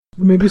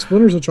Maybe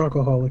Splinter's a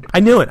chocoholic. I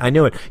knew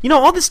it. You know,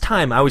 all this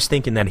time I was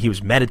thinking that he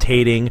was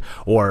meditating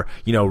or,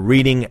 you know,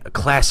 reading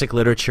classic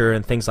literature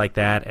and things like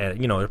that, and,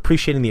 you know,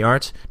 appreciating the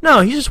arts. No,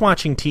 he's just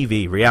watching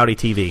TV, reality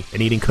TV,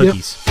 and eating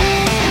cookies. Yep.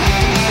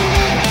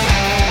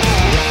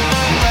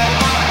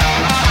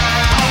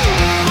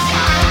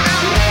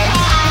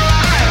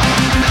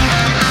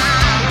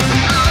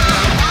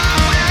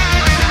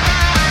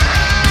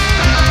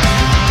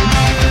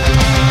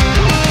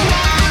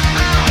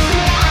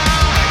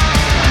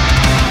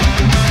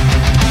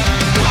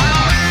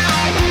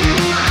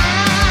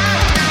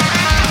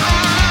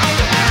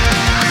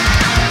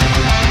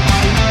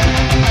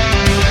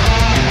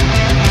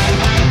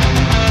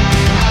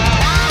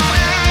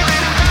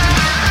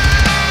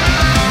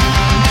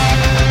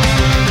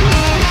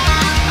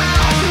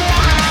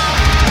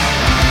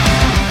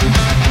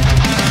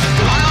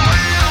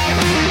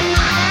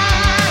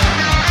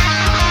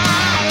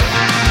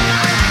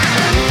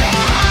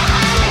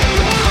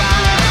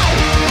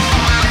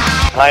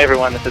 Hi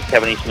everyone, this is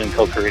Kevin Eastman,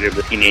 co-creator of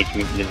the Teenage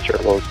Mutant Ninja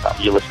Turtles.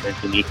 You're listening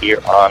to me here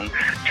on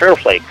Turtle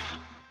Flakes.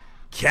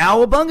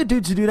 Cowabunga,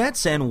 dudes and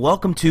dudettes, and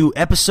welcome to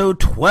episode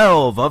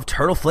 12 of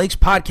Turtle Flakes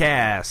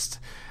Podcast.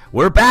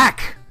 We're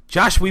back!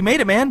 Josh, we made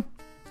it, man!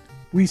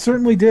 We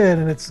certainly did,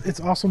 and it's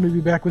awesome to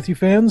be back with you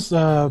fans.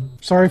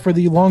 Sorry for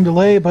the long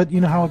delay, but you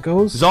know how it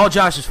goes. It's all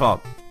Josh's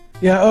fault.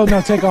 Yeah, oh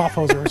no, take off,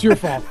 Hoser. It's your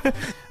fault.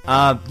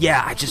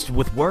 I just,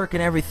 with work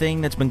and everything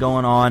that's been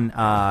going on,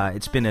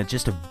 it's been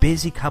just a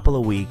busy couple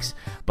of weeks.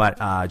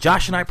 But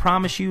Josh and I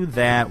promise you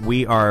that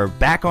we are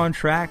back on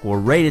track. We're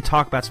ready to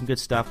talk about some good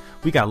stuff.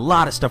 We got a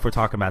lot of stuff we're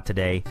talking about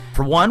today.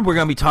 For one, we're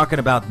going to be talking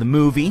about the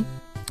movie,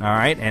 all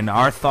right, and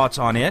our thoughts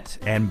on it.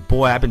 And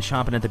boy, I've been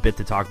chomping at the bit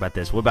to talk about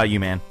this. What about you,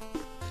 man?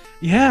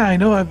 Yeah, I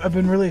know. I've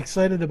been really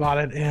excited about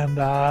it, and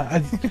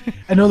I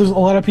know there's a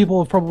lot of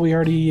people have probably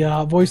already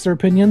voiced their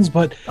opinions,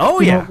 but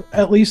you know,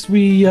 at least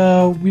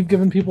we've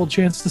given people a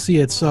chance to see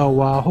it, so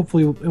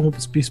hopefully it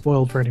won't be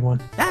spoiled for anyone.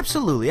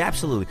 Absolutely.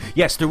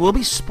 Yes, there will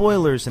be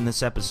spoilers in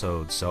this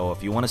episode, so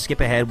if you want to skip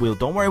ahead,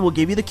 don't worry, we'll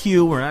give you the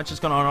cue. We're not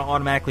just going to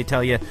automatically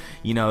tell you,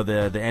 you know,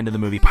 the end of the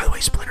movie. By the way,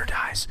 Splinter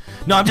dies.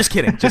 No, I'm just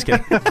kidding.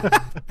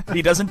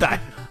 He doesn't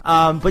die.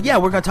 But yeah,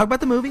 we're going to talk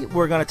about the movie.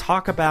 We're going to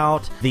talk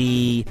about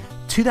the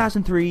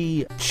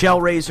 2003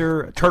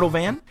 Shellraiser Turtle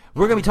Van.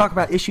 We're going to be talking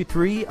about issue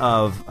 3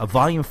 of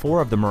volume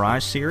 4 of the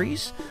Mirage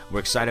series. We're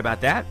excited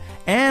about that.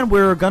 And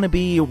we're going to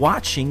be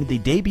watching the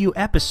debut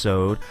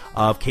episode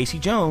of Casey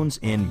Jones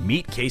in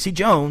Meet Casey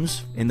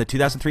Jones in the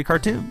 2003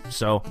 cartoon.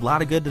 So a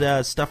lot of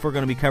good stuff we're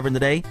going to be covering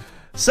today.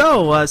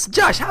 So,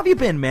 Josh, how have you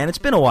been, man? It's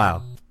been a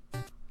while.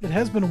 It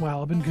has been a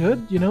while. I've been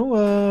good, you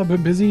know. I've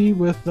been busy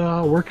with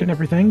work and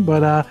everything,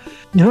 but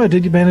you know, I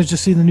did manage to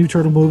see the new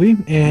Turtle movie,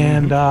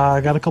 and I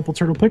got a couple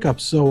Turtle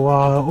pickups. So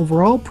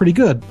overall, pretty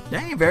good.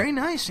 Hey, very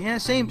nice. Yeah,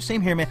 same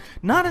here, man.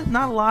 Not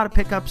a lot of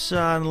pickups in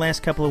the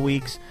last couple of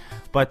weeks.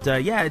 But,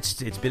 yeah, it's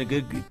been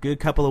a good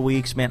couple of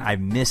weeks, man.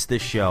 I've missed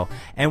this show.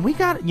 And we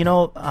got, you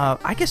know,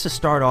 I guess to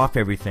start off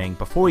everything,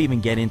 before we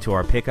even get into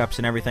our pickups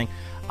and everything,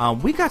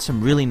 we got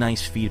some really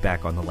nice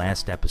feedback on the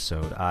last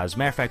episode. As a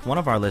matter of fact, one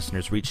of our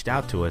listeners reached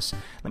out to us.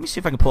 Let me see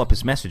if I can pull up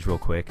his message real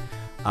quick.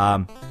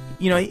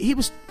 You know, he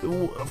was,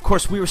 of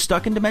course, we were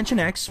stuck in Dimension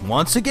X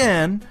once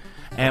again.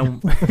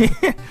 And,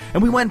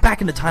 and we went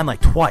back into time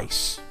like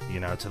twice. You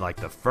know, to like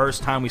the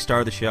first time we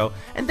started the show,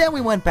 and then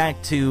we went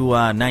back to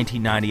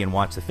 1990 and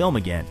watched the film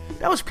again.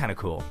 That was kind of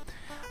cool.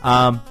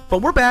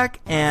 But we're back,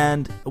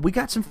 and we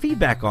got some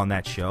feedback on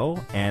that show,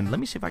 and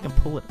let me see if I can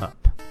pull it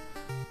up.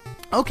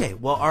 Okay,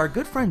 well, our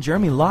good friend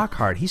Jeremy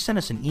Lockhart, he sent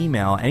us an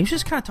email, and he's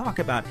just kind of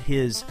talking about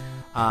his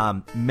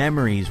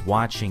memories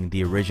watching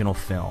the original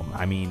film.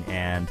 I mean,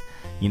 and,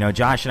 you know,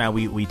 Josh and I,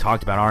 we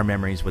talked about our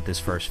memories with this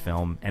first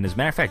film, and as a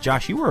matter of fact,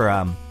 Josh, you were...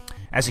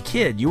 as a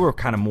kid, you were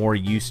kind of more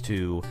used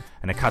to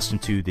and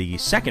accustomed to the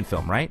second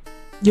film, right?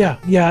 Yeah,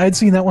 I'd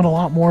seen that one a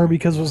lot more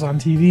because it was on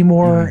TV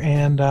more,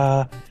 and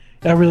I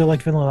really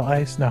liked Vanilla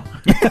Ice. No.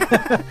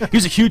 He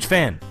was a huge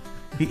fan.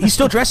 He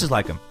still dresses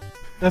like him.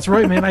 That's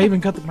right, man. I even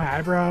cut my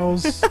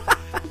eyebrows.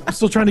 I'm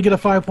still trying to get a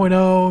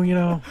 5.0, you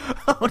know.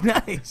 Oh,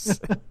 nice.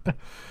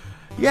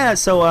 Yeah,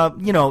 so,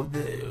 you know,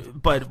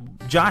 but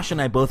Josh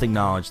and I both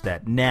acknowledge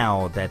that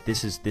now that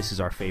this is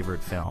our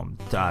favorite film,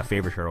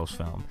 favorite Turtles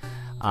film.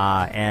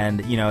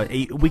 And, you know,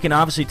 we can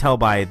obviously tell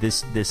by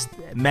this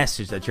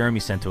message that Jeremy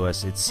sent to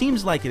us, it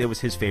seems like it was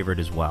his favorite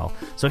as well.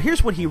 So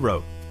here's what he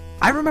wrote.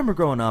 I remember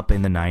growing up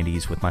in the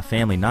 90s with my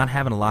family not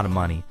having a lot of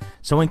money.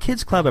 So when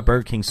Kids Club at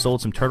Burger King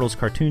sold some Turtles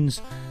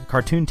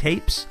cartoon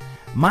tapes,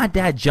 my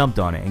dad jumped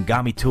on it and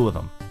got me 2 of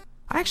them.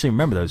 I actually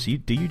remember those.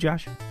 Do you,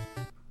 Josh?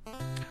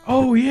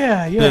 Oh,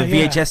 yeah. The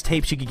VHS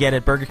tapes you could get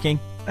at Burger King?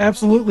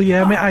 Absolutely,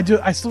 yeah. I mean,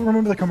 I still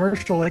remember the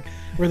commercial, like,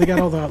 where they got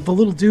all the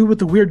little dude with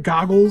the weird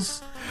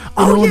goggles.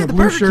 Oh, yeah, the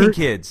Burger King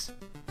kids.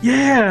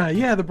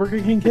 Yeah, the Burger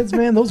King kids,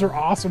 man, those are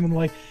awesome. And,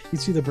 like, you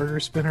see the burger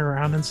spinning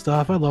around and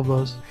stuff. I love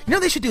those. You know,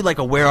 they should do, like,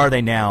 a Where Are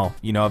They Now,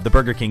 you know, of the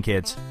Burger King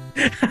kids.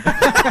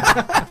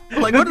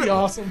 Like, that'd be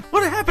awesome.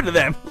 What happened to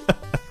them?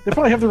 They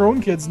probably have their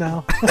own kids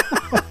now.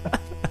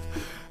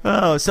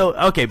 Oh, so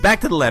okay,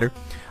 back to the letter.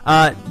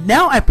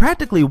 Now I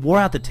practically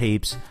wore the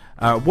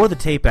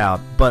tape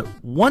out, but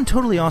one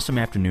totally awesome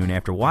afternoon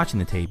after watching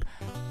the tape,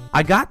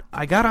 I got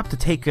up to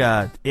take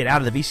it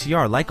out of the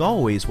VCR like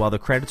always while the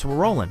credits were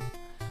rolling.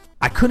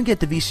 I couldn't get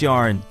to the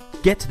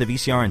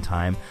VCR in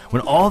time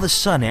when all of a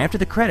sudden after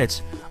the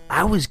credits,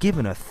 I was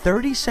given a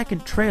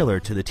 30-second trailer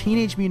to the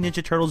Teenage Mutant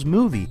Ninja Turtles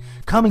movie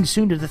coming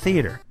soon to the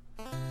theater.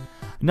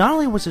 Not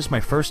only was this my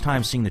first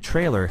time seeing the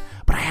trailer,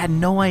 but I had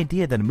no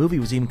idea that a movie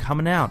was even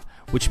coming out,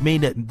 which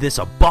made this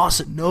a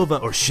Bossa Nova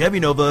or Chevy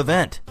Nova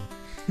event.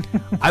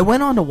 I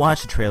went on to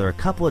watch the trailer a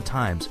couple of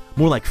times,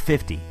 more like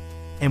 50,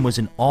 and was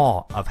in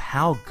awe of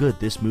how good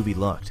this movie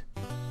looked.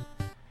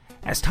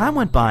 As time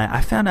went by, I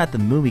found out that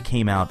the movie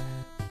came out,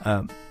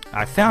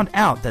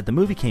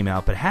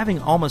 but having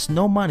almost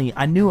no money,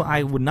 I knew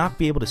I would not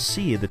be able to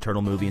see the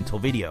Turtle movie until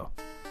video.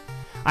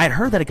 I had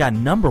heard that it got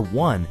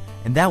 #1,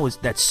 and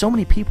that so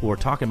many people were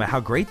talking about how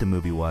great the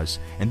movie was.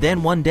 And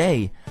then one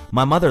day,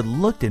 my mother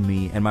looked at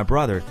me and my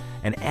brother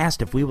and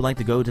asked if we would like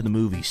to go to the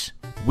movies.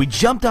 We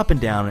jumped up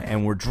and down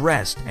and were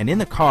dressed and in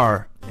the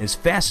car as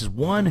fast as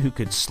one who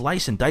could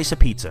slice and dice a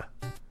pizza.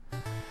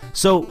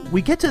 So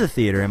we get to the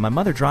theater, and my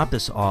mother dropped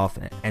us off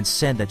and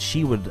said that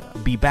she would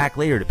be back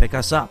later to pick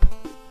us up.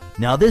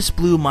 Now this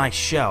blew my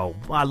shell.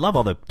 I love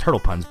all the turtle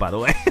puns, by the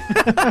way.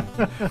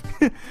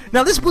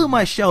 Now this blew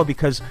my shell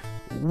because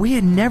we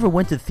had never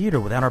went to the theater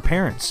without our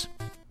parents.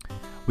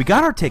 We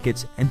got our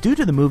tickets, and due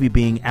to the movie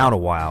being out a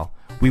while,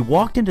 we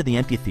walked into the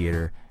empty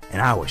theater,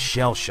 and I was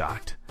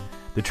shell-shocked.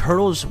 The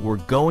Turtles were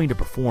going to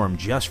perform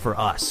just for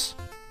us.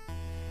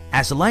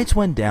 As the lights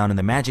went down and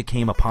the magic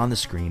came upon the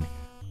screen,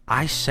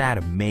 I sat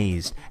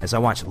amazed as I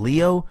watched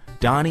Leo,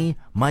 Donnie,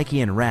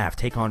 Mikey, and Raph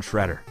take on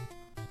Shredder.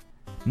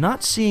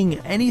 Not seeing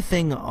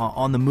anything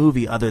on the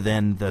movie other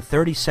than the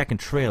 30-second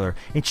trailer,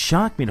 it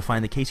shocked me to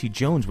find that Casey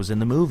Jones was in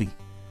the movie.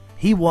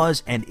 He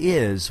was and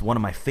is one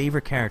of my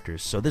favorite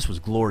characters, so this was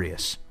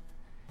glorious.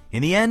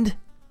 In the end,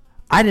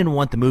 I didn't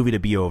want the movie to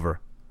be over,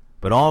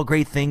 but all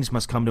great things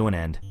must come to an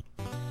end.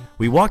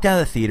 We walked out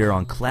of the theater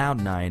on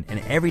cloud 9, and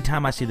every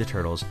time I see the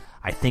Turtles,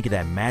 I think of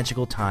that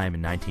magical time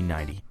in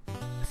 1990.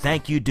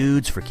 Thank you,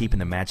 dudes, for keeping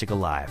the magic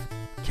alive.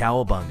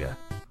 Cowabunga.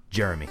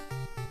 Jeremy.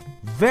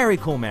 Very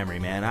cool memory,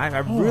 man. I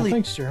really...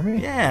 Thanks,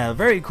 Jeremy. Yeah,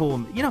 very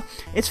cool. You know,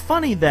 it's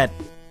funny that...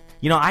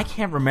 You know, I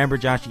can't remember,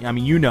 Josh. I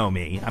mean, you know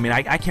me. I mean,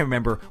 I can't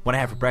remember what I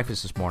had for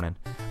breakfast this morning.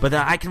 But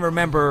then I can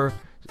remember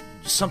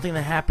something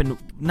that happened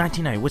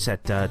 1990. What's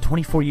that,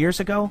 24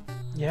 years ago?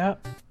 Yeah.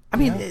 I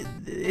mean,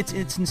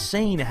 it's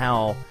insane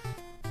how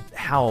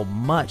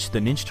much the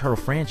Ninja Turtle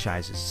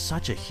franchise is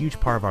such a huge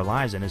part of our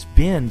lives and has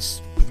been,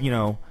 you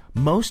know,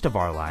 most of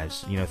our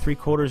lives. You know,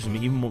 3/4 and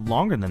even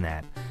longer than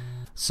that.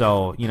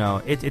 So, you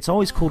know, it's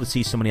always cool to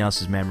see somebody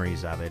else's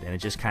memories of it, and it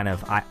just kind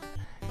of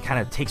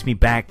takes me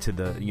back to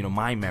the, you know,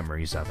 my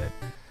memories of it.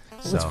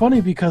 So. It's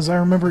funny because I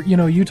remember, you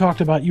know, you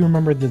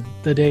remember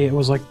the day it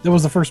was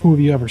the first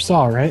movie you ever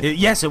saw, right?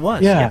 Yes, it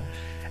was. Yeah.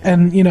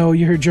 And, you know,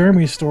 you heard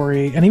Jeremy's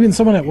story, and even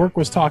someone at work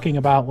was talking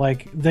about,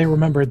 like, they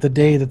remembered the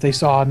day that they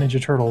saw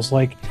Ninja Turtles.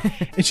 Like,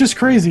 it's just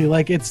crazy.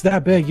 Like, it's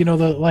that big. You know,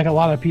 like, a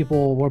lot of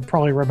people would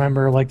probably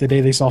remember, like, the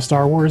day they saw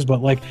Star Wars,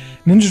 but, like,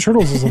 Ninja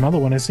Turtles is another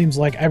one. It seems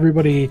like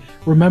everybody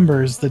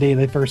remembers the day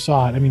they first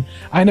saw it. I mean,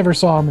 I never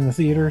saw them in the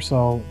theater,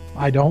 so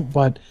I don't,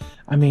 but...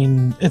 I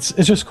mean, it's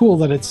just cool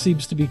that it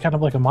seems to be kind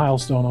of like a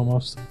milestone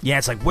almost. Yeah,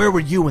 it's like, where were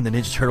you when the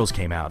Ninja Turtles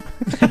came out?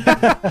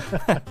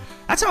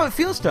 That's how it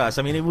feels to us.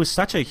 I mean, it was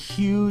such a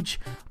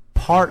huge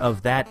part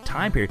of that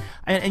time period.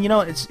 And you know,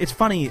 it's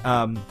funny.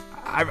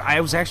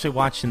 I was actually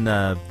watching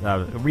the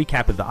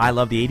recap of the I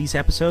Love the 80s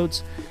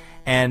episodes,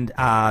 and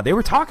they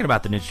were talking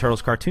about the Ninja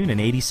Turtles cartoon in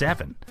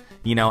 87.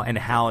 You know, and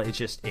how it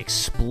just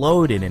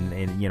exploded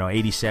in you know,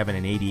 87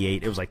 and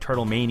 88. It was like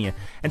Turtle Mania.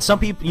 And some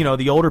people, you know,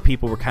 the older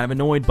people were kind of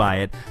annoyed by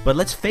it. But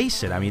let's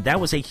face it, I mean, that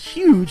was a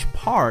huge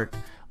part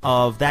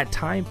of that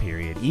time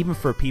period. Even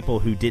for people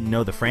who didn't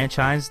know the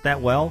franchise that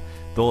well,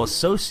 they'll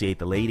associate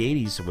the late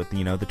 80s with,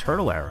 you know, the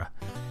Turtle era.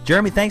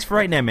 Jeremy, thanks for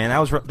writing that, man.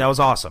 That was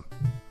awesome.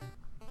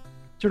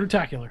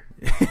 Turtle-tacular.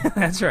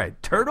 That's right.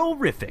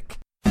 Turtle-rific.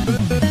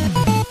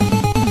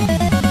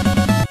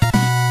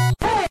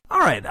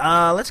 All right,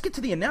 let's get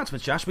to the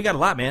announcements, Josh. We got a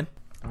lot, man.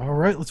 All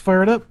right, let's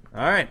fire it up.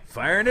 All right,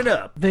 firing it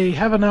up. They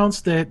have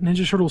announced that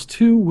Ninja Turtles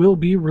 2 will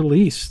be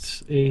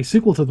released, a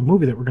sequel to the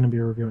movie that we're going to be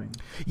reviewing.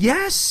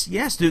 Yes.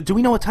 Do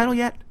we know a title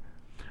yet?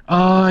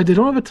 They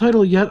don't have a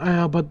title yet,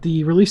 but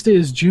the release date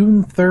is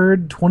June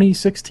 3rd,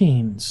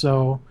 2016.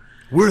 So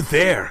we're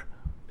there.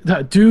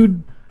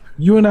 Dude,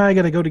 you and I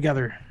got to go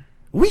together.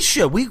 We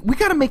should. We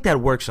got to make that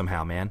work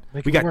somehow, man.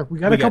 We got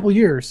a couple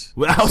years.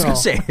 Well, I was going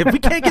to say, if we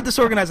can't get this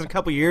organized in a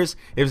couple years,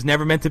 it was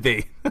never meant to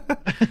be.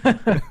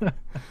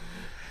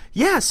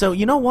 Yeah, so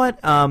you know what?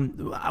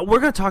 We're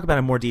going to talk about it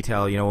in more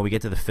detail, you know, when we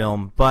get to the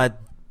film.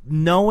 But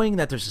knowing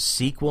that there's a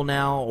sequel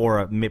now,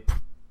 or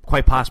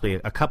quite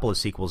possibly a couple of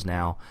sequels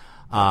now,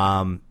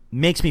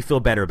 makes me feel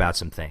better about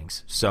some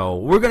things. So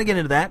we're going to get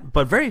into that,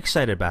 but very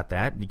excited about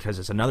that because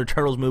it's another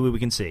Turtles movie we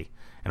can see.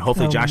 And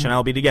hopefully Josh and I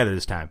will be together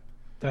this time.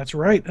 That's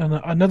right. And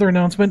another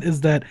announcement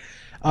is that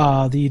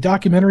the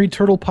documentary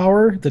Turtle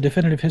Power, The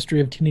Definitive History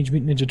of Teenage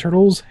Mutant Ninja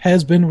Turtles,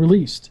 has been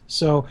released.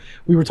 So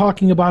we were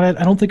talking about it.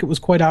 I don't think it was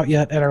quite out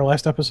yet at our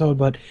last episode,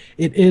 but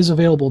it is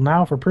available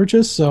now for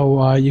purchase.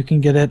 So you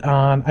can get it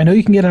on, I know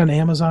you can get it on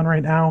Amazon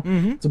right now.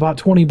 Mm-hmm. It's about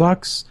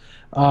 $20.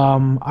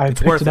 I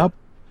picked it up.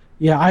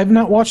 Yeah, I have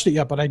not watched it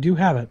yet, but I do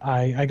have it.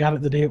 I got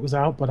it the day it was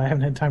out, but I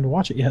haven't had time to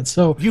watch it yet.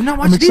 So you've not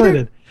watched I'm excited. It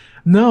either?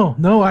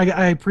 No,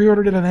 I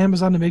pre-ordered it on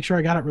Amazon to make sure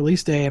I got it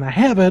release day, and I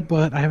have it,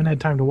 but I haven't had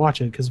time to watch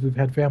it because we've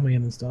had family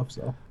in and stuff.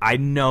 So I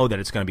know that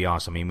it's going to be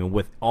awesome. I mean,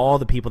 with all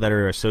the people that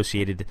are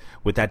associated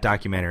with that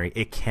documentary,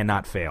 it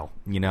cannot fail.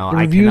 You know, the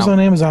reviews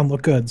on Amazon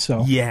look good.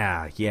 So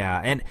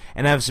yeah, and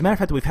as a matter of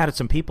fact, we've had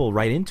some people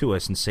write into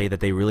us and say that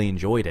they really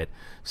enjoyed it.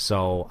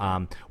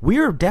 So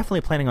we're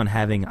definitely planning on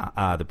having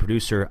the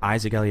producer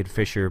Isaac Elliott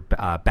Fisher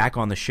back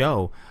on the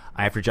show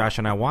after Josh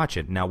and I watch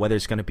it. Now, whether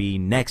it's going to be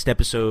next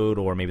episode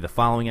or maybe the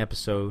following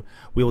episode,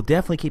 we will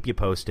definitely keep you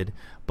posted.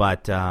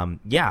 But,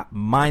 yeah,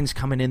 mine's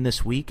coming in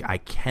this week. I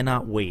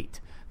cannot wait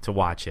to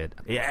watch it.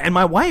 And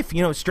my wife,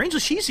 you know, strangely,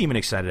 she's even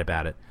excited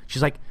about it.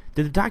 She's like,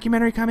 did the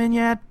documentary come in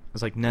yet? I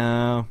was like,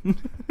 no.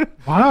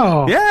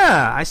 Wow.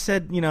 Yeah. I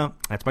said, you know,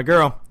 that's my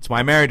girl. That's why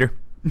I married her.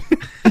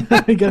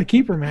 You got to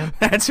keep her, man.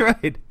 That's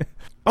right.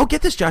 Oh,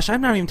 get this, Josh.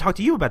 I've not even talked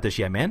to you about this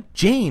yet, man.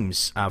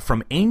 James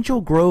from Angel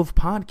Grove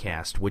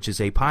Podcast, which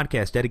is a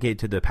podcast dedicated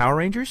to the Power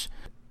Rangers.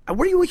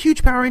 Were you a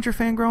huge Power Ranger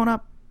fan growing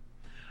up,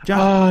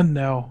 Josh?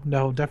 No,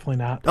 definitely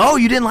not. Oh,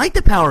 you didn't like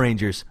the Power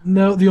Rangers?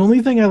 No, the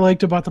only thing I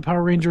liked about the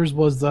Power Rangers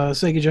was the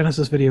Sega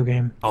Genesis video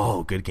game.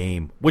 Oh, good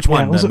game. Which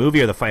one, the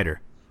movie or the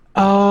fighter?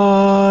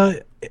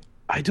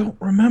 I don't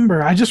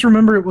remember. I just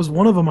remember it was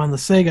one of them on the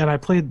Sega, and I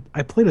played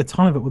a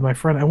ton of it with my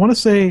friend. I want to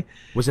say,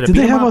 was it a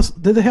beat 'em up?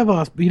 Did they have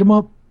a beat 'em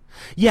up?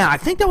 Yeah, I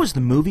think that was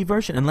the movie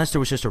version, unless there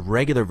was just a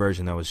regular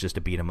version that was just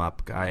a beat 'em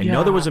up. I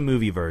know there was a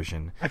movie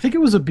version. I think it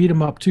was a beat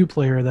 'em up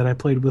 2-player that I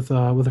played with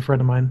a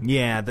friend of mine.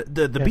 Yeah,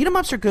 the beat 'em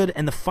ups are good,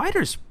 and the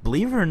fighters,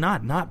 believe it or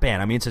not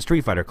bad. I mean, it's a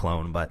Street Fighter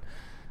clone, but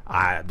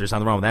there's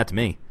nothing wrong with that to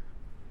me.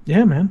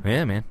 Yeah, man.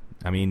 Yeah, man.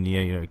 I mean,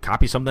 you know,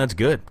 copy something that's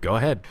good. Go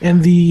ahead.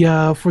 And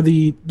the for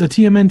the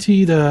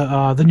TMNT,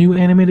 the new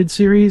animated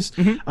series,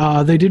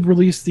 they did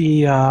release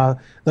the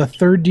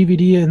third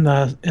DVD in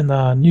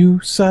the new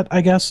set.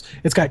 I guess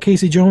it's got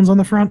Casey Jones on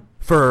the front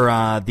for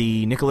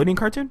the Nickelodeon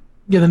cartoon.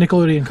 Yeah, the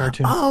Nickelodeon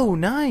cartoon. Oh,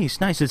 nice.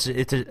 It's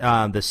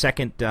the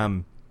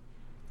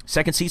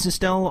second season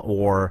still,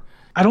 or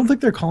I don't think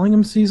they're calling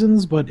them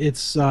seasons, but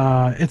it's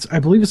I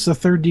believe it's the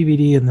third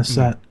DVD in the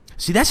set.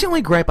 See, that's the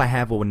only gripe I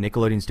have with what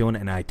Nickelodeon's doing,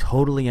 and I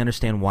totally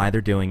understand why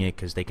they're doing it,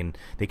 because they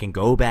can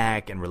go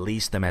back and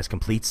release them as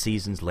complete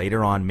seasons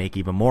later on, make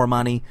even more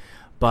money.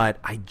 But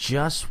I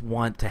just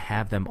want to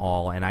have them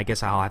all, and I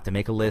guess I'll have to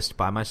make a list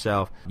by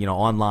myself, you know,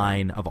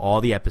 online of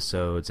all the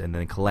episodes, and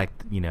then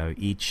collect, you know,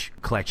 each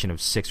collection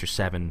of 6 or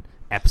 7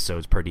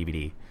 episodes per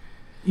DVD.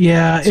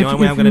 Yeah, it's the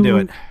only way I'm going to do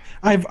it.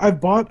 I've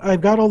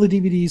got all the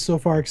DVDs so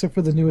far, except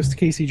for the newest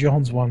Casey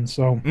Jones one.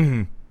 So.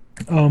 Mm-hmm.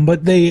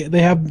 But they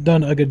have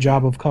done a good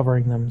job of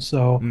covering them,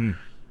 so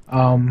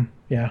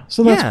yeah,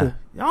 so that's cool.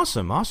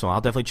 Awesome. I'll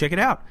definitely check it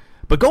out.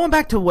 But going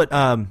back to what,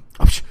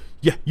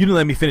 you didn't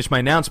let me finish my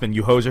announcement,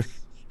 you hoser.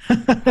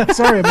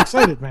 Sorry, I'm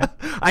excited, man.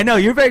 I know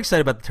you're very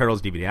excited about the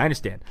Turtles DVD. I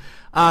understand.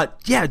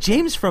 Yeah,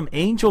 James from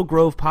Angel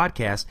Grove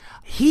Podcast,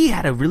 he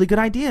had a really good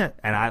idea,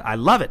 and I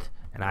love it,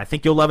 and I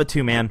think you'll love it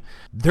too, man.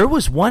 There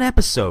was one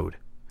episode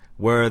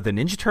where the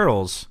Ninja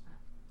Turtles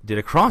did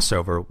a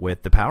crossover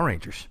with the Power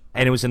Rangers.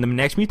 And it was in the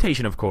Next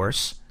Mutation, of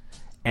course.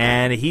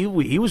 And he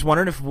was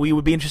wondering if we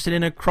would be interested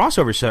in a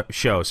crossover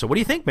show. So what do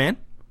you think, man?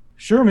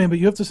 Sure, man, but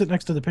you have to sit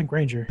next to the Pink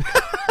Ranger.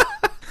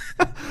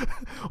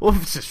 Well,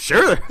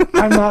 sure.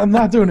 I'm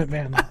not doing it,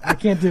 man. I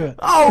can't do it.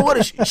 Oh,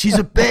 she's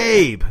a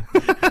babe.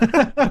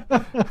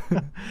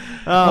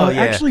 Oh,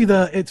 yeah. Actually,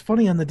 it's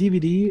funny on the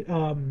DVD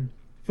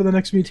for the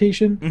Next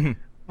Mutation.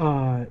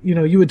 Mm-hmm. You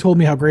know, you had told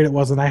me how great it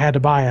was, and I had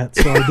to buy it,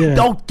 so I did.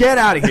 Don't get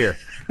out of here.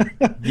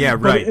 Yeah,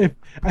 right.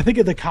 I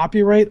think the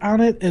copyright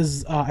on it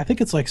is, I think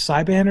it's like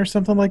Cyban or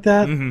something like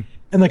that. Mm-hmm.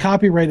 And the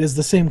copyright is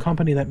the same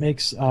company that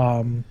makes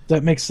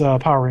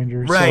Power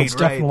Rangers. Right, so it's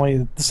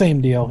definitely the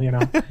same deal, you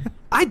know.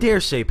 I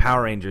dare say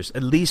Power Rangers,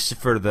 at least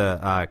for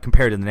the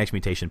compared to the Next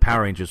Mutation,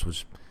 Power Rangers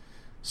was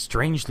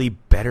strangely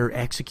better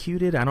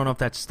executed. I don't know if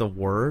that's the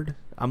words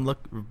I'm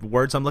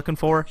looking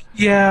for.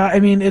 Yeah, I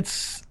mean,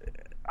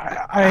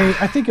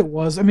 I think it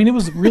was. I mean, it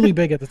was really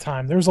big at the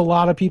time. There was a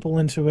lot of people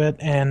into it,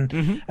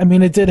 and I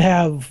mean, it did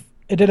have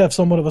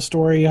somewhat of a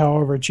story,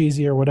 however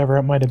cheesy or whatever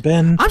it might have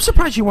been. I'm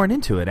surprised you weren't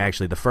into it.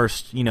 Actually, the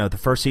first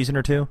season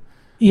or two,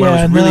 where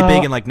it was really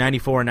big in like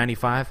 '94 and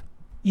 '95.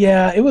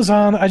 Yeah, it was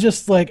on. I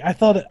just I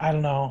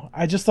don't know.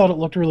 I just thought it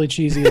looked really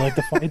cheesy, like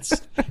the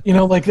fights. You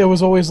know, like there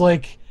was always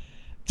like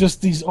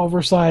just these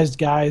oversized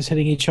guys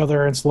hitting each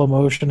other in slow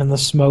motion and the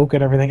smoke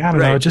and everything. I don't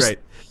know.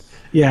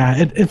 Yeah,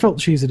 it felt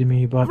cheesy to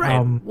me, but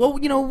right. Well,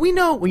 we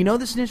know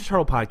this is an Ninja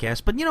Turtle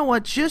podcast, but you know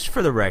what? Just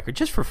for the record,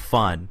 just for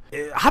fun,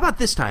 how about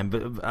this time?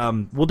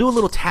 We'll do a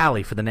little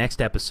tally for the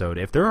next episode.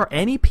 If there are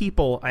any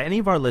people, any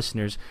of our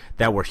listeners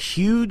that were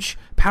huge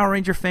Power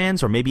Ranger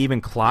fans, or maybe even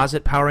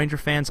closet Power Ranger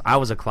fans, I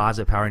was a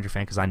closet Power Ranger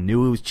fan because I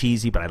knew it was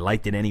cheesy, but I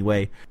liked it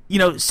anyway.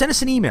 Send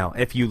us an email.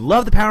 If you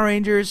love the Power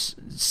Rangers,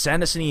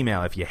 send us an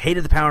email. If you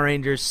hated the Power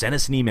Rangers, send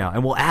us an email,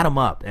 and we'll add them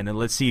up, and then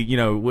let's see,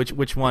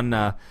 which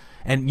one.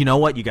 And you know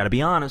what? You got to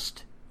be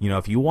honest.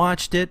 If you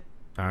watched it,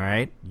 all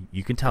right,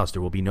 you can tell us.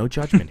 There will be no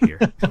judgment here.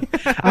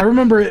 I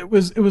remember it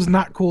was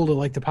not cool to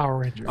like the Power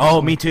Rangers. Oh,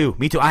 so. Me too.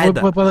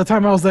 But by the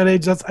time I was that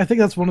age, I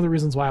think that's one of the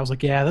reasons why I was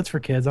like, yeah, that's for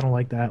kids. I don't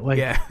like that.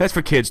 Yeah, that's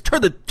for kids.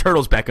 Turn the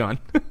turtles back on.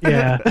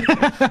 Yeah.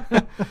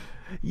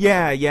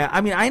 Yeah.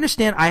 I mean, I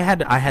understand. I had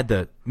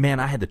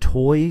the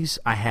toys.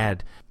 I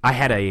had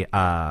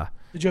a.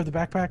 Did you have the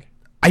backpack?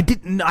 I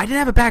didn't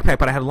have a backpack,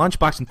 but I had a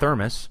lunchbox and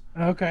thermos.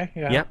 Okay.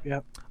 Yeah.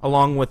 Yep.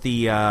 Along with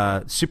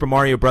the Super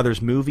Mario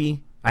Brothers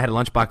movie, I had a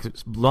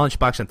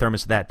lunchbox and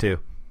thermos of that too.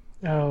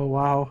 Oh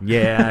wow.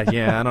 Yeah.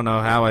 I don't know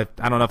I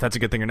don't know if that's a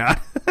good thing or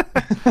not.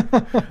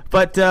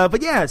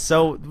 but yeah.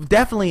 So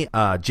definitely,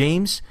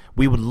 James,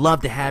 we would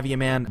love to have you,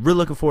 man. Really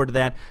looking forward to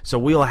that. So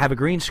we'll have a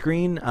green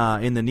screen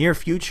in the near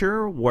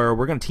future where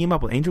we're going to team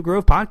up with Angel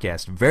Grove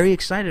Podcast. Very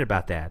excited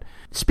about that.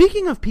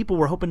 Speaking of people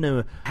we're hoping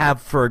to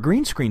have for a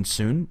green screen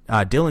soon,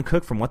 Dylan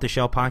Cook from What the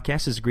Shell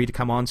Podcast has agreed to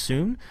come on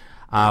soon.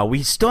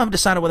 We still haven't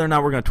decided whether or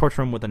not we're going to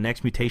torture him with the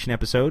next Mutation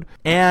episode.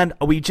 And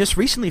we just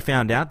recently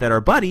found out that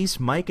our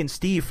buddies, Mike and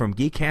Steve from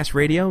Geekcast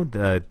Radio,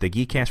 the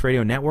Geekcast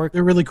Radio Network.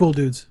 They're really cool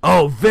dudes.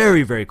 Oh,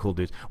 very, very cool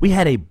dudes. We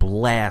had a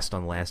blast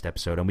on the last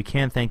episode, and we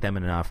can't thank them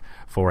enough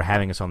for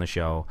having us on the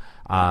show.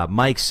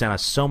 Mike sent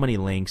us so many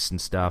links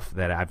and stuff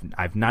that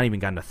I've not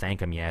even gotten to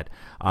thank him yet,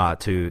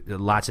 to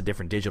lots of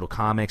different digital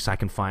comics I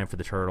can find for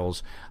the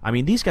Turtles. I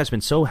mean, these guys have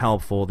been so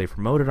helpful. They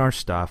promoted our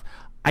stuff.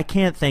 I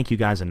can't thank you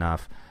guys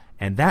enough.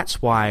 And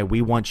that's why we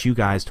want you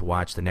guys to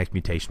watch the next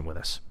Mutation with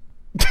us.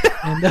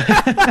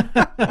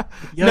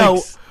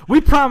 No, we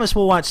promise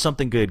we'll watch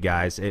something good,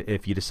 guys,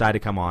 if you decide to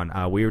come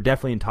on. We were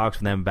definitely in talks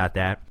with them about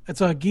that.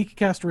 It's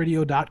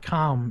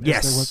geekcastradio.com is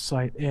yes. their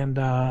website.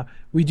 And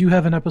we do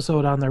have an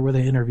episode on there where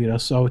they interviewed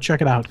us, so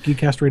check it out,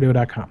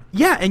 geekcastradio.com.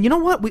 Yeah, and you know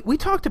what? We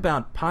talked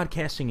about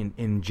podcasting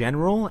in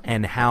general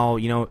and how,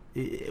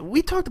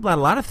 we talked about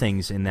a lot of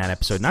things in that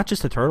episode, not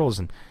just the Turtles,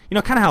 and,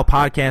 kind of how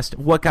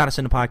what got us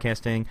into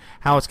podcasting,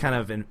 how it's kind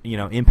of,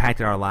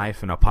 impacted our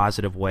life in a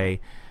positive way.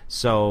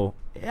 So,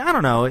 I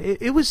don't know.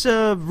 It was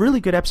a really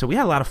good episode. We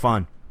had a lot of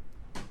fun.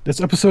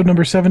 That's episode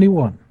number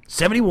 71.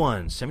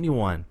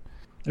 71.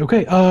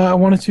 Okay, I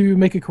wanted to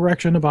make a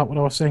correction about what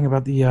I was saying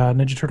about the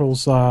Ninja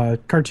Turtles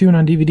cartoon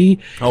on DVD.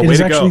 Oh, it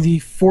is actually the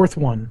fourth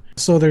one.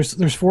 So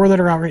there's four that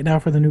are out right now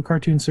for the new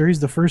cartoon series.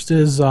 The first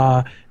is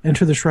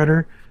Enter the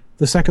Shredder.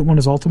 The second one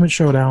is Ultimate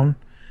Showdown.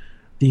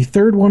 The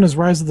third one is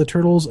Rise of the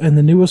Turtles. And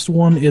the newest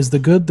one is The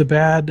Good, the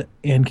Bad,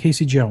 and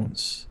Casey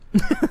Jones.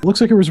 Looks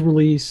like it was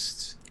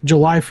released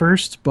July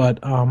 1st, but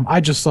I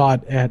just saw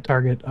it at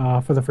Target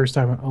for the first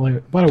time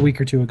about a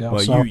week or two ago. Well,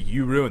 so.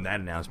 you ruined that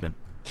announcement.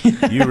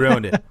 You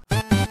ruined it.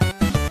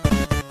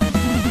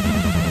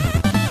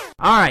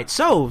 All right,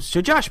 so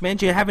Josh, man,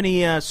 do you have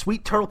any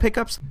sweet turtle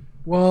pickups?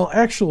 Well,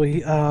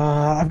 actually,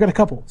 I've got a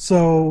couple.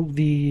 So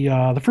the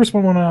first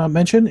one I want to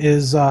mention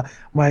is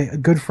my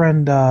good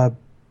friend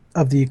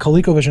of the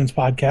ColecoVisions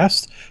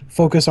podcast,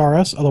 Focus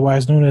RS,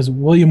 otherwise known as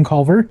William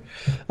Culver.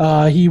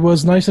 He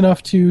was nice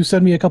enough to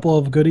send me a couple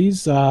of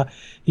goodies.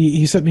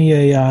 He sent me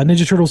a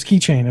Ninja Turtles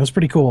keychain. It was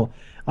pretty cool.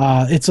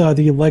 It's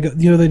the Lego.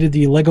 They did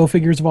the Lego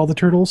figures of all the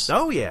turtles.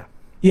 Oh yeah.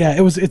 Yeah,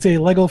 it's a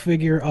Lego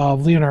figure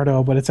of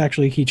Leonardo, but it's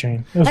actually a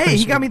keychain. Hey,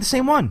 he got me the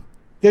same one.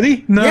 Did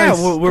he? Nice.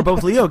 Yeah, we're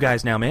both Leo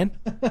guys now, man.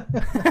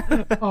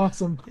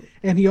 Awesome.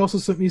 And he also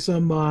sent me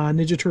some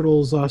Ninja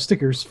Turtles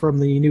stickers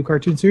from the new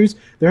cartoon series.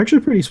 They're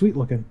actually pretty sweet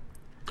looking.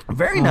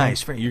 Very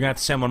nice. You're going to have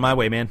to send one my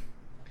way, man.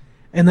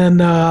 And then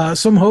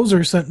some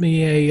hoser sent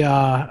me a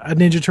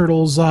Ninja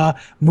Turtles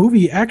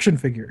movie action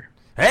figure.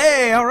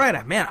 Hey, all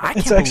right, man.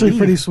 It's actually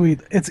pretty sweet.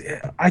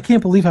 I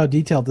can't believe how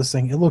detailed this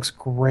thing. It looks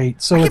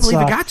great. So I can't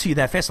believe it got to you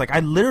that fast. Like I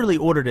literally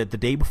ordered it the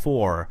day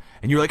before,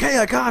 and you're like, "Hey,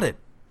 I got it."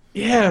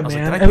 Yeah, I was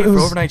man. Like, did I pay for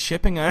overnight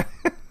shipping?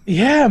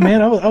 Yeah,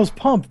 man. I was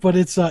pumped. But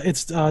it's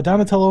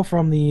Donatello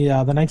from the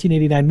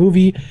 1989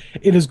 movie.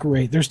 It is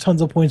great. There's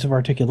tons of points of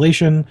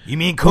articulation. You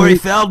mean Corey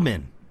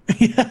Feldman?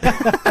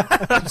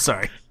 I'm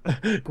sorry.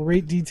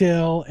 Great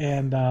detail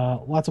and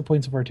lots of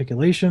points of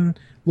articulation.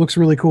 Looks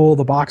really cool.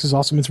 The box is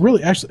awesome. It's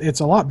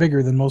a lot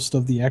bigger than most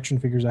of the action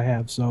figures I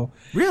have. So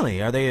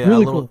really, are they really a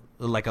little cool.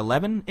 Like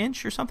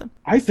 11-inch or something?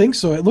 I think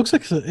so. It looks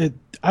like it.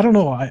 I don't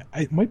know.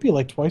 It might be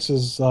like twice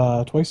as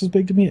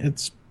big to me.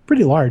 It's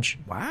pretty large.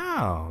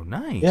 Wow,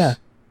 nice. Yeah.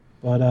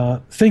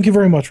 But thank you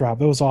very much, Rob.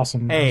 That was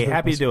awesome. Hey,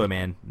 happy to do it,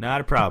 man. Not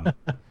a problem.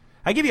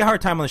 I give you a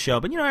hard time on the show,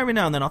 but every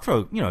now and then I'll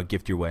throw a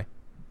gift your way.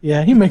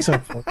 Yeah, he makes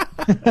up for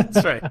it.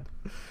 That's right.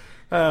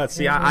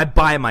 See, I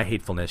buy my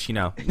hatefulness,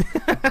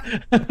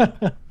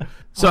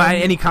 So,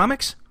 any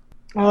comics?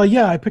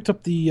 Yeah, I picked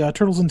up the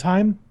Turtles in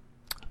Time.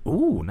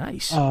 Ooh,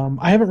 nice.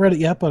 I haven't read it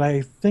yet, but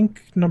I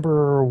think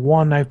number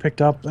 1 I've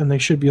picked up, and they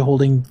should be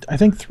holding. I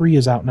think 3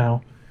 is out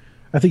now.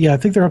 I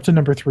think they're up to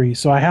number 3.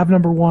 So I have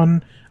number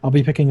 1. I'll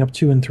be picking up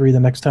 2 and 3 the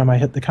next time I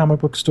hit the comic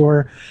book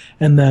store,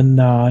 and then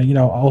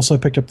also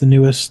picked up the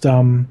newest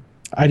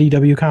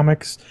IDW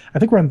comics. I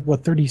think we're on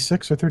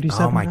 36 or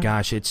 37. Oh my now?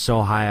 gosh, it's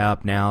so high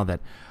up now that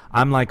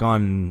I'm like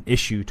on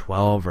issue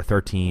 12 or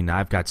 13.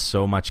 I've got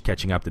so much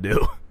catching up to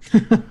do.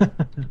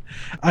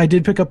 I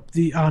did pick up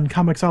on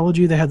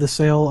Comixology. They had the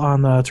sale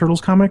on the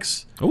Turtles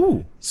comics.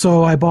 Ooh.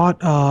 So I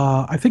bought.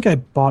 I think I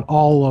bought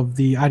all of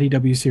the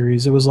IDW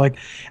series. It was I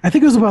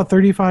think it was about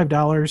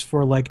 $35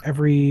 for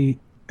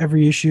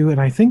every issue, and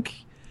I think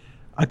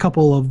a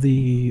couple of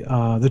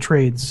the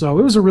trades. So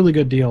it was a really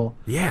good deal.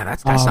 Yeah,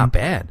 that's not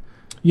bad.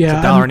 Yeah,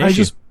 it's $1 an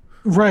issue.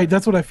 Right,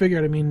 that's what I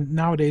figured. I mean,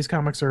 nowadays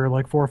comics are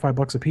like $4 or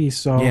 $5 a piece.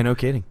 So yeah, no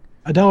kidding.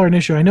 $1 an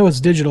issue. I know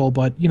it's digital,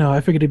 but I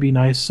figured it'd be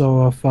nice.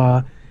 So if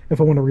I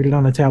want to read it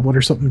on a tablet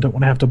or something, don't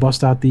want to have to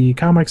bust out the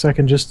comics, I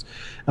can just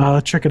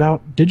check it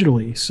out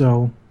digitally.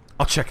 So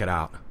I'll check it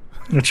out.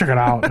 Check it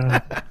out.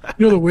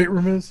 You know where the weight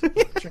room is?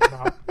 Check it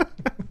out.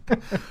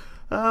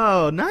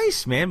 Oh,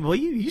 nice, man. Well,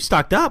 you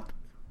stocked up.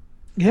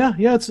 Yeah.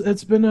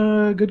 It's been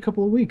a good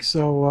couple of weeks.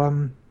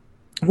 So.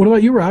 What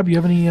about you, Rob? You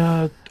have any?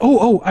 I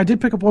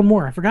did pick up one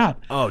more. I forgot.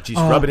 Oh, geez,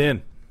 rub it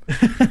in.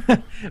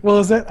 Well,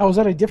 I was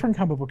at a different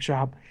comic book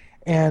shop,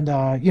 and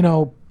I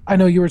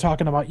know you were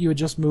talking about you had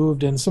just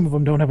moved, and some of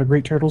them don't have a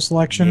great turtle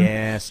selection.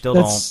 Yeah, still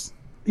don't.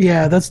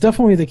 Yeah, that's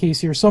definitely the case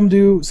here. Some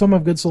do. Some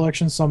have good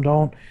selections. Some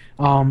don't.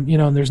 And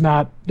there's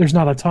not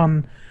a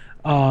ton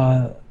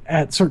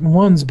at certain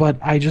ones. But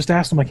I just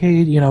asked them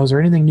hey, is there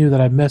anything new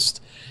that I've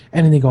missed?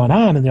 Anything going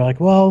on? And they're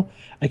like, well,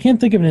 I can't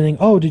think of anything.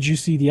 Oh, did you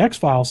see the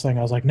X-Files thing?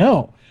 I was like,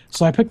 no.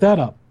 So I picked that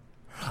up.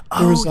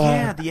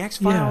 The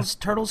X-Files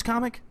Turtles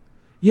comic?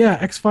 Yeah,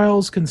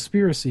 X-Files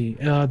Conspiracy.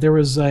 There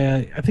was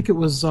I think it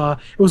was a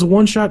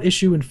one-shot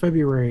issue in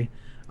February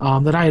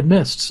that I had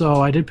missed,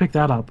 so I did pick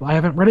that up. I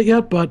haven't read it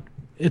yet, but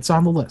it's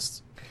on the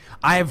list.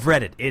 I have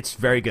read it. It's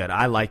very good.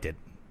 I liked it.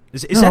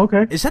 Is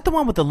that the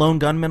one with the lone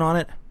gunman on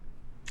it?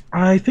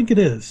 I think it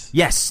is.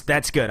 Yes,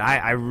 that's good.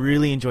 I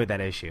really enjoyed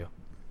that issue.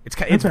 It's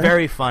Okay.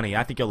 very funny.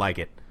 I think you'll like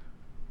it.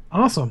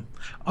 Awesome.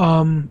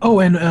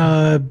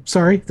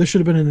 Sorry, this should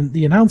have been in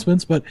the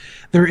announcements, but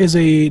there is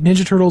a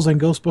Ninja Turtles and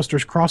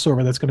Ghostbusters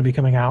crossover that's going to be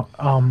coming out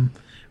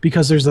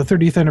because there's the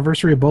 30th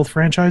anniversary of both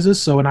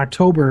franchises. So in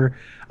October,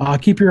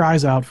 keep your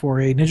eyes out for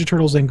a Ninja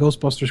Turtles and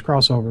Ghostbusters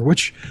crossover,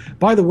 which,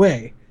 by the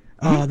way,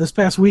 this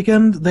past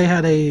weekend, they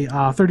had a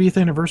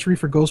 30th anniversary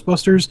for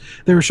Ghostbusters.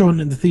 They were showing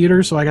it in the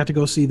theater, so I got to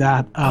go see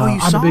that on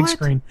the big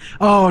screen.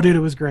 Oh, dude,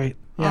 it was great.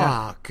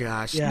 Yeah. Oh,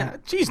 gosh. Yeah.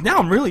 Now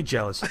I'm really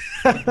jealous.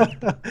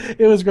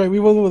 It was great.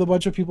 We went with a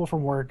bunch of people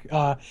from work.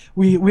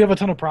 We have a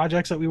ton of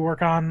projects that we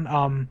work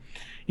on.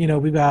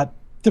 We've got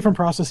different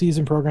processes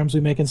and programs we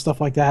make and stuff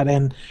like that.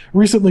 And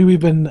recently we've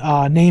been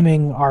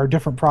naming our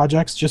different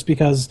projects just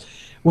because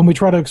when we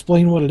try to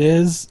explain what it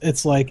is,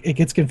 it's it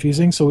gets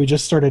confusing. So we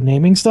just started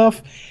naming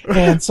stuff.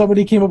 And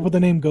somebody came up with the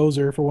name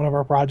Gozer for one of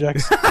our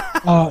projects.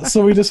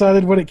 So we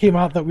decided when it came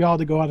out that we all had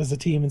to go out as a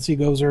team and see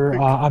Gozer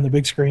on the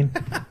big screen.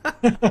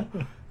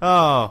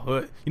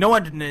 Oh, you know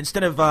what?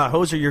 Instead of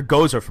Hoser, you're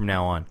Gozer from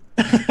now on.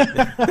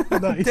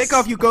 Nice. Take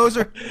off, you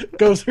Gozer.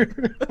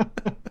 Gozer.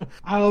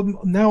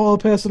 Now I'll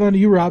pass it on to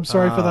you, Rob.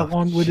 Sorry for that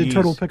long-winded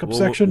turtle pickup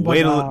section.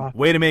 Way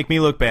to make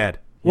me look bad.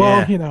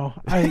 Well,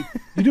 yeah.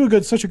 You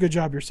do such a good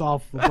job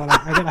yourself, but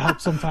I gotta help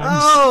sometimes.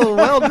 Oh,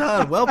 well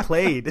done, well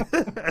played.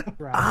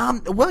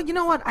 Right. Well, you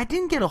know what? I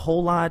didn't get a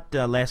whole lot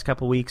last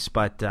couple weeks,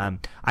 but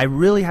I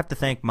really have to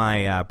thank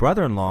my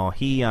brother-in-law.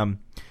 He's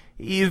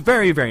a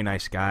very, very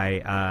nice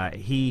guy.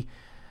 He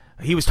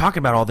was talking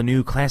about all the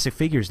new classic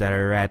figures that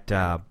are at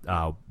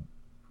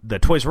the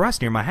Toys R Us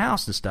near my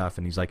house and stuff,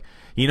 and he's like,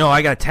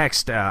 I got a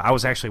text. I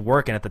was actually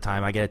working at the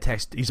time. I get a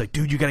text. He's like,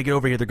 dude, you got to get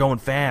over here. They're going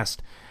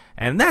fast.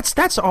 And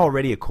that's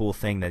already a cool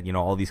thing that,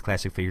 all these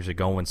classic figures are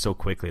going so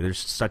quickly. There's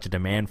such a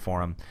demand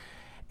for them.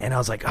 And I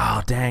was like,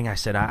 oh, dang. I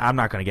said, I'm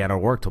not going to get out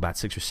of work till about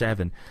 6 or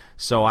 7.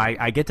 So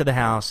I get to the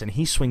house, and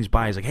he swings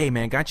by. He's like, hey,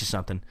 man, got you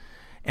something.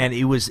 And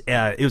it was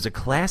a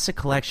classic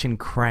collection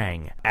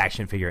Krang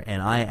action figure,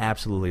 and I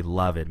absolutely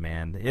love it,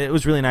 man. It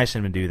was really nice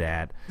of him to do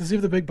that. Does he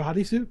have the big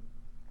bodysuit?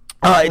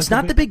 It's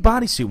not the big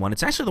bodysuit one.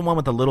 It's actually the one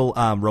with the little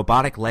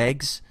robotic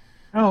legs.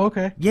 Oh,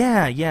 okay.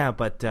 Yeah,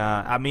 but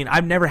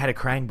I've never had a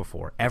Krang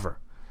before, ever.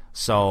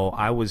 So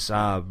I was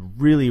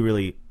really,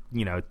 really,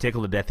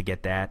 tickled to death to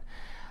get that.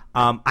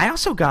 I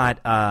also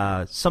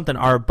got something.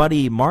 Our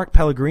buddy Mark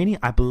Pellegrini,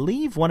 I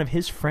believe one of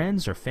his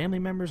friends or family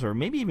members, or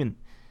maybe even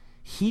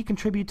he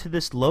contributed to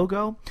this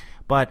logo.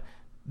 But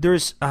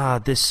there's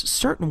this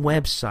certain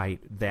website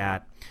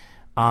that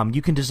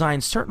you can design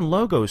certain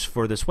logos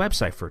for this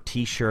website for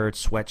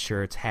T-shirts,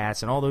 sweatshirts,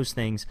 hats, and all those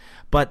things.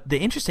 But the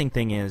interesting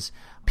thing is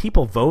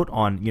people vote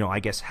on, I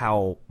guess,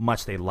 how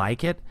much they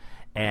like it.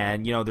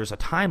 And, there's a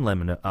time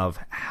limit of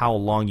how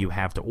long you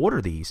have to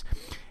order these.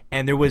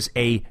 And there was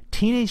a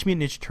Teenage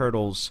Mutant Ninja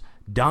Turtles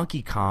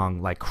Donkey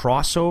Kong like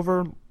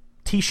crossover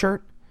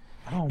T-shirt.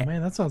 Oh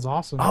man, that sounds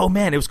awesome. Oh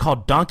man, it was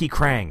called Donkey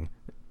Krang.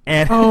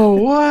 And oh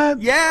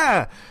what?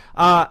 Yeah,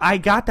 I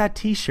got that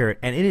T-shirt,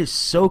 and it is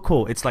so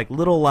cool. It's like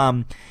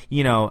little,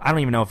 you know, I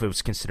don't even know if it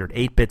was considered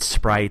 8-bit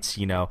sprites,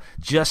 you know,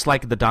 just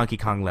like the Donkey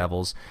Kong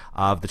levels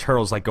of the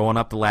turtles, like going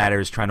up the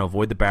ladders trying to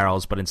avoid the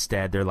barrels, but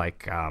instead they're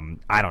like,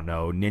 I don't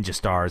know, ninja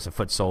stars and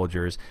foot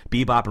soldiers.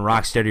 Bebop and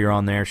Rocksteady are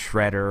on there.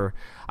 Shredder.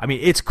 I mean,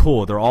 it's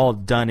cool. They're all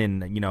done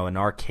in, you know, an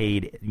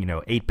arcade, you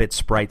know, 8-bit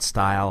sprite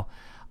style.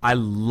 I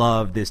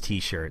love this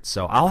T-shirt,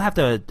 so I'll have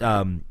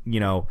to, you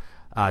know.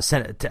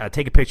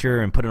 Take a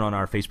picture and put it on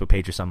our Facebook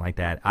page or something like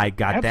that. I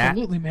got that.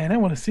 Absolutely, man. I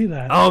want to see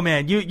that. Oh,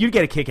 man. You'd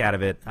get a kick out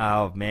of it.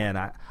 Oh, man.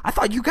 I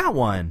thought you got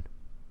one.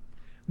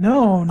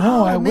 No.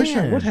 I wish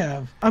I would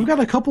have. I've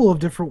got a couple of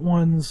different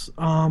ones.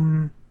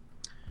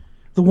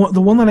 The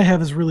one that I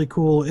have is really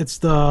cool. It's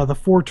the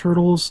 4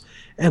 turtles,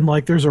 and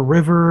like there's a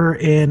river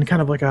and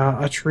kind of like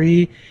a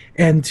tree,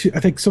 and I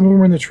think some of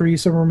them are in the tree,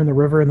 some of them are in the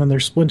river, and then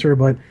there's Splinter,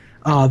 but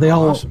they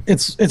all awesome.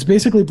 It's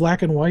basically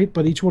black and white,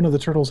 but each one of the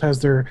turtles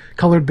has their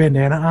colored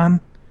bandana on.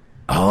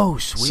 Oh,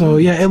 sweet. So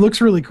yeah, it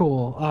looks really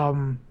cool.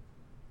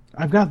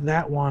 I've got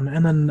that one,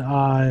 and then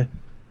I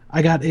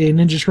got a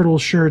Ninja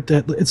Turtles shirt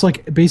that it's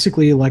like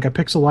basically like a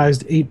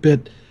pixelized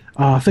 8-bit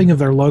thing of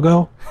their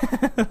logo.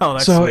 Oh,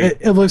 that's so sweet.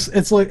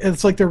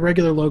 It's like their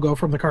regular logo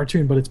from the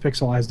cartoon, but it's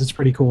pixelized. It's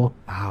pretty cool.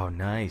 Oh,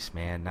 nice,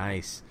 man,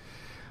 nice.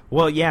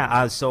 Well,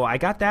 yeah. So I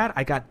got that.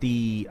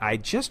 I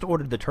just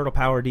ordered the Turtle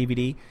Power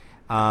DVD.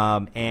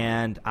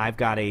 And I've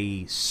got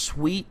a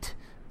sweet,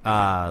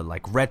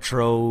 like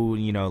retro,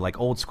 you know, like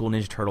old school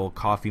Ninja Turtle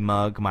coffee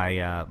mug.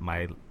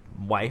 My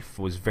wife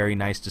was very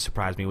nice to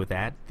surprise me with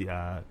that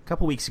a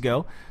couple weeks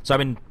ago. So I've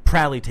been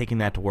proudly taking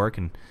that to work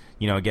and,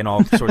 you know, getting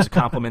all sorts of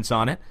compliments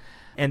on it.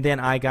 And then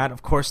I got,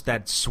 of course,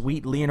 that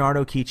sweet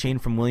Leonardo keychain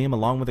from William,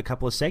 along with a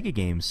couple of Sega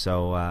games.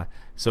 So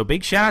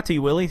big shout out to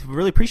you, Willie.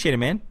 Really appreciate it,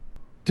 man.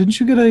 Didn't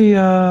you get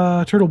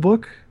a turtle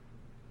book?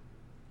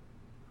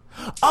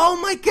 Oh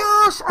my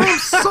gosh! I'm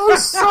so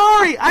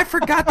sorry. I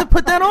forgot to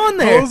put that on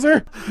there.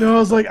 Poser? No, I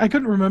was like, I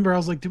couldn't remember. I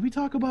was like, did we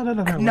talk about it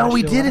on our No, last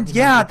we show? didn't.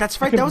 Yeah, that's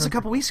right. That was a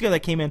couple weeks ago that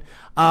came in.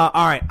 All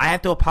right, I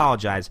have to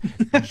apologize,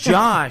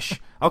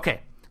 Josh.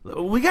 Okay,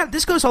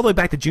 this goes all the way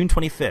back to June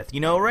 25th. You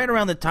know, right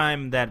around the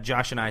time that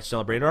Josh and I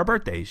celebrated our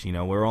birthdays. You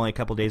know, we're only a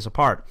couple days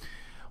apart.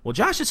 Well,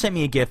 Josh had sent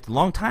me a gift a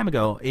long time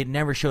ago. It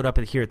never showed up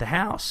here at the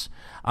house.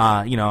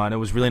 You know, and it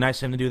was really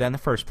nice of him to do that in the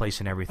first place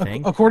and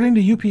everything. According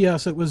to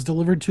UPS, it was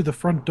delivered to the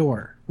front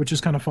door, which is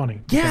kind of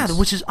funny. Yeah,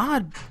 which is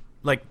odd.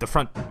 Like the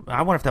front,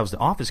 I wonder if that was the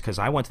office, because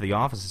I went to the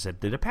office and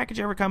said, did a package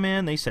ever come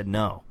in? They said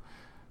no.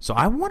 So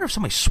I wonder if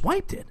somebody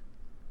swiped it.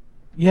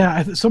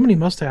 Yeah, somebody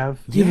must have.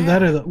 Either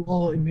that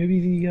or,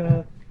 maybe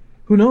the...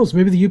 who knows?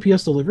 Maybe the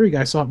UPS delivery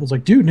guy saw it and was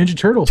like, dude, Ninja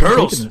Turtles.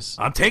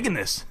 I'm taking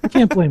this. I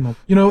can't blame him.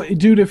 You know,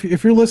 dude,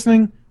 if you're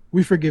listening,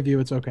 we forgive you.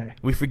 It's okay.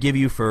 We forgive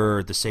you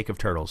for the sake of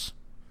turtles.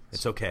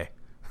 It's okay.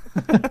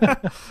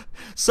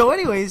 So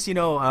anyways, you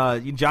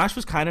know, Josh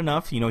was kind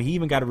enough. You know, he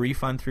even got a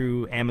refund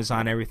through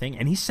Amazon and everything,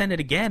 and he sent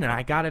it again, and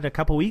I got it a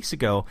couple weeks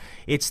ago.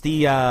 It's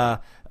the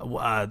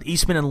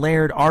Eastman and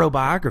Laird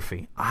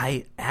autobiography.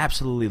 I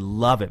absolutely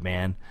love it,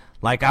 man.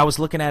 Like, I was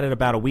looking at it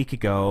about a week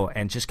ago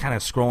and just kind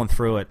of scrolling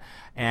through it,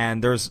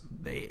 and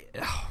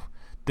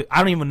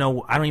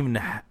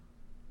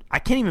I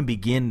can't even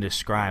begin to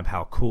describe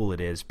how cool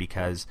it is,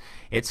 because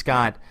it's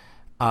got,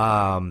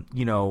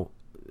 you know,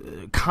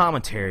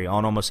 commentary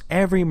on almost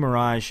every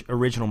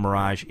original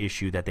Mirage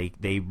issue that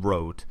they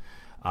wrote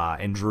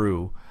and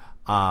drew.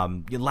 A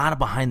lot of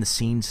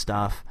behind-the-scenes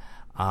stuff.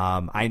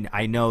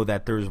 I know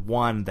that there's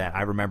one that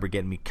I remember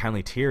getting me kind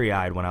of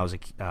teary-eyed when I was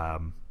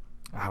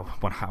I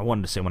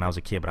wanted to say when I was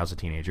a kid, but I was a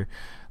teenager.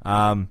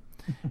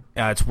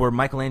 It's where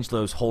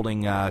Michelangelo's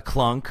holding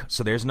Clunk.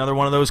 So there's another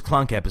one of those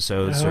Clunk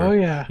episodes.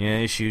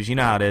 Issues. You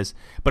know how it is.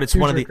 But it's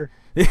one of the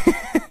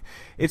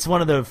it's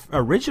one of the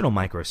original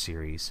micro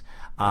series,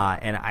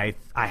 and I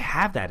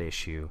have that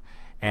issue,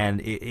 and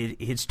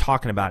it's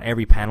talking about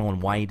every panel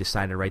and why he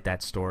decided to write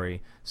that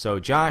story. So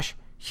Josh,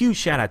 huge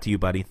shout out to you,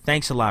 buddy.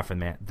 Thanks a lot for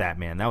that,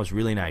 man. That was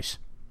really nice.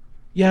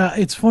 Yeah,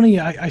 it's funny.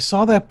 I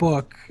saw that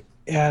book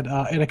at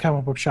a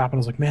comic book shop, and I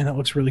was like, man, that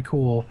looks really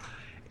cool.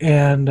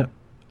 And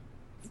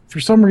for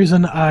some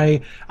reason,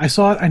 I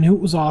saw it. I knew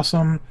it was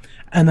awesome.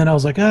 And then I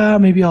was like,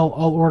 maybe I'll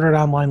order it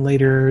online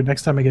later,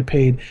 next time I get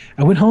paid.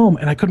 I went home,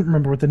 and I couldn't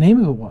remember what the name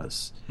of it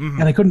was. Mm-hmm.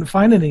 And I couldn't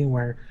find it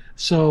anywhere.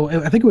 So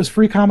I think it was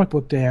Free Comic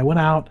Book Day. I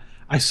went out.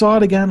 I saw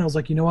it again. I was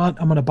like, you know what?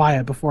 I'm going to buy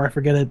it before I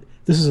forget it.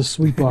 This is a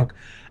sweet book.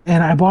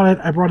 And I bought it.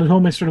 I brought it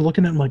home. I started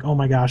looking at it. I'm like, oh,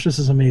 my gosh, this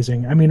is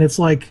amazing. I mean, it's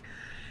like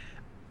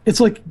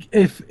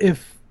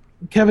if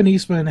Kevin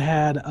Eastman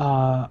had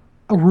a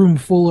room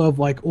full of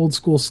like old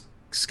school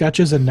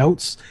sketches and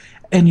notes,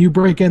 and you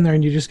break in there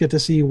and you just get to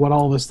see what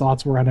all of his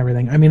thoughts were on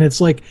everything. I mean, it's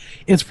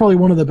probably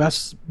one of the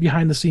best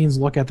behind the scenes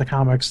look at the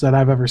comics that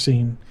I've ever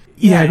seen.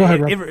 Yeah, go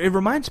ahead. It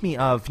reminds me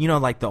of, you know,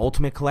 like the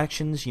Ultimate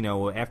collections. You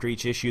know, after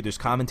each issue there's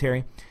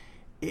commentary.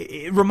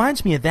 It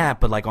reminds me of that,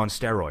 but like on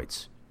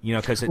steroids. You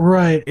know, because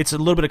right. it's a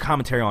little bit of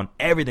commentary on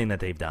everything that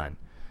they've done.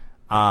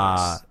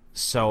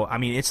 So, I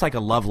mean, it's like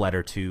a love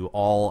letter to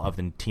all of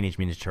the Teenage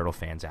Mutant Ninja Turtle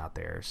fans out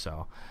there.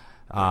 So,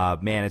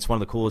 man, it's one of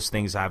the coolest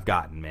things I've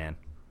gotten, man.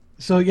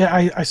 So,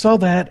 yeah, I saw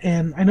that,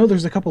 and I know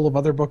there's a couple of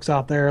other books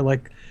out there,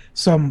 like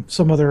some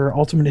other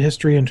Ultimate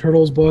History and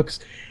Turtles books.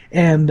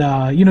 And,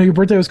 you know, your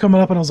birthday was coming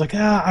up, and I was like,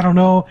 I don't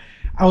know.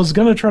 I was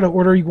going to try to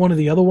order you one of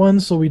the other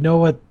ones so we know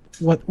what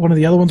one of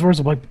the other ones was.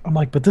 I'm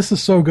like, but this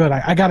is so good.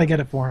 I got to get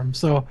it for him.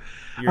 So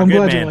I'm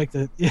glad you liked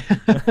it. Yeah.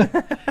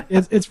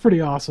 It's pretty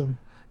awesome.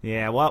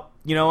 Yeah, well,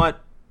 you know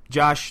what,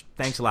 Josh,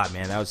 thanks a lot,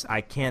 man.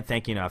 I can't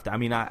thank you enough. I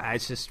mean,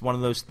 it's just one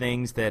of those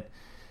things that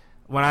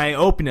when I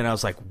opened it, I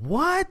was like,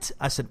 what?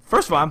 I said,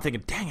 first of all, I'm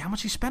thinking, dang, how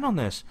much you spent on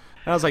this?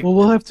 And I was like, well,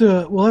 we'll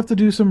have to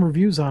do some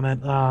reviews on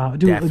it.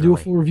 Do a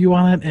full review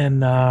on it,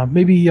 and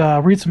maybe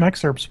read some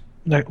excerpts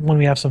when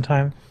we have some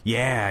time.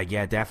 Yeah,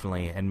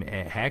 definitely, and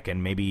heck,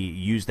 and maybe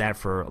use that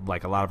for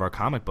like a lot of our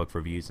comic book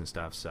reviews and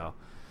stuff. So,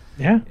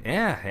 yeah.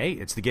 Hey,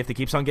 it's the gift that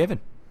keeps on giving.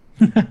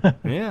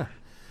 Yeah.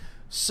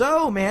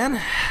 So, man,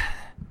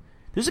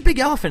 there's a big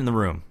elephant in the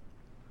room.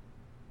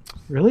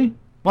 Really?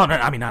 Well, no,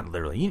 I mean, not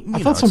literally.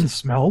 I thought something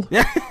smelled.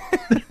 Yeah.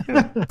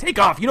 Take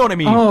off. You know what I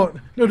mean? Oh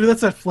no, dude,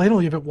 that's that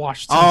flannel you haven't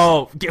washed. You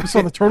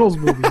saw the Turtles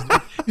movies.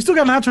 You still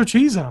got nacho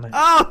cheese on it.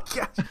 Oh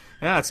god.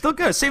 Yeah, it's still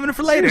good. Saving it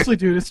for later. Seriously,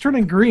 dude, it's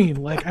turning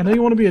green. Like, I know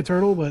you want to be a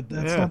turtle, but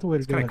that's not the way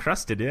to do it. It's kind of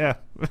crusted, yeah.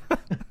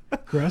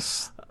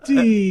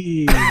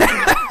 Crusty.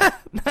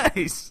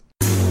 Nice.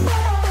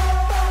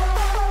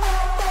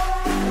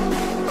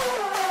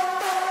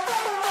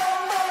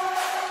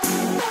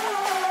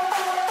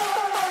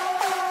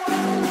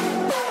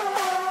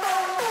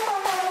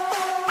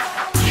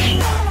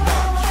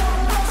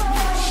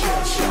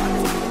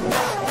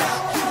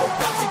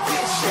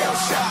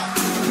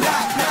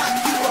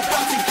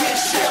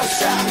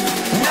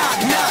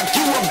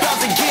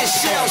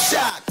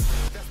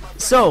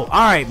 So,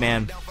 all right,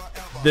 man,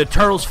 the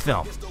Turtles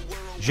film.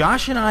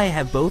 Josh and I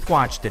have both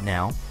watched it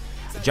now.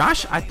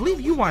 Josh, I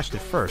believe you watched it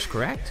first,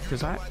 correct?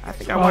 Because I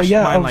think I watched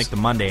mine like the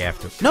Monday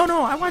after.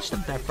 No, I watched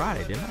it that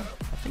Friday, didn't I?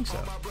 I think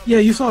so. Yeah,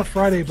 you saw it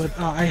Friday, but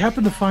I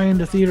happened to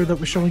find a theater that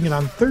was showing it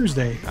on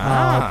Thursday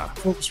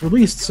before it was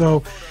released.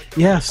 So,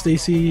 yeah,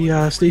 Stacy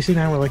and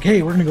I were like,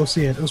 hey, we're gonna go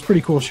see it. It was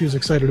pretty cool. She was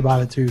excited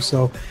about it too.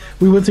 So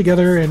we went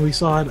together and we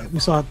saw it. We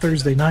saw it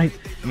Thursday night,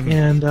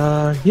 and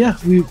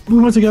we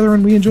went together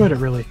and we enjoyed it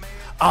really.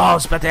 Oh, I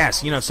was about to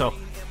ask. So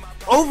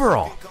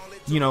overall,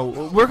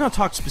 we're going to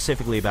talk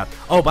specifically about...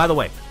 Oh, by the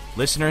way,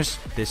 listeners,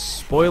 this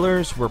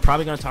spoilers. We're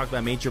probably going to talk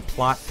about major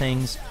plot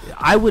things.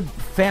 I would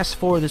fast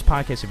forward this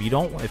podcast if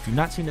you've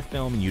not seen the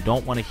film and you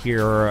don't want to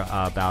hear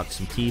about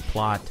some key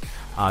plot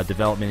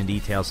development and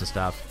details and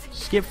stuff.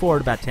 Skip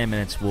forward about 10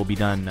 minutes. We'll be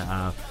done.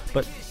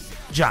 But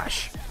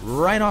Josh,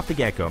 right off the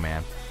get-go,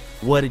 man,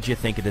 what did you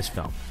think of this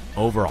film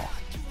overall?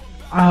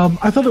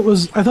 I thought it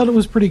was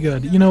pretty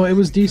good. It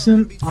was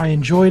decent. I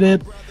enjoyed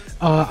it.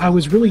 I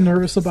was really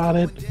nervous about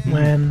it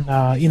when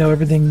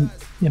everything,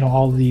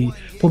 all the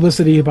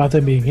publicity about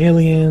them being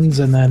aliens,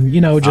 and then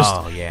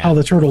how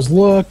the Turtles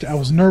looked. I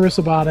was nervous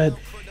about it,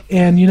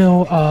 and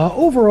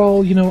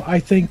overall, I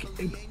think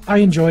I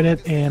enjoyed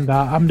it, and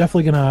I'm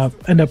definitely gonna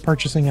end up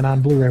purchasing it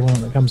on Blu-ray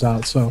when it comes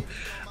out. So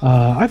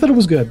I thought it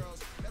was good.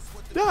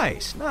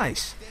 Nice.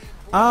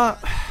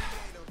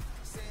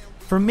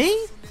 For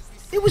me,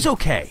 it was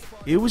okay.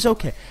 It was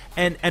okay,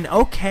 and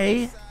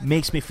okay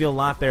makes me feel a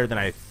lot better than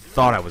I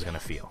thought I was going to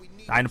feel.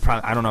 I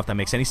don't know if that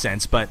makes any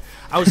sense, but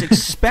I was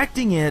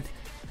expecting it.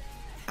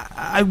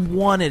 I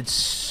wanted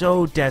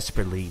so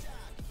desperately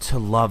to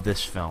love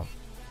this film,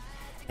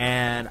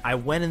 and I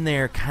went in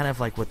there kind of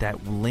like with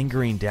that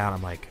lingering doubt.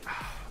 I'm like,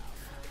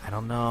 I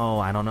don't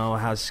know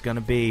how it's going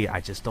to be. I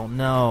just don't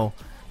know.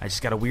 I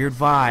just got a weird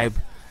vibe,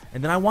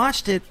 and then I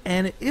watched it,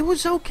 and it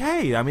was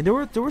okay. I mean, there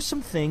were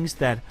some things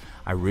that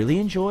I really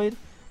enjoyed.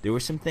 There were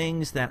some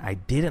things that I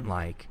didn't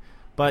like.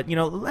 But,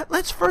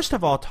 let's first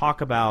of all talk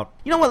about...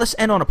 let's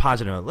end on a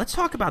positive note. Let's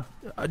talk about...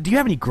 do you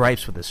have any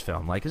gripes with this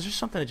film? Like, is there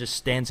something that just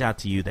stands out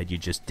to you that you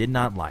just did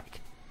not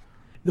like?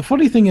 The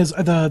funny thing is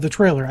the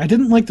trailer. I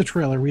didn't like the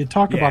trailer. We had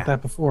talked about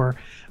that before.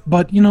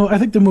 But, I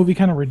think the movie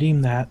kind of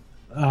redeemed that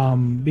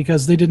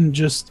because they didn't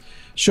just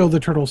show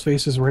the Turtles'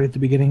 faces right at the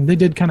beginning. They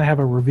did kind of have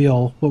a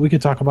reveal, but we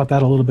could talk about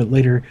that a little bit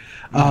later.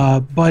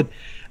 But...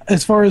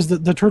 as far as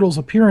the Turtles'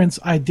 appearance,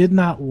 I did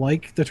not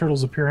like the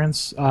Turtles'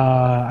 appearance.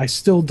 I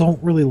still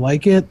don't really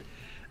like it.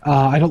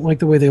 I don't like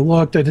the way they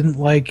looked. I didn't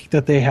like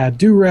that they had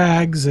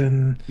do-rags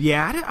and...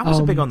 Yeah, I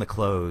wasn't big on the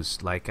clothes.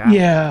 I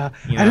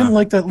didn't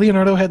like that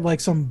Leonardo had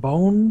like some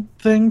bone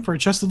thing for a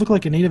chest that looked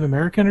like a Native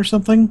American or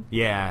something.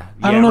 Yeah,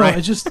 I don't know. Right.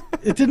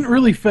 It didn't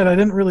really fit. I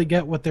didn't really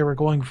get what they were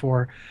going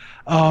for.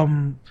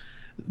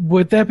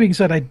 With that being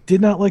said, I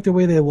did not like the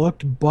way they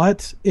looked,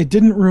 but it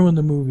didn't ruin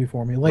the movie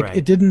for me.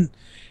 It didn't...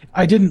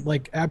 I didn't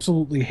like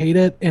absolutely hate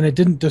it, and it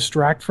didn't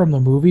distract from the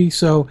movie.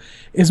 So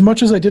as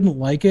much as I didn't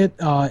like it,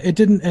 it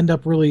didn't end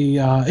up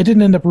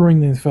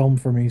ruining the film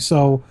for me.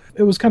 So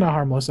it was kind of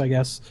harmless, I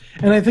guess.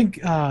 And I think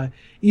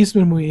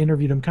Eastman, when we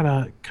interviewed him, kind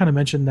of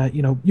mentioned that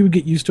you would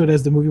get used to it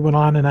as the movie went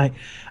on, and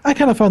I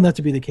kind of found that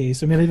to be the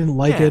case. I mean, I didn't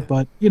like it,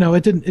 but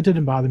it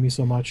didn't bother me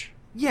so much.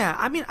 Yeah,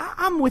 I mean,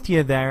 I'm with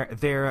you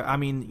there. I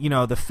mean,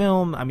 the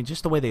film. I mean,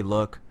 just the way they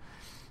look.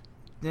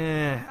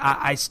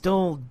 I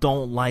still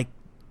don't like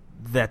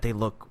that they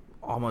look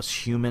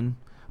almost human,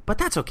 but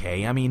that's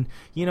okay. I mean,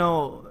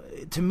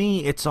 to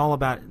me, it's all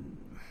about.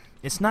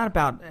 It's not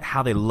about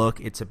how they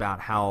look; it's about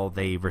how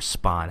they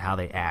respond, how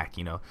they act.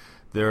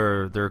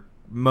 Their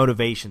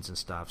motivations and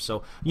stuff.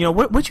 So,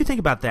 what do you think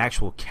about the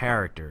actual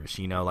characters?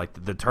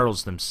 Like the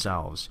turtles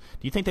themselves.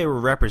 Do you think they were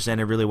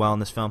represented really well in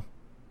this film?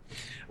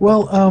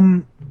 Well,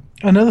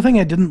 another thing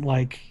I didn't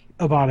like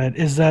about it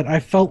is that I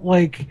felt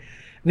like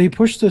they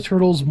pushed the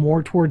turtles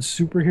more towards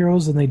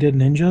superheroes than they did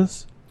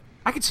ninjas.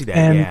 I could see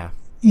that, yeah.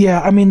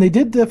 Yeah, I mean, they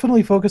did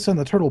definitely focus on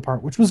the turtle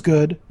part, which was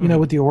good,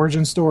 with the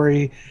origin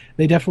story.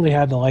 They definitely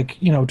had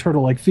the,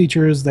 turtle-like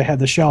features. They had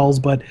the shells,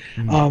 but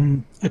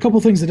a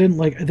couple things I didn't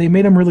like. They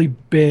made them really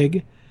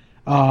big,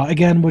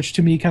 again, which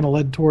to me kind of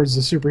led towards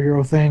the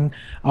superhero thing.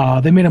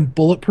 They made them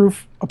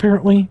bulletproof,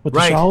 apparently, with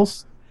the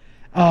shells.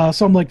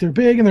 So I'm like, they're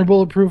big and they're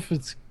bulletproof.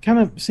 It's kind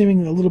of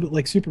seeming a little bit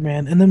like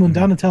Superman. And then when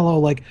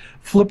Donatello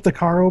flipped the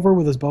car over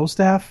with his bow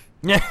staff,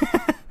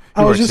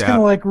 I was just kind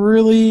of like,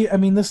 really? I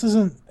mean, this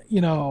isn't,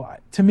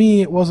 to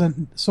me, it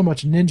wasn't so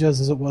much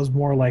ninjas as it was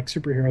more like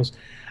superheroes.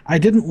 I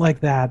didn't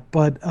like that,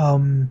 but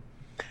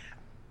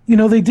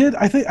they did.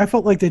 I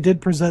felt like they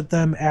did present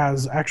them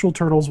as actual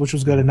turtles, which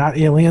was good, and not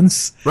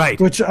aliens. Right.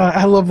 Which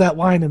I love that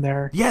line in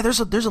there. Yeah, there's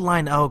a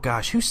line. Oh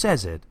gosh, who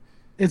says it?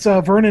 It's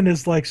Vernon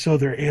is like, so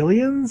they're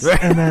aliens,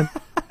 and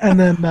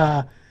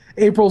then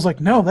April's like,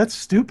 no, that's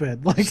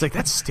stupid. She's like,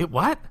 that's stupid.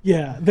 What?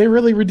 Yeah, they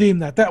really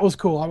redeemed that. That was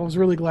cool. I was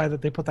really glad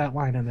that they put that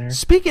line in there.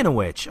 Speaking of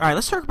which, all right,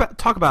 let's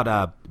talk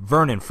about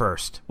Vernon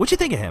first. What'd you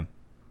think of him?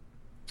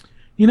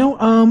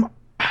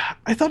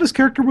 I thought his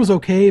character was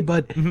okay,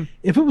 but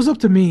if it was up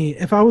to me,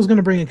 if I was going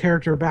to bring a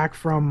character back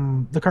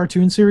from the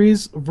cartoon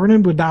series,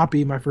 Vernon would not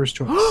be my first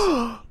choice.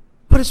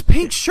 But his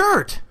pink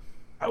shirt,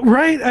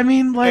 right? I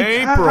mean, April.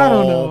 I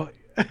don't know.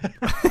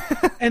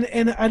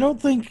 and I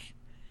don't think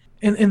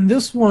in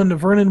this one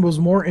Vernon was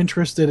more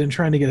interested in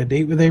trying to get a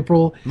date with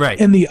April. Right.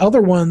 In the other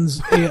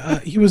ones,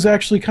 he was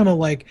actually kind of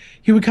like,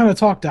 he would kind of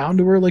talk down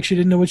to her like she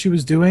didn't know what she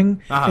was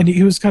doing, and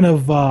he was kind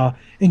of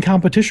in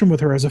competition with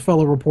her as a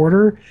fellow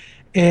reporter,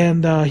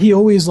 and he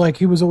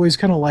was always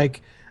kind of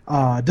like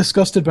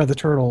disgusted by the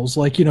turtles,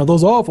 like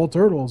those awful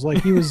turtles.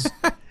 Like he was,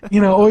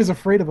 always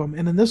afraid of them.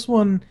 And in this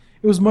one,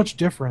 it was much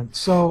different.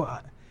 So,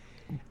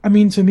 I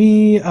mean, to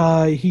me,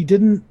 he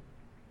didn't.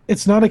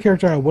 It's not a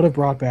character I would have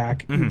brought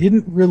back. He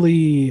didn't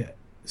really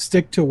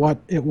stick to what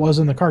it was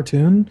in the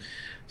cartoon,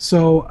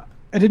 so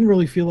I didn't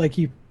really feel like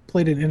he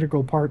played an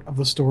integral part of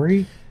the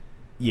story.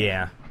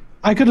 Yeah.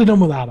 I could have done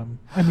without him.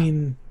 I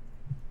mean,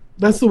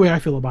 that's the way I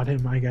feel about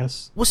him, I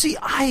guess. Well, see,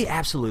 I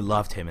absolutely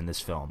loved him in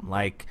this film.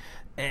 Like,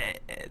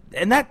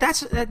 and that's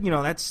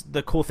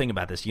the cool thing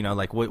about this.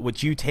 Like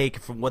what you take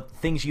from what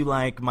things you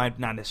like might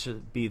not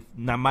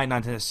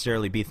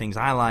necessarily be things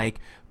I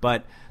like,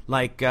 but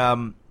like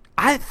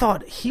I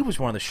thought he was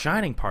one of the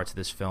shining parts of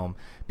this film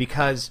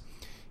because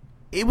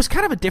it was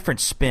kind of a different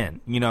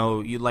spin.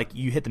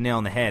 You hit the nail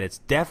on the head. It's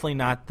definitely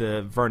not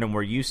the Vernon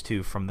we're used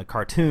to from the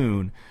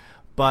cartoon,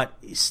 but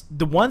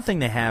the one thing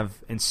they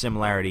have in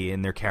similarity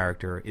in their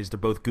character is they're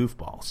both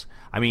goofballs.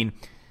 I mean,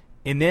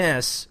 in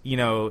this,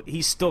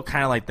 he's still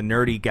kind of like the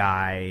nerdy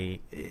guy,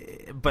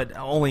 but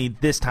only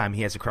this time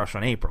he has a crush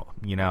on April,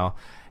 And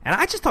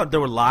I just thought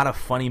there were a lot of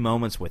funny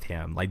moments with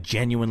him, like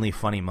genuinely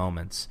funny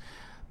moments.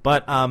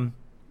 But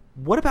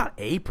what about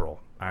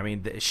April? I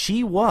mean,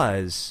 she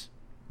was,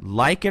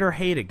 like it or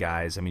hate it,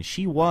 guys, I mean,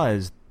 she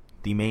was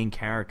the main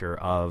character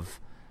of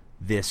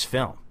this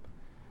film.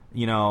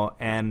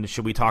 And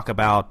should we talk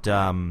about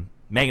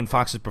Megan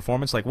Fox's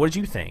performance? Like, what did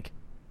you think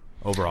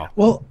overall?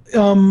 Well,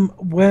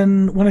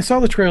 when I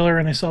saw the trailer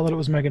and I saw that it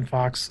was Megan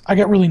Fox, I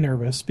got really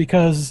nervous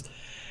because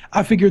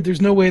I figured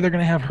there's no way they're going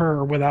to have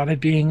her without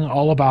it being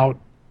all about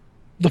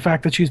the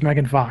fact that she's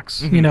Megan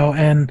Fox,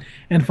 and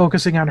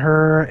focusing on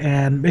her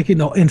and making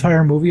the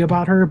entire movie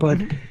about her. But,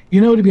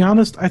 to be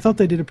honest, I thought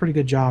they did a pretty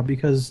good job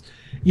because,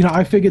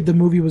 I figured the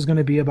movie was going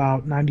to be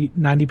about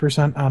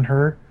 90% on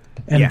her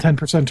and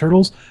 10%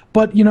 turtles.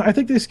 But, I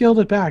think they scaled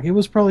it back. It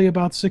was probably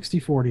about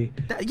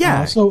 60-40.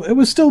 Yeah. So it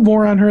was still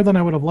more on her than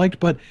I would have liked.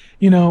 But,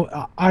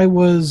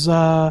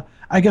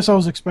 I guess I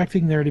was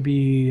expecting there to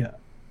be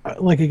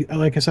like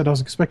I said, I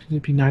was expecting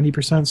it to be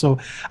 90%, so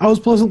I was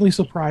pleasantly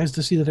surprised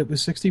to see that it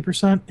was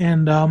 60%,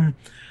 and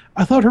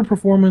I thought her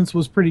performance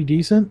was pretty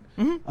decent.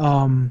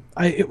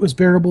 It was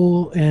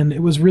bearable, and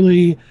it was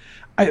really,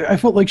 I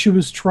felt like she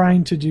was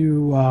trying to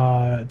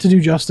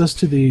do justice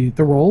to the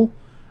role.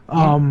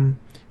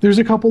 There's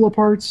a couple of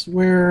parts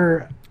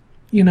where,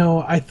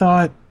 I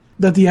thought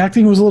that the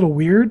acting was a little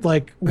weird.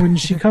 Like when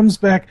she comes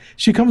back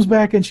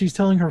and she's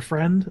telling her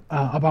friend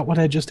about what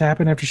had just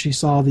happened after she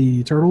saw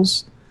the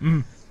turtles.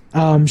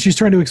 She's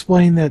trying to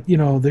explain that,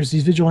 there's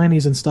these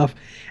vigilantes and stuff.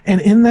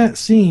 And in that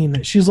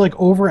scene, she's like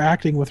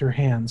overacting with her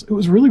hands. It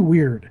was really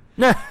weird.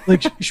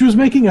 Like she was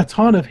making a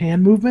ton of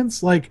hand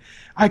movements. Like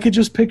I could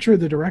just picture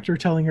the director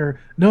telling her,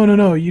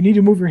 no, you need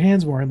to move your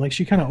hands more. And like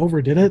she kind of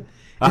overdid it.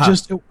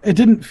 It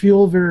didn't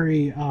feel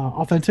very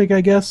authentic,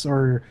 I guess,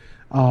 or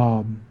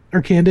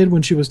candid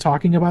when she was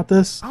talking about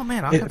this. Oh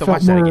man, I'll have to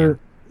watch that again.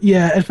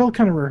 Yeah, it felt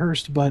kind of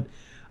rehearsed, but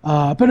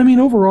I mean,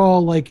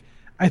 overall, like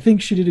I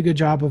think she did a good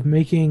job of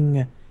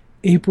making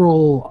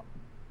April,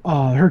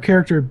 her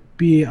character,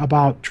 be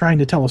about trying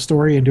to tell a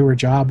story and do her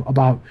job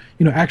about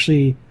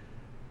actually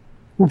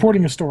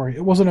reporting a story.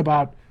 It wasn't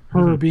about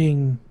her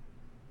being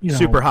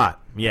super hot.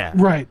 Yeah,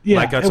 right. Yeah,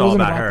 like it's all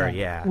about her. That.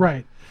 Yeah,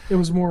 right. It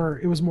was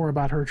more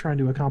about her trying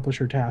to accomplish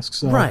her task.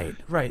 So, right.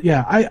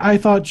 Yeah, I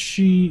thought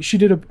she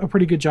did a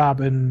pretty good job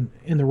in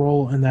the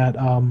role, and that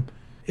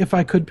if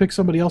I could pick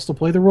somebody else to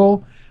play the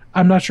role,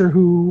 I'm not sure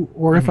who,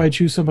 or if I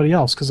choose somebody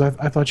else, because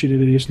I thought she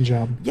did a decent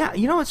job. Yeah,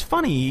 it's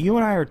funny. You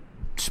and I are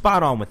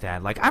spot on with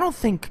that. Like,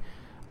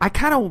 I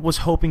kind of was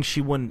hoping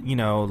she wouldn't,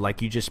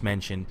 like you just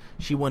mentioned,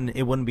 it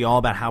wouldn't be all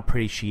about how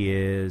pretty she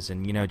is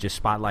and,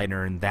 just spotlighting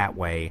her in that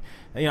way.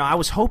 I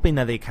was hoping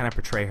that they kind of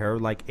portray her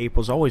like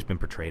April's always been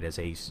portrayed, as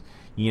a,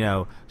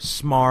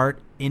 smart,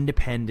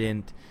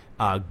 independent,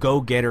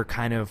 go-getter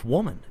kind of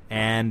woman.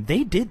 And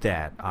they did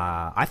that.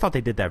 I thought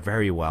they did that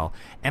very well.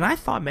 And I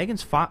thought Megan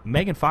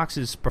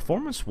Fox's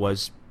performance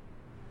was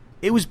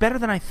better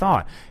than I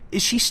thought.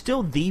 Is she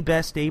still the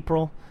best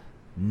April?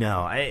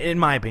 No, in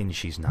my opinion,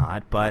 she's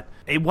not. But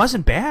it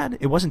wasn't bad.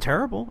 It wasn't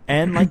terrible.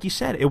 And like you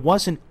said, it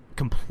wasn't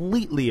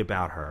completely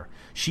about her.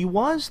 She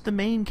was the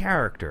main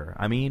character.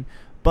 I mean,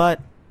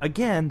 but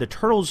again, the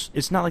Turtles,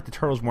 it's not like the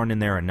Turtles weren't in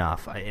there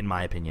enough, in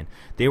my opinion.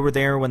 They were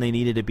there when they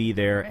needed to be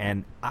there,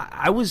 and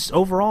I was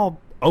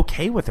overall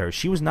okay with her.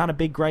 She was not a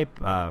big gripe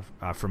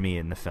for me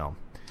in the film.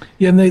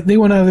 Yeah, and they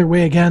went out of their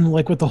way again,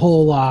 like with the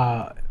whole,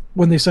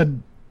 when they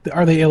said,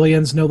 are they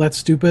aliens? No, that's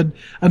stupid.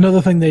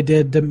 Another thing they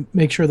did to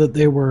make sure that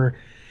they were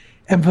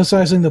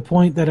emphasizing the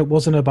point that it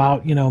wasn't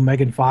about,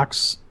 Megan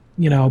Fox,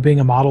 being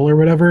a model or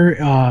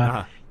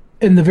whatever.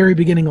 In the very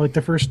beginning, like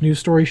the first news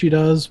story she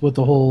does with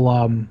the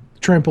whole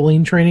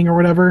trampoline training or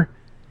whatever,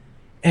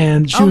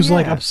 and she was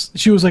like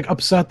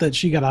upset that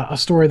she got a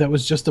story that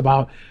was just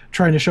about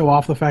trying to show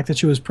off the fact that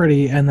she was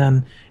pretty, and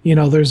then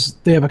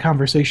they have a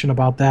conversation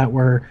about that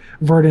where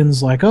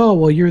Verdon's like, oh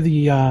well, you're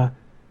the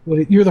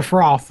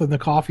froth in the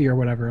coffee or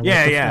whatever.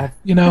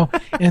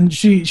 Froth, and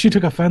she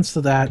took offense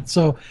to that.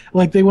 So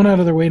like they went out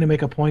of their way to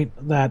make a point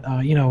that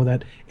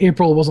that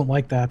April wasn't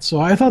like that. So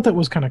I thought that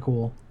was kind of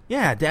cool.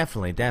 Yeah,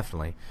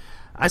 definitely.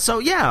 So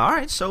yeah, all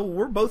right. So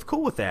we're both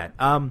cool with that.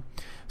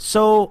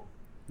 So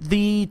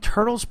the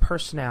Turtles'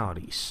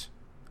 personalities,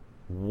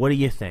 what do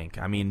you think?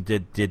 I mean,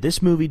 did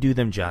this movie do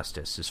them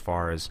justice as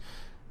far as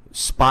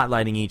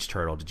spotlighting each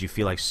turtle? Did you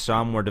feel like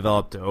some were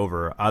developed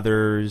over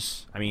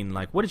others? I mean,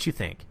 like, what did you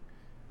think?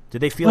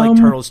 Did they feel like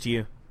turtles to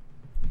you?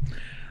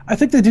 I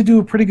think they did do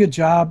a pretty good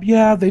job.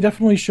 Yeah, they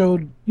definitely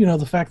showed,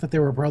 the fact that they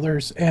were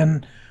brothers.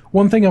 And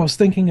one thing I was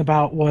thinking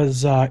about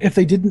was if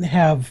they didn't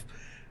have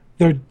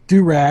their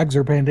do-rags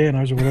or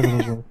bandanas or whatever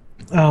those were,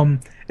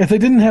 if they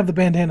didn't have the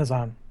bandanas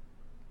on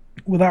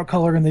without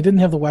color and they didn't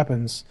have the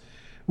weapons,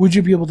 would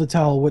you be able to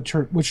tell which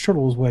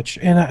turtle was which?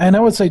 And I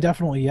would say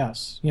definitely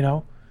yes. They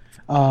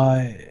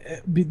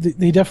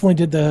definitely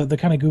did the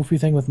kind of goofy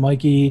thing with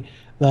Mikey.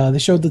 They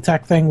showed the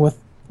tech thing with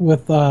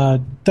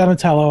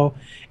Donatello,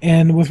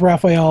 and with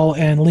Raphael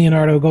and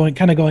Leonardo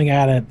going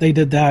at it. They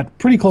did that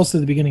pretty close to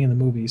the beginning of the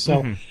movie.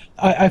 So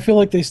I feel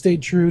like they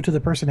stayed true to the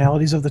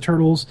personalities of the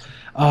turtles.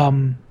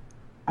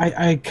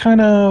 I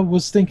kind of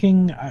was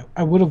thinking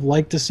I would have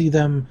liked to see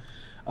them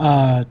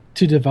to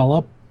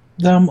develop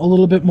them a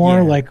little bit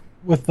more. Like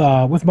with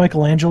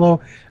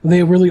Michelangelo,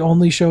 they really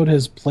only showed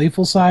his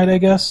playful side, I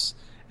guess,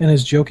 and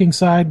his joking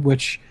side,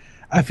 which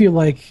I feel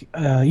like,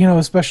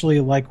 especially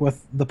like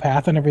with the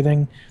path and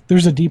everything,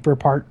 there's a deeper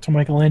part to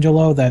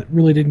Michelangelo that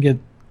really didn't get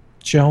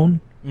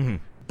shown. Mm-hmm.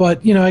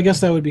 But, I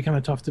guess that would be kind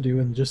of tough to do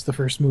in just the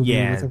first movie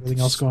with everything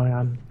else going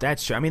on.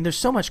 That's true. I mean, there's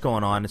so much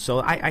going on, so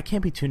I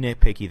can't be too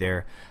nitpicky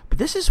there. But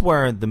this is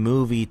where the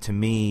movie, to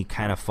me,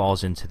 kind of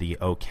falls into the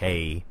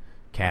okay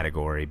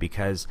category,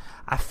 because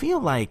I feel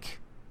like,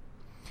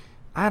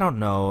 I don't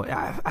know,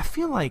 I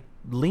feel like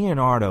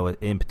Leonardo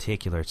in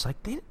particular, it's like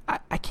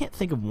I can't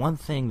think of one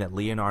thing that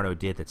Leonardo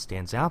did that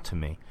stands out to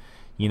me,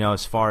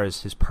 as far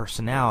as his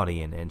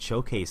personality and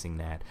showcasing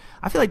that.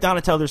 I feel like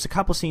Donatello, there's a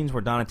couple scenes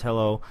where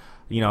Donatello,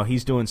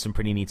 he's doing some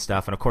pretty neat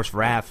stuff, and of course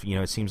Raph,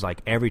 it seems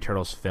like every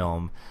Turtles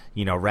film,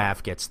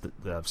 Raph gets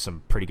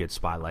some pretty good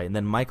spotlight, and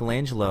then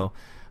Michelangelo,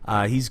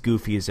 he's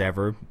goofy as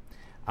ever,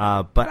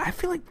 but I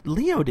feel like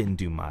Leo didn't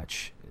do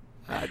much.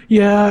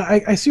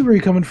 I see where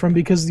you're coming from,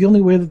 because the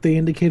only way that they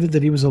indicated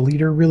that he was a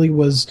leader really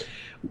was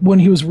when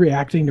he was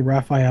reacting to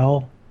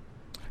Raphael.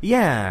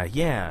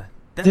 Yeah.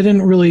 they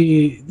didn't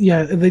really,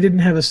 they didn't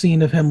have a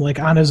scene of him like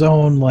on his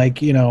own,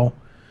 like,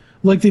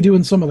 like they do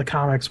in some of the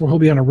comics where he'll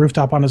be on a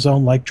rooftop on his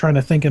own, like trying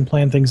to think and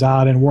plan things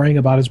out and worrying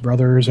about his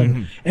brothers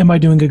and am I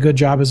doing a good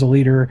job as a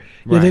leader?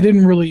 Right. Yeah, they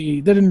didn't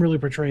really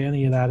portray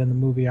any of that in the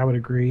movie. I would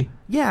agree.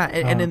 Yeah,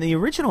 and in the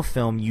original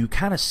film, you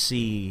kind of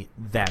see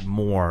that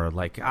more.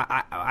 Like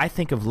I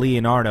think of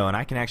Leonardo, and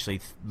I can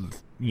actually,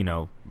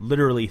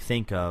 literally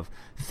think of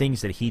things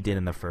that he did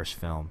in the first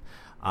film.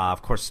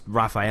 Of course,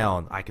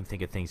 Raphael, I can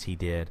think of things he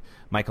did.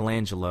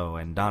 Michelangelo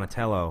and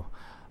Donatello.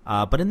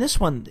 But in this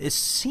one, it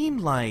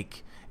seemed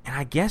like, and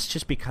I guess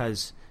just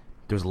because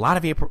there's a lot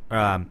of April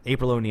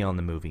O'Neil in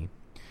the movie,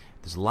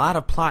 there's a lot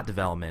of plot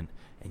development,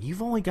 and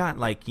you've only got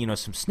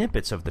some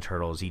snippets of the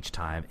Turtles each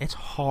time. It's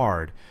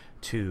hard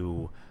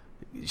to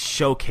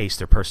showcase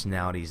their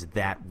personalities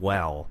that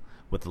well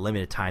with the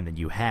limited time that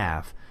you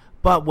have.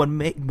 But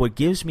what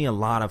gives me a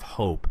lot of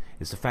hope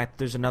is the fact that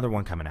there's another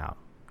one coming out.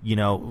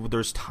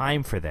 There's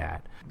time for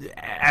that.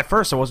 At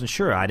first, I wasn't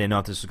sure. I didn't know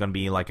if this was going to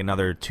be like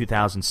another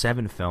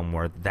 2007 film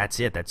where that's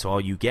it. That's all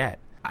you get.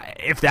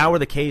 If that were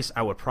the case,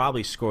 I would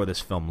probably score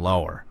this film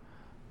lower.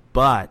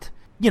 But,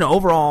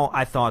 overall,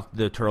 I thought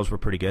the Turtles were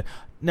pretty good.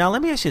 Now,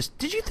 let me ask you this.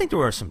 Did you think there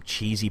were some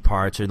cheesy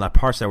parts or like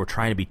parts that were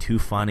trying to be too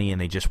funny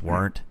and they just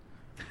weren't?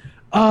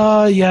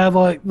 Yeah,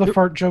 like the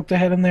fart joke they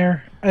had in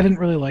there. I didn't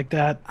really like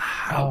that.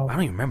 I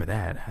don't even remember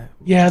that.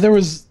 Yeah, there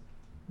was...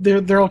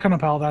 They're all kind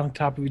of piled on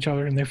top of each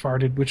other and they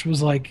farted, which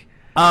was like...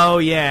 Oh,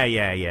 yeah.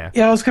 Yeah,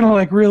 I was kind of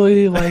like,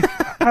 really? Like,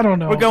 I don't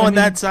know. We're going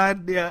that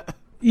side? Yeah.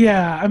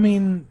 Yeah, I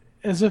mean...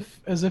 As if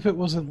it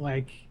wasn't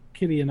like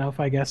kiddie enough,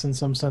 I guess, in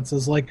some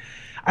senses. Like,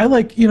 I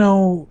like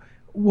the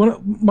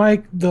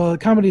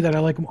comedy that I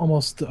like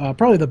almost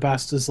probably the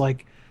best is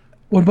like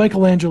when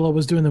Michelangelo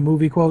was doing the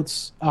movie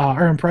quotes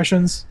or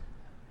impressions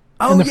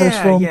in the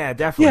first film. Yeah,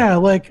 definitely. Yeah,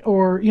 like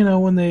or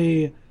when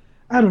they,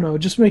 I don't know,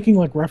 just making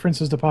like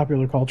references to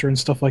popular culture and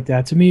stuff like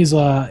that. To me, is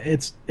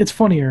it's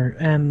funnier,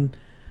 and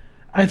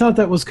I thought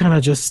that was kind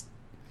of just.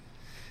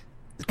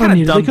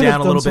 Kind of dumbed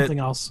down a little bit. Something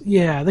else.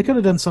 Yeah, they could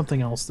have done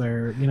something else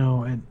there,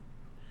 and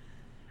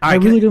I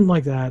really didn't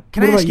like that.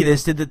 Can I ask you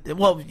this?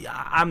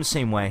 I'm the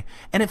same way,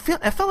 and I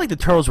felt like the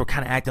Turtles were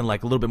kind of acting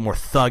like a little bit more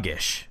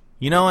thuggish.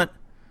 You know what?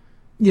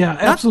 Yeah,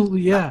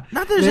 absolutely. Yeah.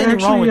 Not that there's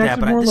anything wrong with that,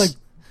 but more like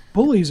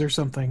bullies or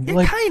something. Yeah,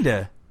 like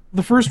kinda.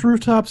 The first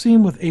rooftop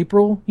scene with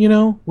April,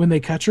 when they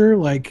catch her,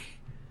 like.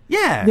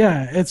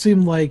 Yeah, it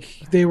seemed like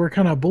they were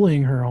kind of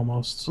bullying her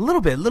almost. A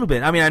little bit.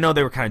 I mean, I know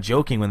they were kind of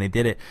joking when they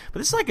did it, but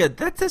it's like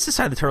that's the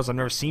side of the Turtles I've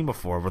never seen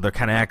before, where they're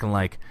kind of acting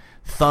like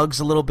thugs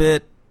a little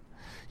bit,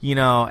 and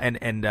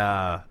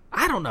I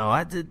don't know.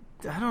 I don't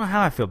know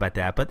how I feel about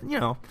that, but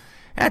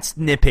that's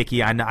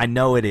nitpicky. I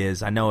know it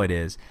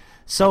is.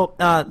 So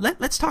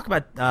let's talk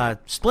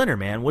about Splinter,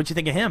 man. What'd you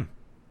think of him?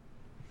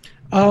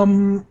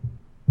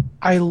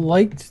 I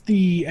liked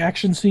the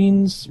action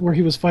scenes where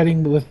he was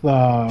fighting with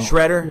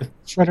Shredder.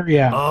 Shredder,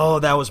 yeah. Oh,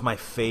 that was my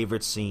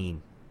favorite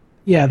scene.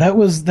 Yeah, that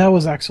was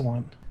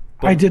excellent.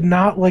 But I did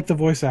not like the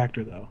voice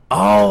actor though.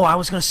 Oh, I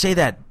was gonna say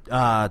that.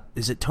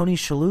 Is it Tony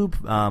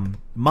Shalhoub,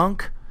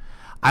 Monk?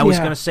 I was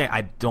gonna say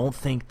I don't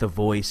think the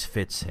voice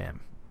fits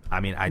him. I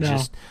mean,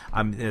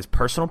 it's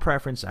personal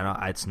preference. I know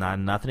it's not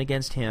nothing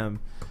against him.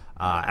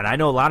 And I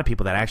know a lot of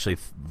people that actually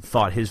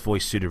thought his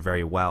voice suited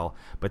very well,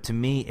 but to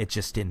me, it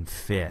just didn't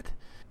fit.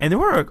 And there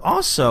were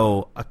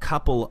also a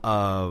couple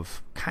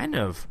of kind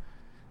of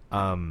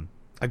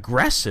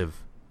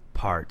aggressive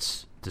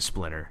parts to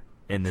Splinter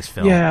in this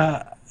film.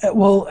 Yeah,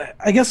 well,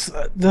 I guess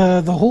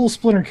the whole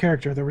Splinter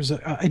character,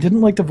 I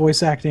didn't like the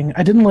voice acting.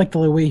 I didn't like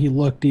the way he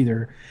looked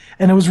either.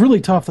 And it was really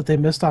tough that they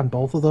missed on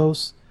both of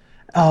those.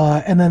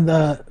 And then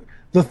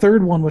the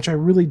third one, which I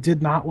really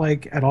did not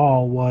like at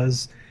all,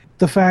 was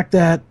the fact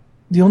that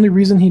the only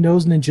reason he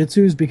knows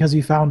ninjutsu is because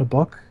he found a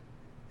book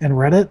and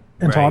read it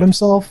and taught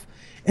himself.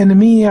 And to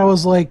me, I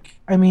was like,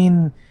 I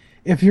mean,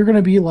 if you're going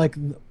to be like,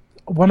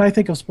 when I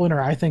think of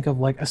Splinter, I think of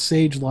like a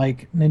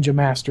sage-like ninja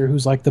master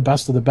who's like the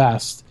best of the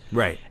best.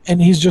 Right.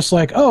 And he's just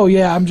like, oh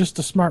yeah, I'm just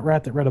a smart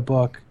rat that read a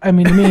book. I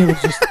mean, to me, it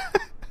was just,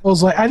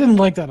 I didn't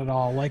like that at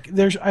all. Like,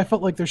 I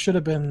felt like there should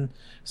have been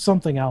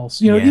something else.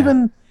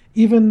 Even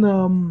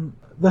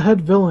the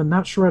head villain,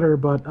 not Shredder,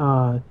 but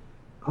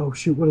oh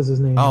shoot, what is his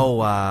name?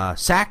 Oh,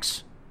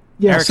 Sax.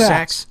 Yeah, Eric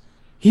Sax.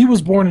 He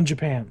was born in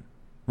Japan.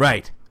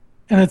 Right.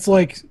 And it's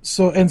like,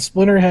 and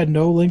Splinter had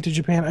no link to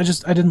Japan. I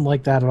didn't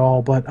like that at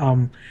all. But,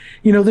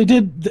 they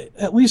did,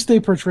 at least they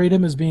portrayed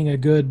him as being a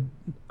good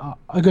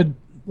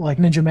like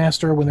ninja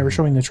master when they were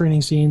showing the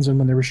training scenes, and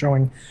when they were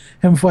showing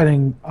him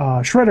fighting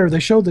Shredder,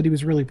 they showed that he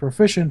was really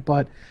proficient.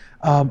 But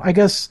I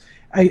guess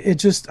I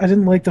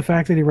didn't like the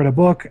fact that he read a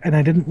book, and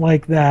I didn't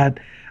like that.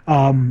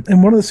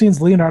 In one of the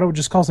scenes, Leonardo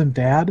just calls him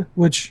Dad,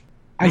 which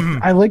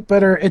I like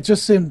better. It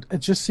just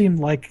seemed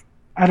like,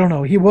 I don't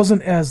know, he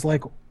wasn't as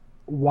like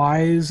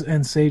wise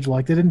and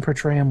sage-like. They didn't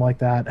portray him like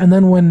that. And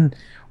then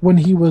when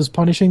he was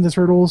punishing the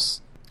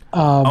turtles,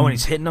 when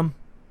he's hitting them,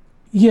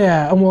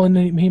 yeah, well, and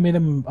he made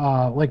him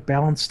like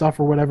balance stuff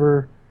or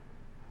whatever.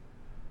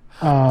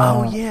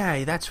 Oh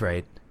yeah, that's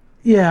right.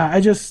 Yeah, I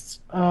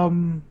just I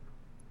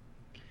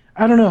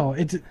don't know.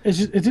 It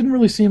didn't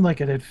really seem like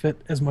it had fit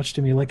as much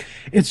to me. Like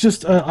it's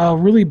just a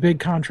really big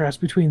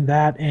contrast between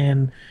that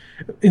and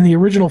in the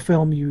original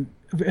film. You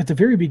at the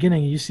very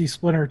beginning you see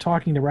Splinter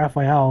talking to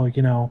Raphael,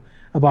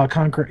 about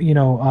Oh,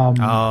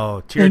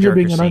 Ninja tearjerker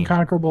being an scene.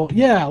 unconquerable.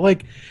 Yeah,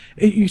 like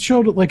you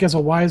showed it like as a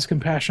wise,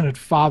 compassionate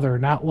father,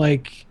 not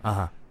like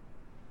Uh-huh.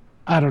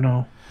 I don't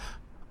know.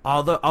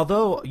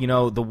 Although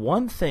the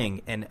one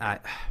thing, and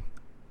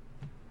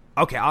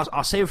okay,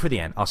 I'll save it for the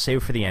end. I'll save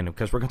it for the end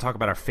because we're gonna talk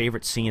about our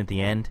favorite scene at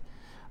the end.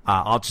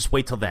 I'll just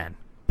wait till then.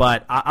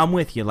 But I'm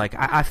with you. Like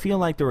I feel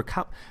like there were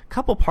a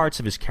couple parts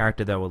of his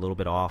character that were a little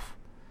bit off.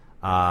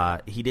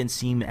 He didn't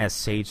seem as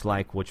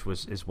sage-like, which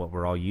is what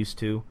we're all used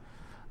to.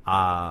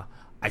 I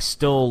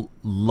still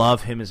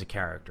love him as a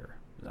character.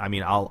 I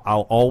mean, I'll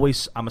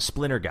always. I'm a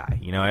Splinter guy.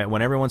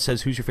 When everyone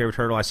says who's your favorite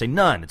turtle, I say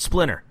none. It's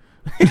Splinter.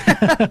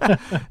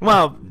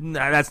 Well,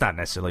 that's not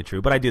necessarily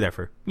true, but I do that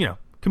for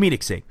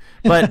comedic sake.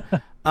 But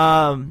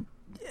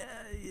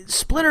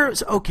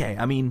Splinter's okay.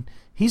 I mean,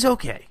 he's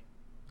okay.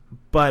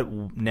 But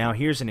now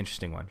here's an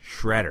interesting one.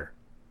 Shredder.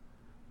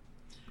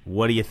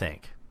 What do you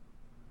think?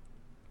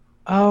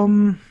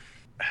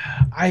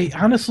 I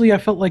honestly I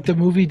felt like the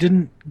movie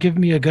didn't give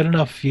me a good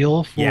enough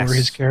feel for Yes,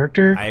 his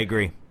character. I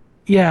agree.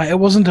 Yeah, it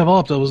wasn't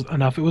developed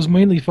enough. It was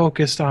mainly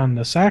focused on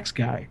the sax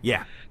guy,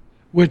 Yeah.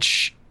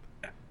 which,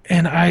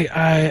 and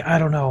I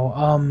don't know.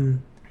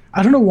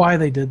 I don't know why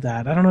they did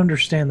that. I don't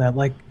understand that.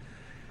 Like,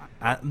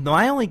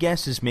 My only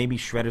guess is maybe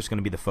Shredder's going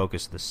to be the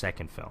focus of the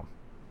second film.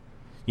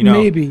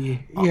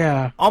 maybe,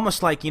 yeah,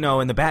 Almost like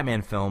in the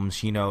Batman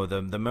films,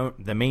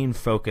 the main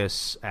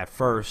focus at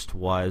first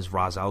was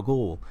Ra's al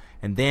Ghul,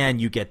 and then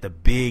you get the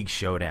big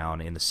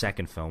showdown in the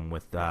second film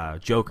with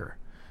Joker.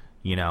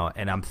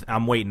 And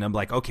I'm waiting. I'm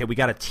like, okay, we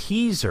got a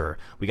teaser,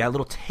 we got a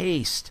little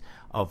taste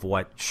of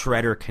what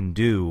Shredder can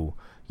do,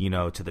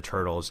 to the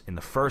Turtles in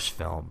the first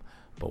film,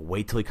 but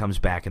wait till he comes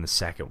back in the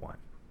second one.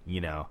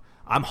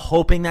 I'm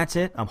hoping that's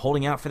it. I'm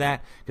holding out for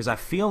that because I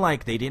feel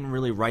like they didn't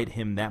really write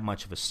him that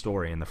much of a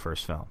story in the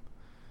first film.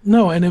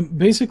 no. And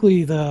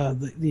basically, the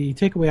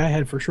takeaway I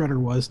had for Shredder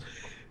was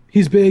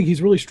he's big,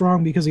 he's really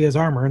strong because he has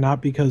armor,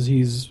 not because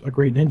he's a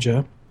great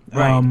ninja.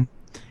 Right.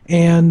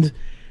 And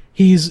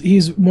he's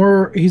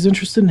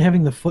interested in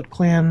having the Foot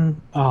Clan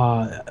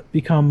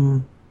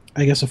become,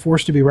 I guess, a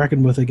force to be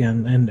reckoned with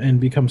again and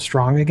become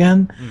strong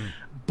again.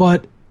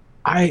 But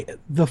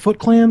the Foot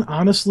Clan,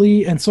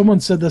 honestly, and someone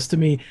said this to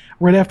me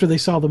right after they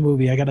saw the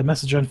movie. I got a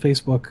message on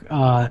Facebook.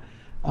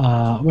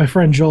 My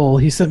friend Joel,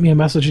 he sent me a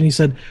message and he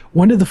said,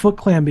 "When did the Foot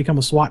Clan become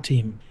a SWAT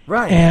team?"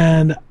 Right.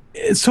 And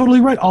it's totally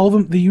right. All of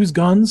them, they use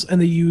guns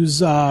and they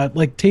use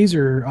like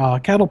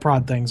taser cattle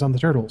prod things on the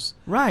turtles.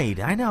 Right,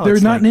 I know. They're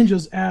it's not like,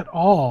 ninjas at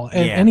all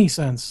in Yeah. any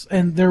sense,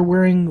 and they're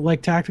wearing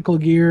like tactical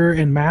gear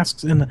and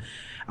masks. And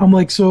I'm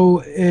like,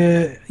 so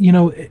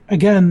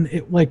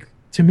again, like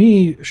to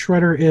me,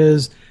 Shredder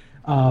is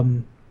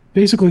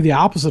basically the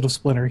opposite of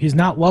Splinter. He's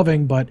not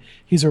loving, but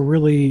he's a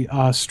really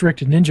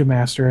strict ninja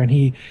master, and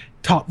he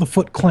taught the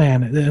Foot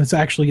Clan. And it's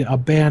actually a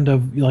band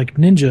of like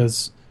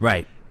ninjas.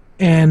 Right.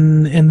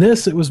 And in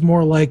this, it was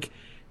more like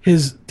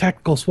his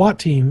tactical SWAT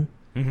team,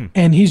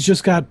 and he's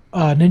just got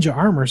ninja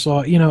armor.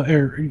 So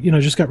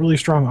just got really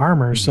strong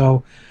armor.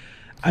 So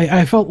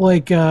I felt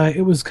like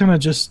it was kind of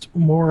just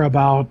more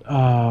about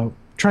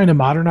trying to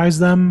modernize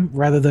them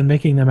rather than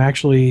making them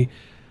actually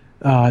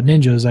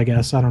ninjas. I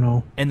guess I don't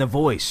know. And the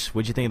voice.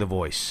 What'd you think of the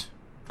voice?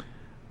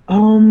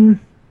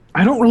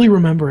 I don't really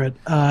remember it.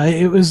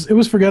 It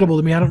was forgettable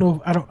to me. I don't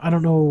know. I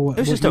don't know what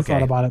was just you okay.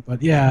 thought about it,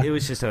 but yeah, It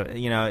was just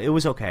it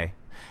was okay.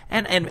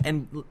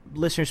 And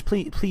listeners,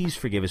 please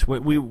forgive us.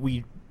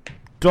 We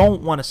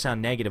don't want to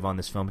sound negative on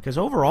this film because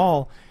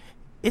overall,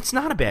 it's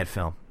not a bad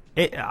film.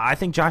 I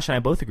think Josh and I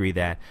both agree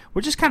that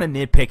we're just kind of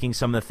nitpicking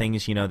some of the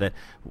things that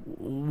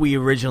we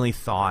originally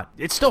thought.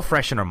 It's still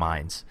fresh in our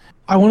minds.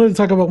 I wanted to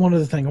talk about one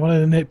other thing. I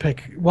wanted to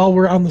nitpick while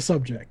we're on the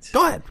subject.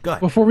 Go ahead.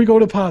 Before we go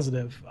to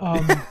positive,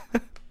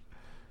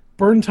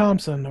 Bern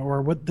Thompson,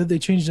 or what did they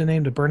change the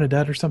name to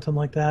Bernadette or something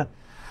like that?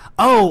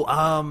 Oh,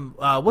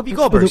 Whoopi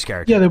Goldberg's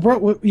character. Yeah, they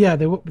brought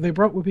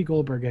Whoopi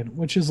Goldberg in,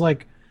 which is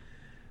like.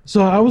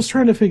 So I was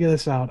trying to figure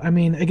this out. I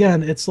mean,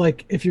 again, it's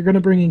like if you're going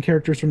to bring in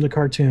characters from the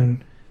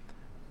cartoon,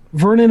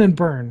 Vernon and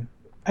Bern,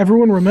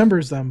 everyone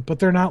remembers them, but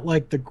they're not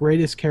like the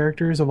greatest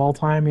characters of all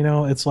time.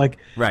 It's like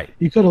Right.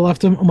 you could have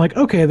left them. I'm like,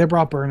 okay, they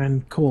brought Bern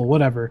in, cool,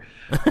 whatever.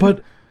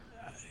 But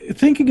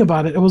thinking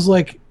about it, it was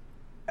like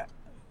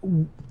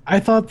I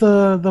thought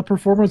the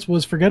performance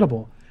was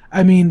forgettable.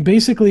 I mean,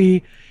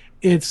 basically,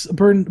 it's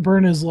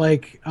Bern is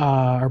like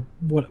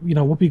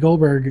Whoopi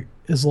Goldberg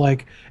is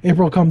like,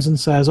 April comes and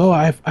says, "Oh,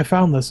 I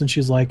found this," and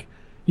she's like,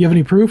 "You have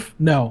any proof?"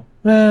 No.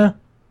 No.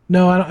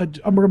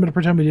 We're going to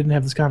pretend we didn't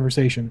have this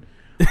conversation.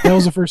 That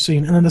was the first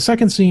scene, and then the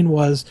second scene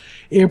was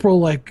April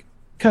like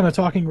kind of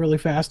talking really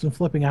fast and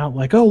flipping out,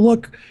 like, "Oh,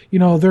 look,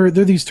 they're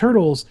these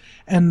turtles,"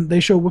 and they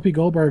show Whoopi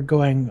Goldberg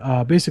going,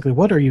 basically,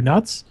 "What, are you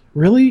nuts?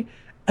 Really?"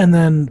 And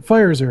then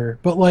fires her.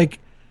 But like,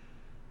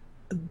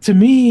 to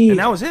me, and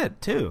that was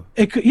it too.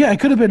 It could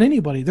have been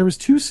anybody. There was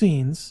 2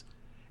 scenes,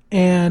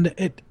 and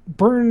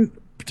Byrne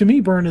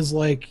is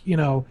like,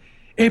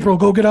 April,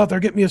 go get out there,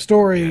 get me a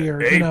story,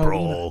 or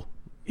April.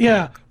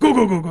 Yeah,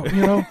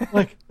 go.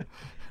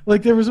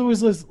 Like there was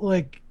always this,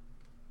 like,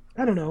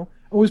 I don't know,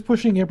 always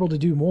pushing April to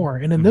do more.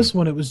 And in this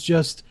one, it was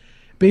just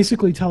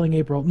basically telling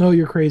April, no,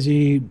 you're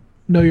crazy,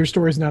 no, your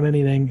story's not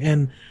anything.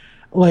 And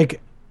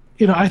like,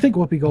 I think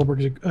Whoopi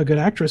Goldberg's a good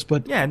actress,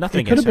 but yeah,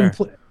 nothing against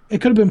her. It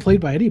could have been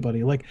played by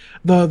anybody. Like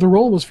the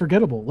role was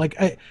forgettable. Like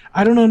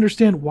I don't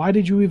understand, why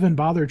did you even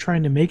bother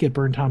trying to make it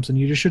Byrne Thompson?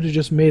 You just should have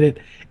just made it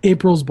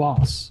April's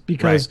boss,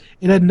 because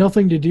it had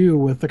nothing to do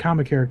with the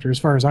comic character as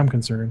far as I'm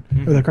concerned,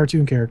 or the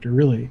cartoon character,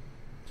 really.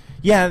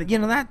 Yeah,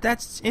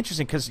 that's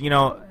interesting because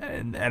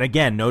and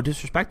again, no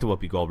disrespect to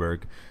Whoopi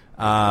Goldberg,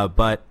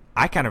 but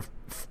I kind of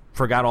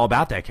forgot all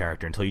about that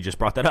character until you just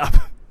brought that up.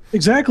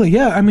 Exactly.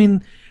 Yeah. I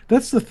mean,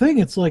 that's the thing.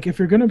 It's like, if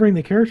you're going to bring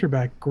the character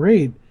back,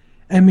 great.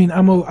 I mean,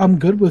 I'm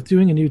good with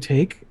doing a new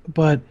take,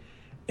 but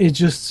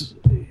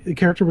the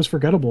character was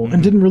forgettable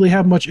and didn't really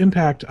have much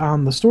impact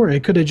on the story.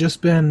 It could have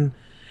just been,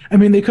 I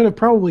mean, they could have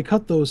probably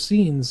cut those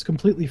scenes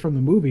completely from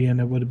the movie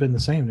and it would have been the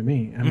same to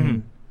me. I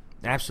mean,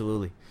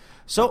 absolutely.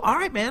 So, all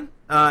right, man.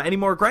 Any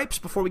more gripes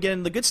before we get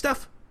into the good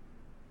stuff?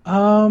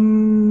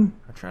 I'm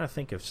trying to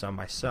think of some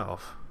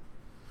myself.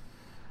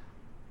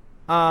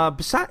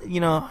 Besides,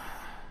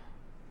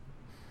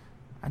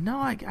 no,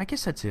 I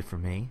guess that's it for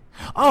me.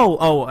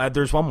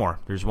 There's one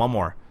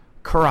more.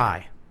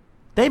 Karai.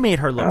 They made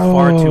her look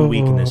far too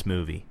weak in this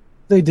movie.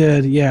 They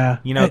did, yeah.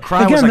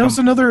 Karai again, was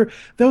like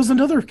that was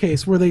another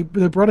case where they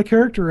brought a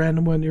character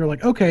in when you're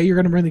like, okay, you're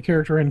going to bring the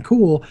character in,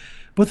 cool,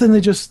 but then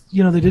they just,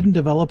 they didn't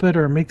develop it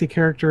or make the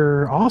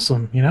character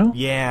awesome,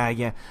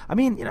 Yeah. I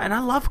mean, and I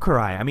love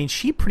Karai. I mean,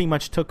 she pretty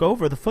much took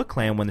over the Foot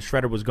Clan when the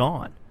Shredder was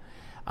gone.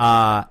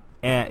 And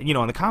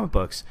in the comic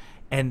books.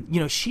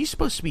 And, she's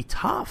supposed to be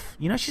tough.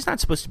 She's not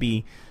supposed to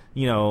be,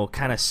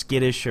 kind of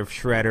skittish of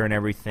Shredder and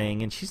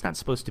everything. And she's not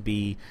supposed to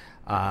be,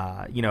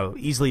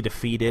 easily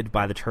defeated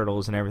by the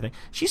Turtles and everything.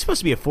 She's supposed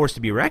to be a force to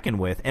be reckoned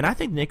with. And I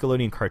think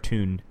Nickelodeon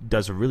cartoon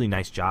does a really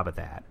nice job at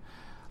that.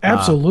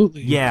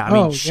 Absolutely. Yeah, I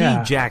mean, she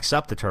jacks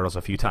up the Turtles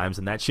a few times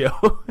in that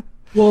show.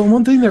 Well, and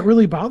one thing that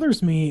really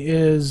bothers me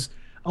is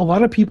a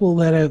lot of people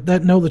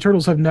that know the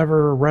Turtles have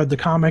never read the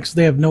comics.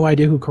 They have no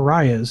idea who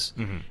Karai is.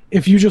 Mm-hmm.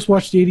 If you just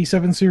watched the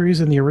 87 series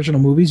and the original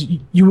movies,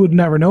 you would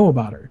never know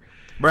about her.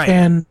 Right.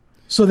 And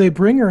so they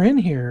bring her in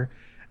here.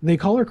 They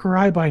call her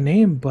Karai by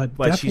name, but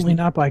definitely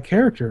not by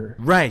character.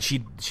 Right. She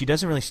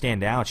doesn't really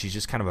stand out. She's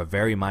just kind of a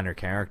very minor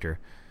character.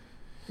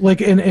 Like,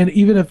 and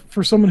even if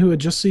for someone who had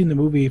just seen the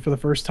movie for the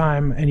first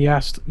time and you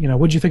asked,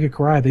 what'd you think of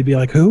Karai? They'd be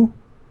like, who?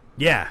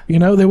 Yeah.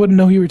 They wouldn't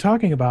know who you were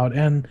talking about.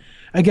 And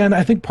again,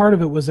 I think part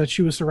of it was that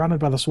she was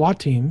surrounded by the SWAT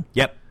team.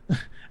 Yep.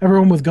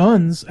 Everyone with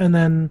guns. And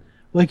then,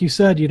 like you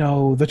said,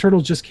 the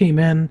Turtles just came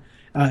in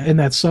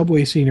that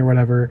subway scene or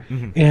whatever.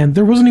 Mm-hmm. And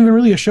there wasn't even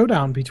really a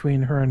showdown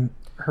between her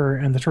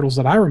and the Turtles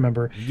that I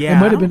remember. Yeah.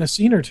 It might have been a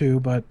scene or two,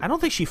 but I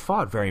don't think she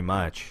fought very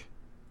much.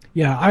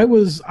 Yeah, I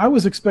was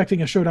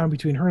expecting a showdown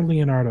between her and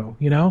Leonardo,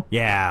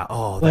 Yeah,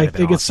 like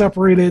they get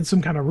separated,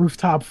 some kind of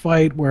rooftop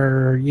fight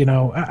where,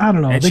 I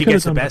don't know. And they she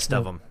gets the best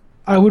of them.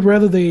 I would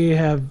rather they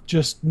have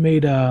just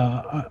made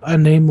a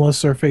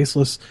nameless or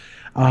faceless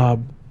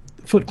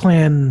Foot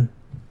Clan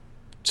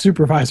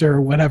supervisor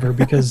or whatever,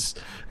 because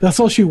that's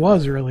all she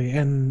was really.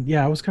 And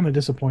yeah, it was kind of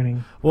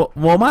disappointing. Well,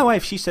 my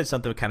wife, she said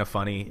something kind of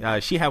funny.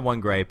 She had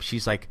one gripe.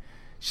 She's like,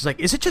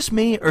 is it just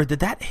me, or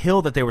did that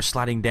hill that they were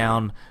sliding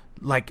down,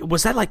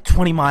 was that like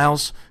 20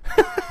 miles?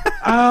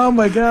 Oh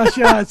my gosh,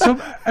 yeah.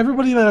 So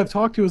everybody that I've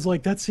talked to is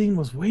like, that scene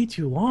was way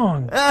too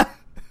long.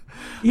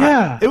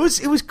 Yeah. It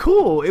was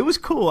cool. It was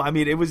cool. I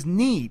mean, it was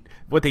neat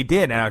what they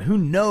did. And who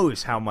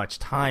knows how much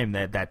time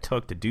that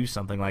took to do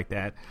something like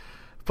that.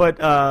 But,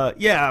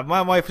 yeah,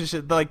 my wife was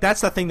just, that's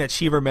the thing that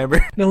she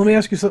remembered. Now, let me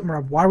ask you something,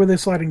 Rob. Why were they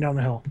sliding down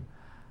the hill?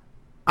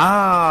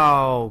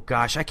 Oh,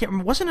 gosh. I can't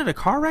remember. Wasn't it a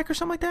car wreck or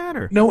something like that?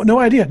 Or No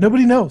idea.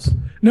 Nobody knows.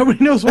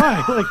 Nobody knows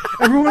why.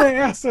 Everyone I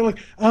asked, they're like,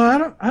 I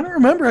don't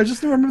remember. I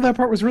just remember that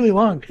part was really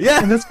long.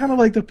 Yeah. And that's kind of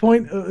like the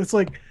point. It's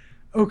like,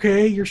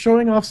 okay, you're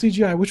showing off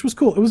CGI, which was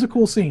cool. It was a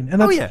cool scene.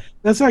 And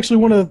that's actually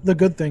one of the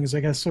good things, I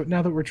guess. So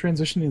now that we're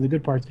transitioning to the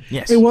good parts,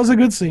 yes, it was a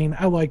good scene.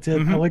 I liked it.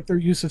 Mm-hmm. I liked their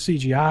use of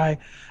CGI.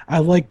 I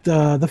liked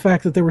the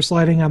fact that they were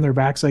sliding on their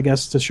backs, I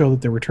guess, to show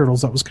that they were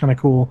turtles. That was kind of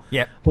cool.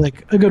 Yeah.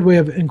 Like a good way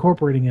of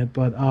incorporating it.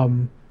 But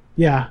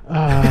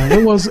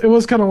it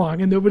was kind of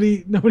long, and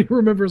nobody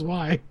remembers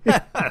why.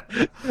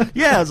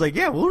 Yeah, I was like,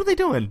 what are they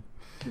doing?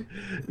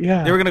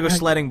 Yeah. They were going to go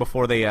sledding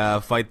before they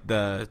fight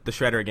the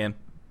Shredder again.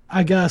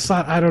 I guess.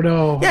 I don't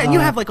know. Yeah, and you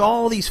have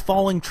all these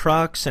falling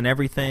trucks and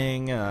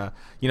everything,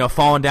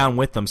 falling down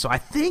with them. So I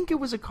think it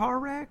was a car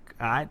wreck.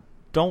 I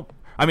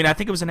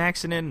think it was an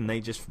accident and they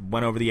just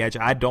went over the edge.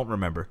 I don't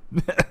remember.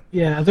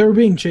 Yeah, they were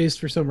being chased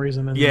for some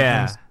reason. And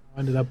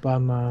ended up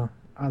on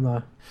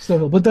the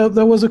snow. But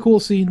that was a cool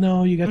scene,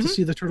 though. You got to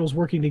see the turtles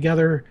working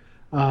together,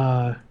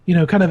 kind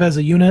of as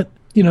a unit.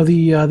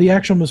 The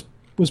action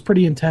was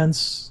pretty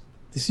intense.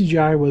 The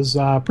CGI was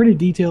pretty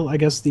detailed. I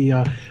guess the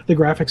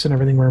graphics and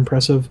everything were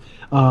impressive.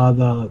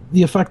 The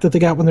effect that they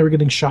got when they were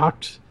getting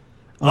shocked.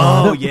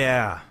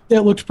 Yeah,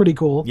 that looked pretty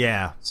cool.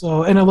 Yeah.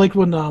 So, and I liked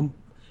when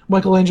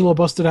Michelangelo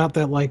busted out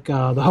that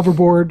the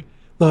hoverboard,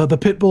 the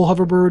Pitbull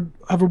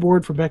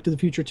hoverboard from Back to the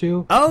Future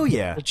 2. Oh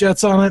yeah, the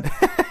jets on it.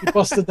 He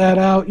busted that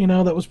out.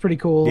 That was pretty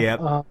cool.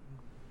 Yeah.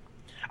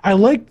 I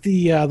liked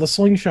the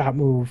slingshot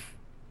move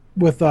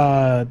with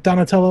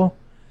Donatello.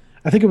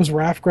 I think it was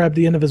Raph grabbed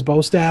the end of his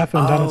bow staff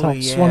and Donatello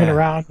swung it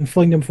around and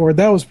flinged him forward.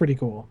 That was pretty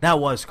cool. That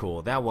was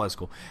cool.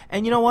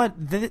 And you know what?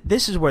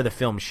 This is where the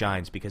film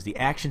shines because the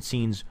action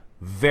scenes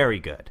very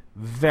good.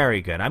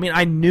 Very good. I mean,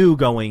 I knew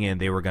going in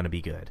they were going to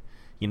be good.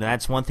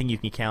 That's one thing you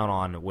can count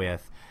on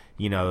with,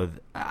 and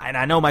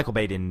I know Michael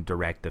Bay didn't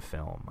direct the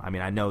film. I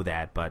mean, I know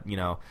that, but,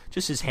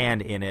 just his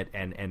hand in it,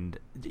 and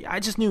I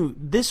just knew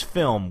this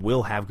film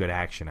will have good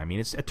action. I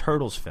mean, it's a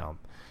Turtles film.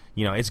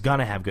 It's going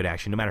to have good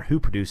action no matter who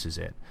produces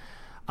it.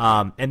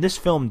 And this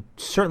film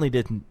certainly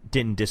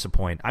didn't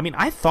disappoint. I mean,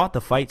 I thought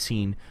the fight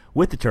scene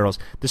with the Turtles,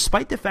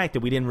 despite the fact that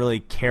we didn't really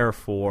care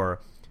for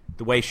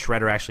the way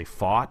Shredder actually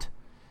fought,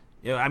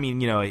 I mean,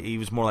 he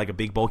was more like a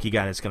big bulky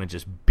guy that's going to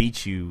just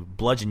beat you,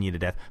 bludgeon you to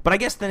death. But I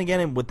guess then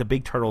again, with the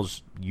big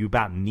turtles, you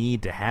about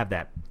need to have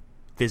that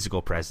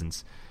physical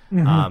presence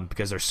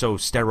because they're so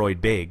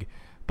steroid big.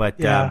 But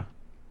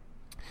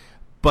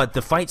but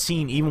the fight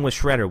scene, even with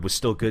Shredder, was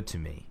still good to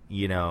me.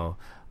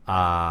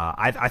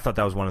 I thought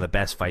that was one of the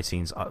best fight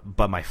scenes.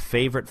 But my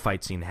favorite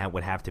fight scene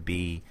would have to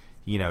be,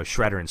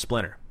 Shredder and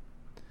Splinter.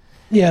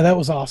 Yeah, that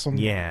was awesome.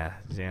 Yeah.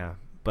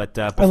 But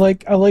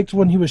I liked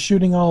when he was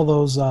shooting all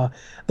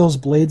those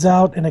blades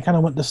out, and it kind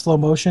of went into slow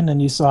motion,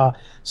 and you saw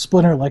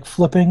Splinter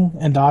flipping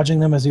and dodging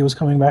them as he was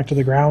coming back to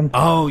the ground.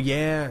 Oh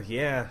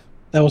yeah.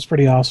 That was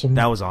pretty awesome.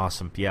 That was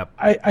awesome. Yep.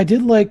 I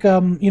did like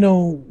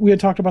we had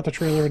talked about the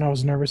trailer, and I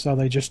was nervous how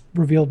they just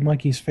revealed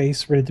Mikey's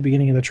face right at the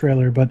beginning of the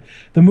trailer, but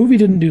the movie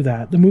didn't do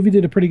that. The movie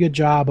did a pretty good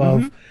job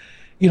of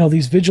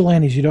these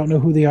vigilantes, you don't know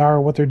who they are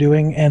or what they're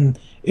doing, and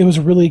it was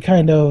really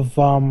kind of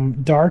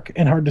dark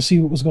and hard to see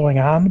what was going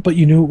on, but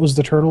you knew it was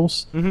the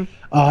Turtles. And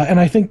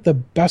I think the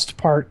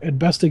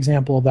best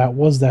example of that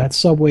was that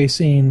subway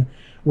scene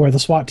where the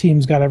SWAT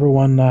teams got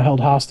everyone held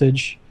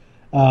hostage.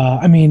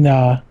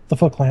 The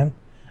Foot Clan.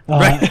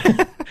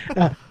 Right.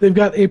 They've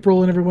got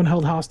April and everyone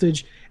held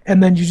hostage,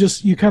 and then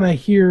you kind of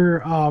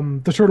hear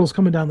the Turtles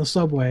coming down the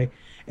subway,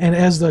 and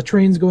as the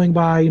train's going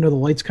by, the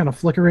lights kind of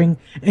flickering,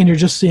 and you're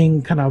just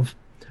seeing kind of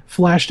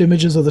flashed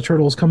images of the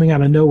Turtles coming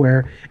out of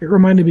nowhere. It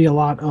reminded me a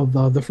lot of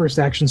the first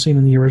action scene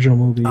in the original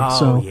movie.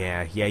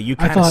 Yeah. You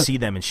kind of see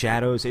them in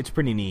shadows. It's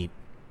pretty neat.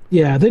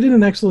 Yeah, they did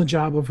an excellent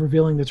job of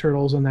revealing the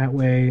Turtles in that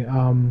way.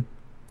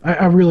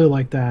 I really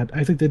like that.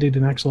 I think they did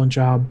an excellent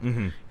job.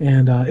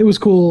 And it was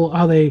cool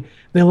how they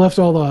left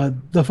all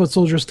the foot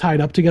soldiers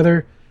tied up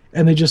together,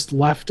 and they just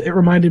left. It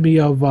reminded me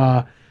of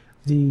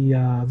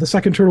the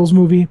second Turtles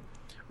movie,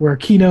 where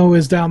Kino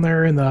is down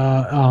there in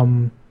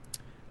the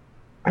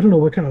I don't know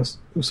what kind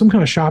of some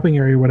kind of shopping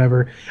area or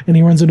whatever, and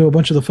he runs into a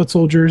bunch of the foot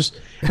soldiers,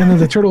 and then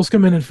the Turtles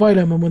come in and fight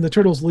him, and when the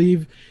Turtles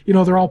leave,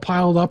 they're all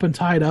piled up and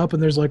tied up,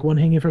 and there's one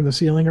hanging from the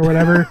ceiling or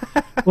whatever.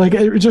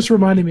 It just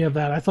reminded me of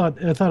that. I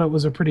thought it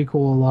was a pretty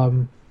cool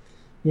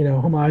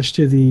homage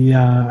to the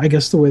I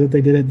guess the way that they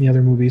did it in the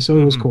other movie, so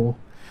it was cool.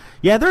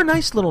 Yeah, they're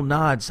nice little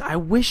nods. I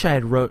wish I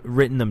had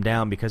written them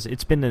down because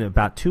it's been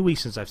about 2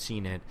 weeks since I've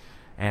seen it.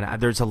 And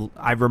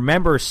I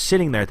remember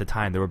sitting there at the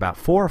time. There were about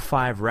 4 or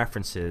 5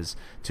 references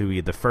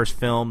to the first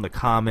film, the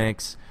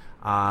comics,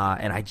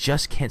 and I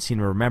just can't seem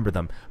to remember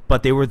them.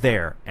 But they were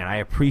there, and I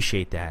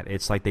appreciate that.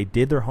 It's like they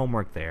did their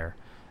homework there.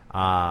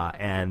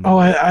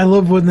 I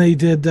love when they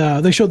did.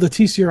 They showed the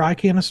TCRI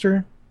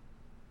canister.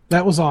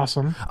 That was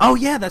awesome. Oh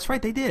yeah, that's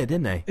right. They did,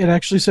 didn't they? It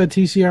actually said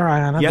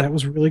TCRI on it. Yep. That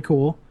was really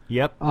cool.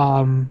 Yep.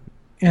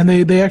 And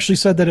they actually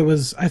said that it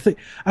was, I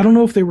don't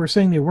know if they were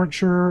saying they weren't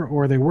sure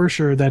or they were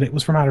sure that it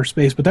was from outer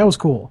space, but that was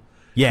cool.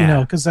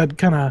 Yeah. Because that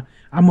kind of,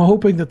 I'm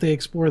hoping that they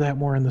explore that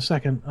more in the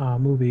second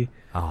movie.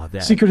 Oh,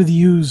 that. Secret of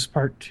the Ooze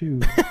Part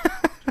 2.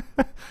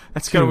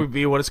 That's going to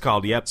be what it's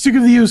called, yep.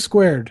 Secret of the Ooze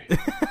squared.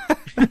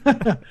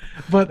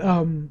 But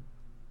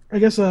I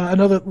guess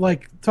another,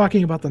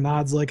 talking about the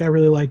nods, I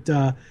really liked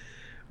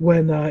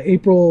when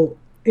April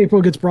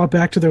gets brought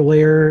back to their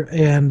lair,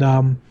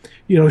 and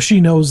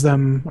she knows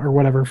them or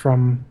whatever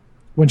from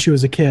when she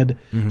was a kid.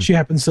 She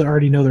happens to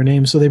already know their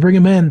names, so they bring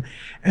him in,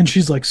 and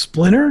she's like,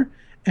 Splinter?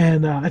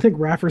 And I think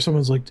Raph or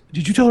someone's like,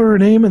 did you tell her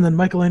name? And then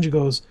Michelangelo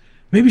goes,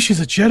 maybe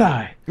she's a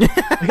Jedi.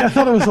 I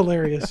thought it was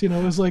hilarious. It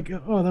was like,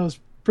 oh, that was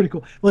pretty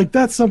cool.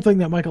 That's something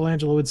that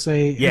Michelangelo would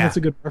say, and that's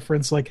a good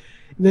reference.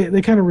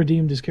 They kind of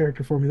redeemed his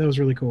character for me. That was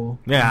really cool.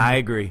 Yeah, I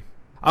agree.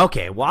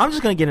 Okay, well, I'm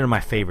just going to get into my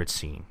favorite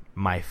scene.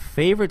 My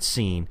favorite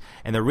scene,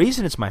 and the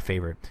reason it's my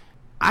favorite,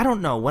 I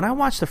don't know. When I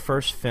watch the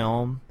first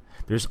film,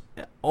 there's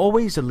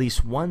always at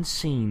least one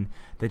scene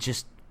that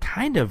just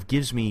kind of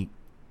gives me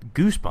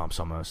goosebumps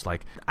almost.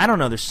 I don't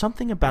know. There's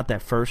something about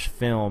that first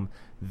film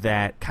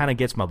that kind of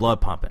gets my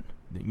blood pumping.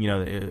 I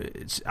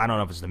don't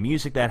know if it's the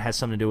music that has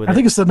something to do with it. I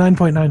think it's the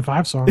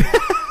 9.95 song.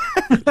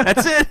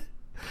 That's it.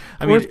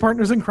 I mean,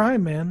 partners in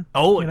crime, man.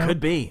 Oh, it could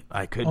be.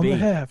 I could on be. The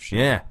half.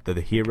 Yeah,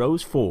 the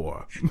Heroes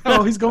 4.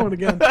 Oh, he's going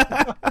again.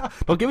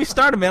 Don't get me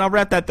started, man. I'll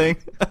wrap that thing.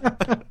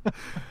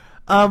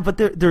 But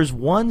there's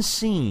one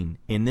scene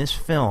in this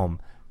film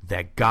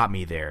that got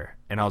me there,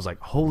 and I was like,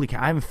 holy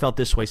cow, I haven't felt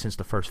this way since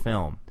the first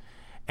film.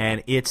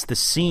 And it's the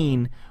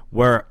scene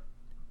where,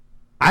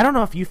 I don't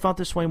know if you felt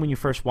this way when you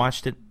first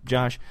watched it,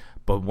 Josh,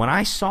 but when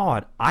I saw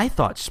it, I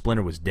thought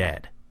Splinter was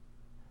dead.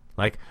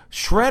 Like,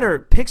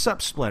 Shredder picks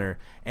up Splinter,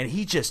 and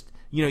he just,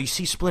 you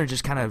see Splinter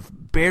just kind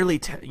of barely,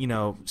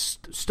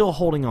 still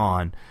holding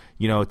on,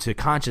 to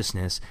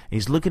consciousness. And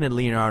he's looking at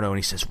Leonardo, and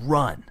he says,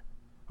 run.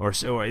 Or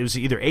it was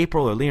either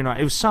April or Leonardo.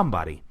 It was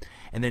somebody.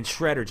 And then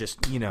Shredder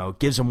just,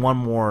 gives him one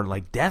more,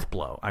 like, death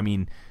blow. I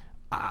mean,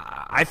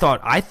 I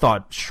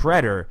thought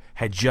Shredder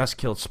had just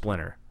killed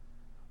Splinter.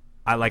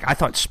 I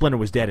thought Splinter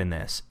was dead in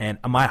this, and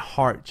my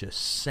heart just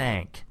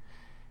sank.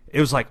 It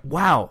was like,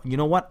 wow, you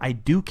know what? I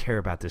do care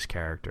about this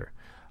character.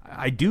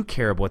 I do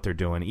care about what they're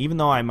doing, even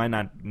though I might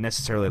not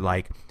necessarily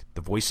like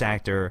the voice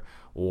actor,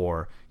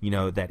 or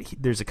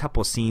there's a couple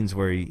of scenes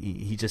where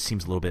he just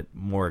seems a little bit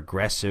more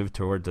aggressive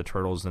toward the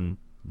Turtles than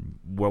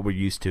what we're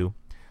used to.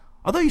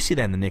 Although you see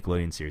that in the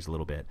Nickelodeon series a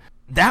little bit.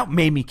 That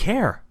made me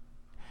care.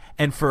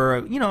 And for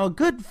a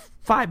good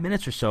 5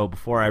 minutes or so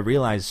before I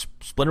realized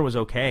Splinter was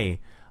okay,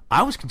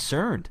 I was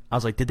concerned. I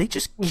was like, did they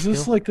just Was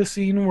this like the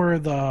scene where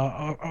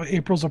the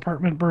April's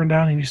apartment burned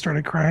down and you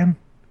started crying?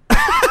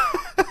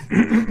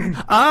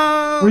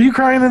 Were you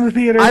crying in the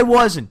theater? I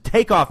wasn't.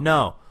 Take off,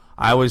 no.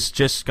 I was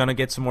just going to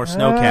get some more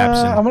snow caps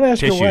and I'm going to ask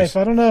tissues. your wife.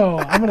 I don't know.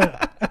 I'm going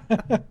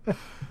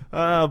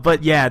to...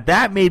 But yeah,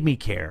 that made me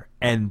care.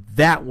 And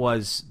that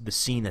was the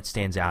scene that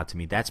stands out to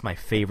me. That's my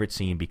favorite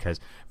scene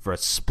because for a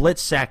split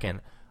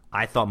second,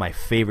 I thought my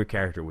favorite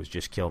character was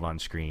just killed on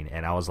screen.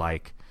 And I was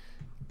like...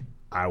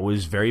 I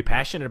was very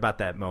passionate about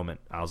that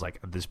moment. I was like,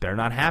 this better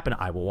not happen.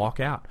 I will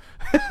walk out.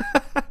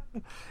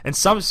 And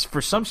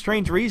for some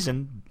strange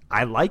reason,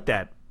 I like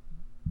that.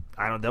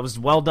 That was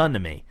well done to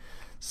me.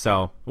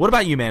 So, what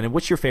about you, man? And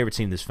what's your favorite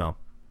scene in this film?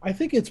 I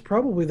think it's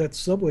probably that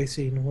subway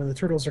scene when the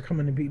Turtles are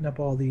coming and beating up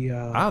all the...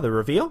 the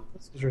reveal?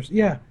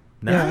 Yeah.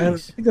 Nice. Yeah, I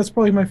think that's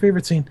probably my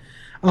favorite scene.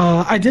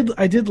 I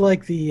did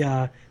like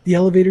the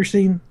elevator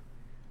scene.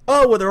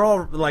 Oh, where they're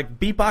all, like,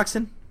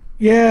 beatboxing?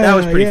 Yeah. That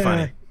was pretty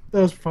funny.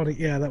 That was funny.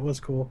 Yeah, that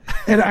was cool.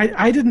 And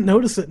I didn't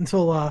notice it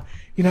until, I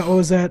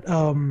was at,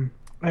 I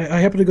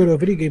happened to go to a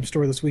video game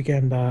store this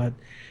weekend,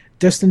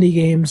 Destiny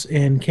Games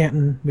in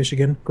Canton,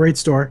 Michigan. Great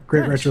store,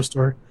 great retro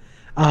store.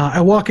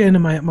 I walk in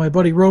and my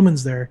buddy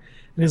Roman's there.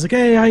 And he's like,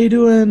 hey, how you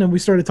doing? And we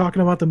started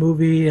talking about the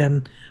movie.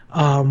 And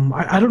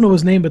I don't know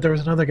his name, but there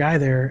was another guy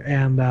there.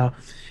 And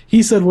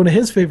he said one of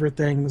his favorite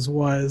things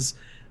was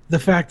the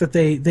fact that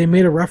they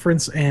made a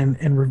reference and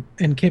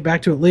came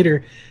back to it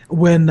later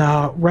when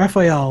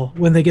Raphael,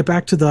 when they get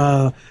back to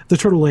the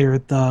turtle lair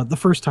the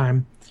first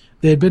time,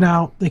 they had been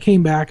out, they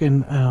came back,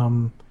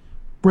 and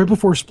right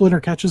before Splinter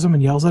catches him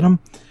and yells at him,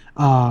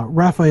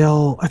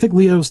 Raphael, I think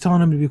Leo's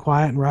telling him to be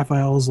quiet, and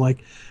Raphael's like,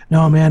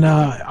 no man,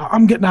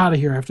 I'm getting out of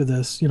here after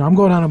this, I'm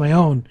going out on my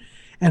own.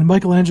 And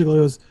Michelangelo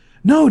goes,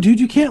 no dude,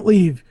 you can't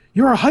leave,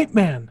 you're a hype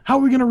man, how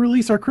are we going to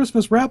release our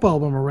Christmas rap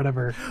album or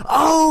whatever?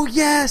 Oh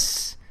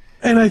yes.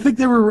 And I think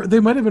they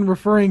might have been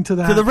referring to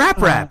that. To the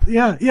rap.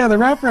 Yeah, the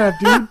rap,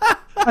 dude.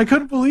 I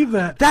couldn't believe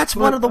that. That's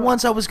one of the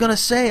ones I was going to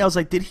say. I was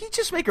like, did he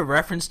just make a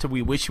reference to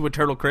We Wish You a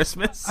Turtle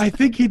Christmas? I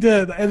think he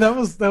did, and that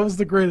was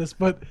the greatest.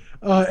 But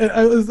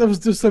it was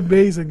just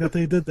amazing that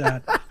they did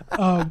that.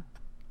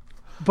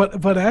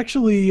 But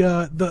actually,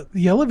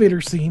 the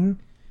elevator scene,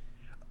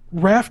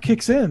 Raph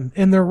kicks in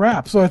their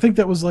rap. So I think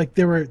that was like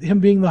him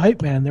being the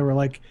hype man. They were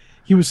like,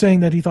 he was saying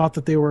that he thought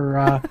that they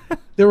were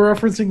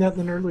referencing that in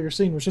an earlier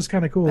scene, which is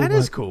kind of cool. That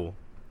is cool.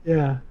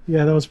 Yeah,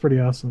 that was pretty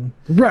awesome.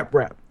 Rap.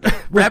 Rap.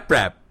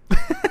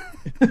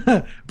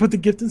 Put the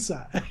gift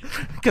inside.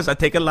 Because I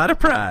take a lot of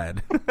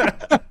pride.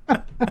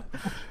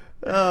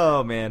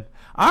 Oh, man.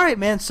 All right,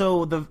 man,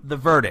 so the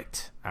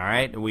verdict, all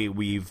right?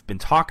 We've been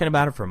talking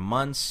about it for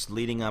months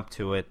leading up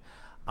to it.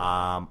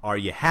 Are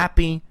you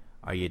happy?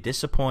 Are you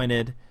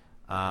disappointed?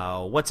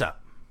 What's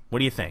up? What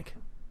do you think?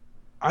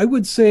 I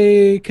would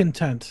say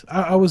content.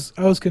 I was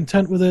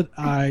content with it.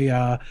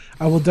 I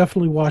will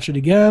definitely watch it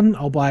again.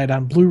 I'll buy it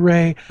on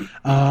Blu-ray.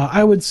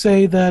 I would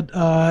say that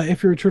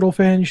if you're a Turtle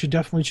fan, you should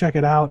definitely check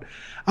it out.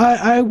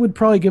 I would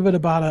probably give it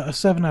about a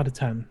 7 out of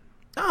 10.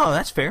 Oh,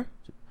 that's fair.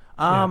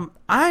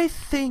 I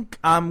think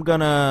I'm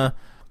gonna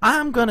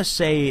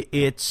say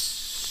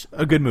it's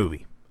a good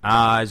movie.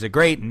 Is it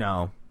great?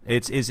 No.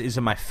 Is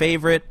it my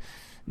favorite?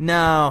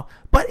 No,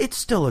 but it's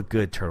still a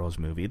good Turtles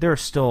movie. There are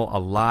still a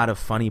lot of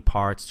funny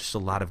parts, just a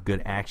lot of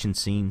good action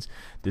scenes.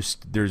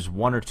 There's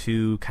one or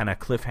two kind of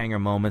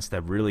cliffhanger moments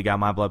that really got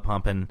my blood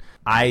pumping.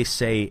 I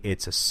say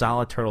it's a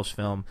solid Turtles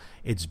film.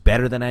 It's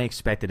better than I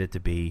expected it to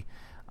be.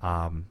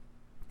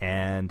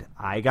 And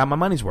I got my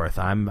money's worth.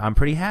 I'm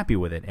pretty happy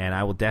with it, and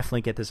I will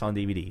definitely get this on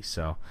DVD.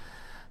 So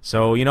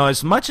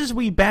as much as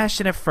we bashed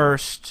it at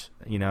first,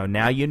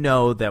 now you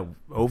know that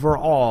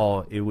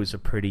overall it was a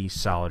pretty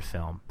solid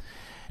film.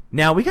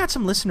 Now, we got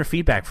some listener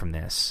feedback from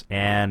this,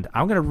 and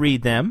I'm going to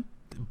read them.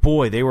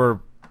 Boy, they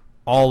were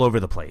all over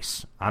the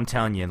place. I'm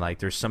telling you, like,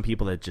 there's some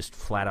people that just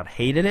flat out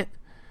hated it.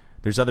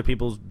 There's other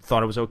people who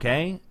thought it was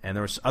okay, and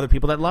there was other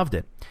people that loved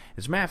it.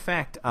 As a matter of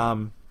fact,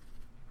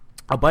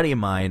 a buddy of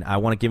mine, I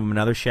want to give him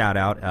another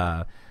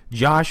shout-out,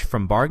 Josh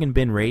from Bargain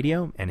Bin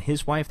Radio, and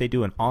his wife, they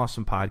do an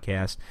awesome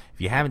podcast. If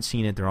you haven't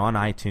seen it, they're on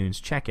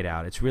iTunes. Check it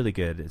out. It's really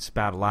good. It's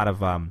about a lot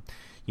of,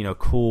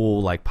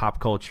 cool, like, pop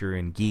culture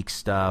and geek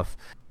stuff.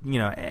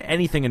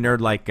 Anything a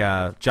nerd like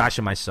Josh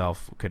and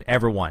myself could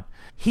ever want.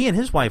 He and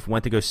his wife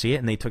went to go see it,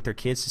 and they took their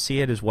kids to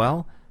see it as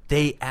well.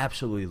 They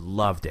absolutely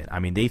loved it. I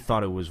mean, they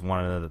thought it was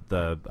one of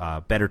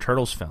the better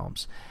Turtles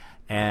films.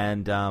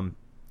 And, I'm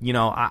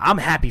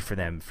happy for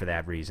them for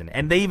that reason.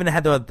 And they even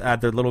had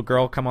their little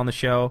girl come on the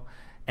show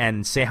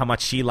and say how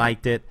much she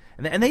liked it.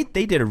 And they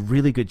did a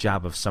really good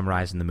job of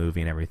summarizing the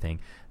movie and everything.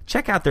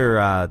 Check out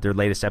their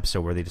latest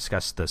episode where they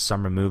discuss the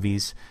summer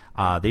movies.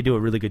 They do a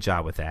really good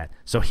job with that.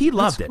 So he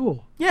loved That's it.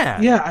 Cool.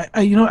 Yeah. Yeah,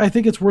 I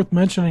think it's worth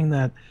mentioning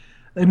that,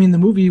 I mean, the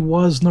movie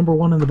was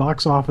 #1 in the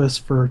box office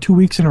for 2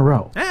 weeks in a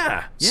row.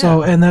 Yeah.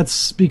 So, and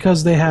that's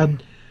because they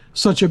had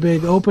such a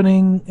big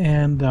opening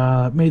and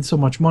made so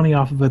much money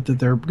off of it that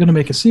they're going to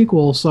make a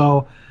sequel.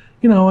 So,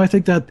 I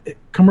think that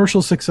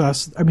commercial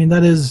success, I mean,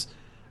 that is,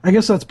 I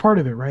guess that's part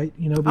of it, right?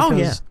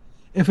 Because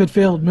if it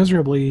failed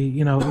miserably,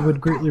 it would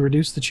greatly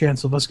reduce the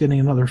chance of us getting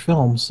another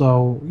film.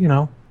 So,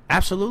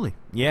 Absolutely.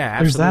 Yeah,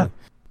 there's absolutely.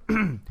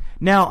 that.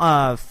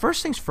 Now,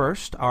 first things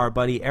first, our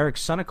buddy Eric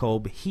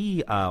Sunnekob,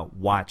 he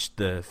watched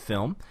the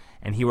film,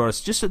 and he wrote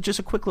us just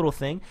a quick little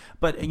thing.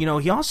 But,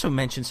 he also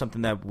mentioned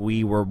something that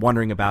we were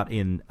wondering about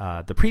in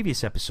the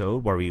previous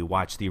episode where we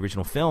watched the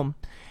original film.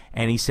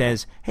 And he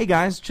says, hey,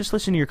 guys, just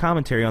listen to your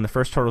commentary on the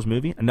first Turtles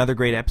movie. Another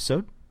great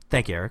episode.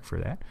 Thank you, Eric, for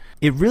that.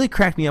 It really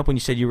cracked me up when you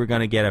said you were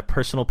going to get a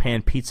personal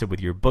pan pizza with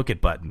your book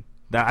it button.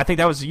 I think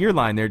that was your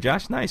line there,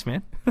 Josh. Nice,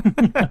 man.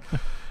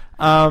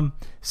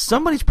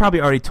 Somebody's probably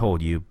already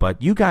told you,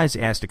 but you guys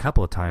asked a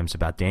couple of times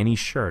about Danny's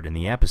shirt in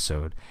the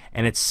episode,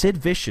 and it's Sid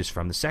Vicious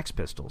from the Sex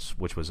Pistols,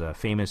 which was a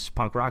famous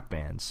punk rock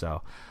band.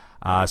 So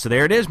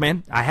there it is,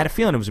 man. I had a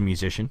feeling it was a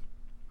musician.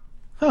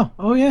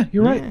 Oh yeah,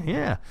 you're right.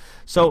 Yeah.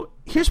 So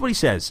here's what he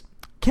says.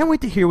 Can't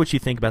wait to hear what you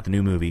think about the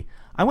new movie.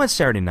 I went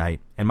Saturday night,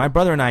 and my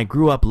brother and I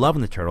grew up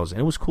loving the Turtles, and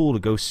it was cool to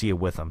go see it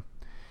with them.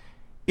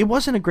 It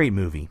wasn't a great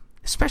movie,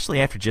 especially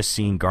after just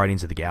seeing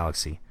Guardians of the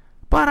Galaxy,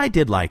 but I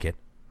did like it.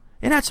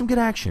 It had some good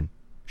action.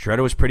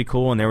 Shredder was pretty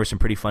cool, and there were some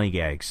pretty funny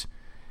gags.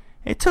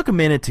 It took a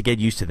minute to get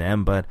used to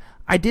them, but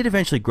I did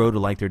eventually grow to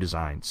like their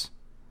designs.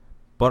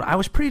 But I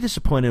was pretty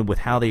disappointed with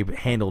how they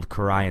handled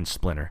Karai and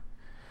Splinter.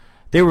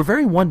 They were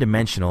very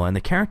one-dimensional, and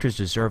the characters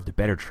deserved a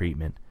better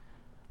treatment.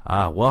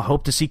 Well,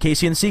 hope to see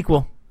Casey in the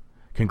sequel.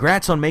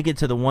 Congrats on making it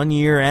to the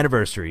 1-year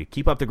anniversary.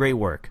 Keep up the great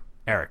work.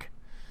 Eric.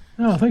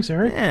 Oh, thanks,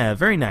 Eric. Yeah,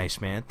 very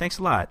nice, man. Thanks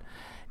a lot.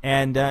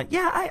 And,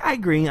 I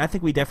agree. I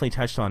think we definitely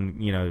touched on,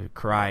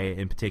 Karai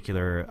in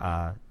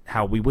particular,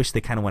 how we wish they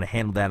kind of want to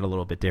handle that a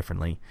little bit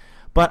differently.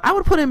 But I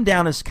would put him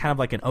down as kind of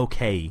like an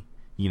okay,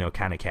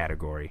 kind of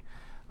category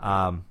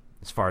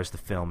as far as the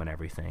film and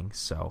everything.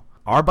 So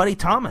our buddy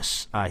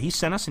Thomas, he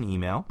sent us an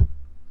email.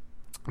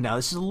 Now,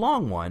 this is a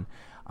long one,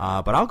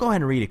 but I'll go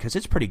ahead and read it because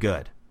it's pretty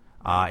good.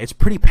 It's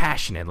pretty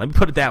passionate. Let me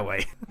put it that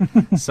way.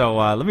 So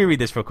let me read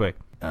this real quick.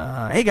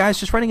 Hey,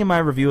 guys, just writing in my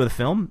review of the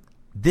film.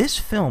 This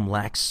film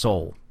lacks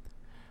soul.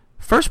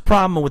 First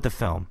problem with the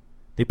film,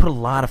 they put a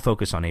lot of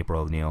focus on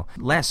April O'Neil,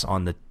 less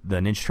on the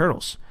Ninja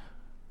Turtles,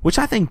 which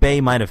I think Bay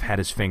might have had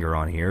his finger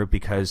on here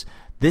because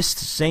this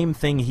same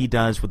thing he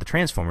does with the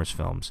Transformers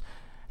films.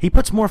 He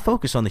puts more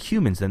focus on the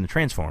humans than the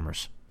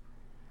Transformers.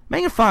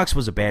 Megan Fox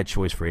was a bad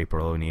choice for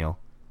April O'Neil.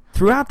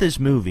 Throughout this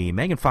movie,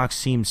 Megan Fox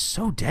seemed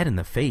so dead in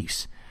the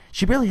face.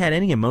 She barely had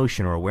any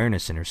emotion or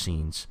awareness in her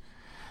scenes.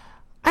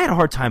 I had a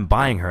hard time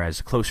buying her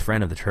as a close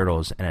friend of the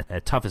Turtles and a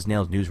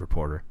tough-as-nails news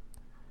reporter.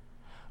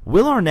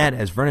 Will Arnett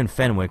as Vernon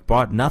Fenwick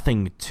brought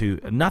nothing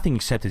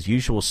except his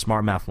usual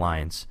smart-mouth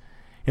lines.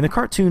 In the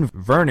cartoon,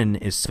 Vernon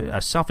is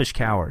a selfish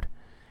coward.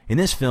 In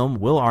this film,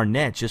 Will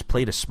Arnett just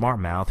played a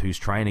smart-mouth who's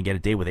trying to get a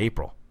date with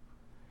April.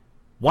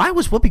 Why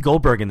was Whoopi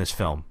Goldberg in this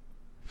film?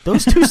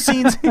 Those two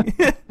scenes,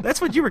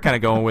 that's what you were kind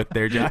of going with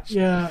there, Josh.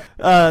 Yeah.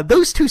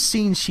 Those two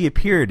scenes she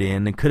appeared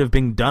in could have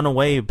been done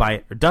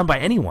by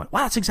anyone.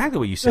 Wow, that's exactly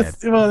what you said.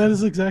 That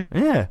is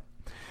exactly. Yeah.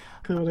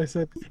 What I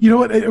said. You know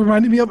what? It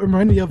reminded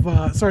me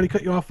of. Sorry to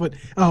cut you off, but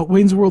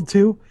Wayne's World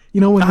 2.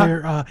 When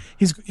they're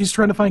he's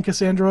trying to find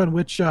Cassandra and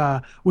which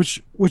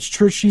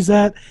church she's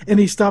at, and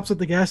he stops at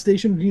the gas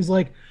station and he's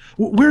like,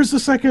 "Where's the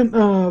second?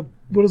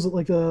 What is it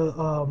like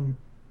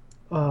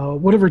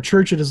whatever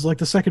church it is, like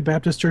the Second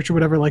Baptist Church or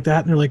whatever like that?"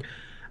 And they're like,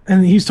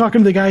 and he's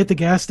talking to the guy at the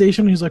gas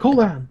station. And he's like, "Hold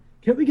on,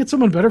 can't we get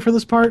someone better for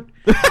this part?"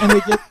 And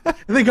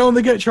they go and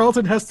they get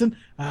Charlton Heston.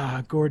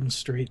 Gordon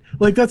Street.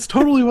 Like that's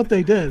totally what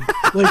they did.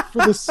 Like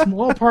for this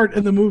small part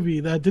in the movie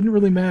that didn't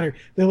really matter,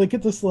 they like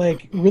get this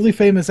like really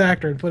famous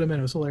actor and put him in.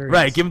 It was hilarious.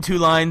 Right, give him 2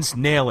 lines,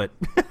 nail it.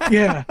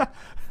 Yeah.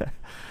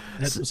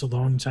 That was a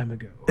long time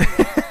ago.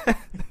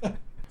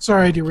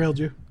 Sorry, I derailed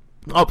you.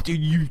 Oh,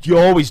 you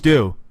always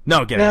do.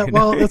 No, get it.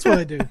 Well, that's what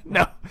I do.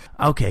 No.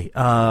 Okay.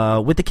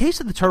 With the case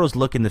of the turtles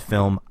look in the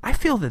film, I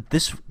feel that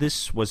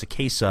this was a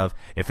case of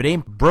if it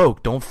ain't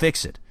broke, don't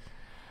fix it.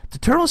 The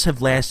turtles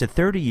have lasted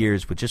 30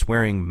 years with just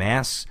wearing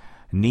masks,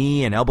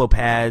 knee and elbow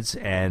pads,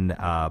 and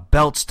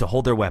belts to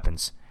hold their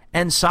weapons,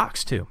 and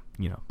socks too.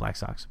 Black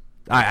socks.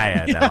 I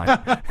had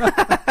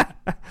that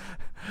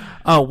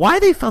line. Why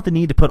they felt the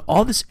need to put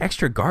all this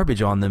extra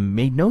garbage on them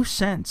made no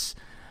sense.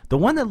 The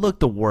one that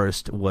looked the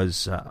worst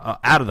was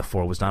out of the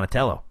four was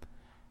Donatello.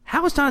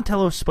 How was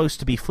Donatello supposed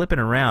to be flipping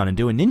around and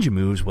doing ninja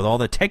moves with all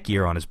the tech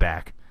gear on his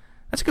back?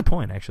 That's a good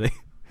point, actually.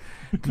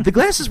 The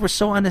glasses were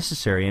so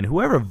unnecessary, and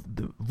whoever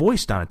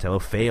voiced Donatello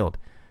failed.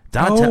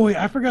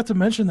 I forgot to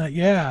mention that.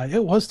 Yeah,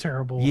 it was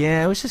terrible.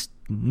 Yeah, it was just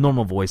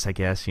normal voice, I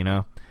guess,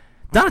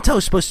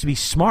 Donatello's supposed to be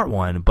smart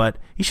one, but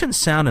he shouldn't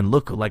sound and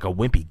look like a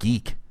wimpy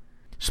geek.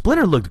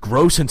 Splinter looked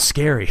gross and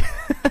scary.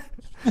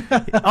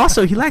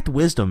 Also, he lacked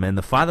wisdom and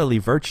the fatherly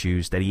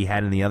virtues that he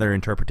had in the other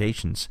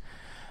interpretations.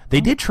 They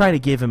did try to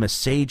give him a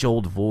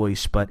sage-old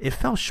voice, but it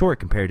fell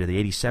short compared to the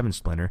 87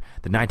 Splinter,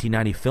 the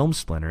 1990 film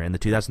Splinter, and the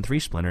 2003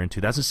 Splinter and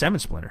 2007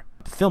 Splinter,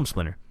 the film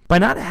Splinter. By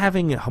not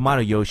having a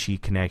Hamato Yoshi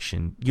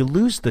connection, you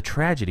lose the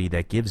tragedy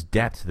that gives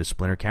depth to the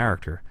Splinter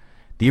character.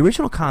 The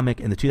original comic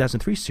in the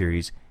 2003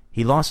 series,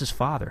 he lost his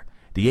father.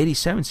 The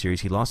 87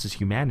 series, he lost his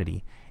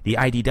humanity. The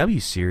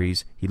IDW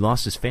series, he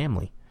lost his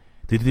family.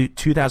 The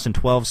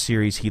 2012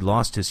 series, he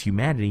lost his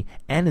humanity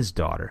and his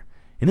daughter.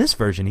 In this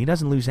version, he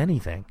doesn't lose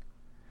anything.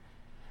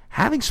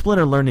 Having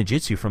Splinter learn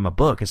ninjutsu from a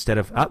book instead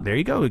of... Oh, there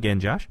you go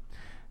again, Josh.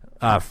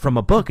 From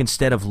a book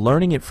instead of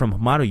learning it from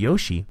Hamato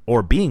Yoshi,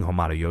 or being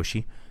Hamato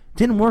Yoshi,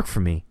 didn't work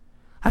for me.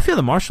 I feel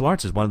the martial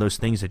arts is one of those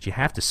things that you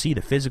have to see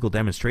the physical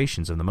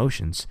demonstrations of the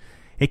motions.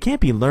 It can't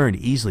be learned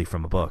easily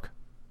from a book.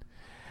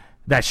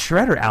 That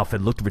Shredder outfit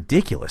looked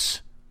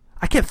ridiculous.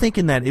 I kept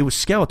thinking that it was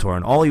Skeletor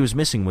and all he was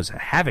missing was a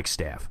Havoc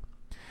staff.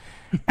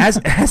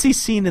 As he's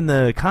seen in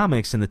the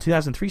comics in the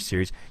 2003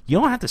 series, you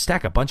don't have to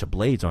stack a bunch of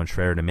blades on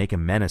Shredder to make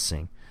him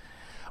menacing.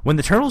 When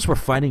the Turtles were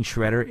fighting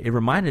Shredder, it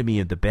reminded me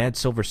of the bad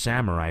Silver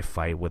Samurai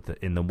fight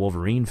in the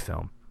Wolverine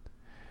film.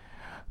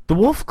 The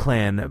Wolf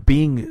Clan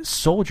being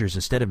soldiers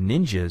instead of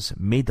ninjas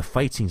made the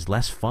fight scenes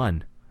less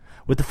fun.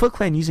 With the Foot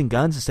Clan using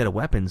guns instead of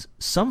weapons,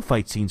 some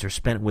fight scenes are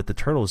spent with the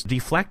Turtles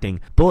deflecting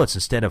bullets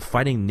instead of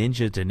fighting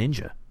ninja to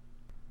ninja.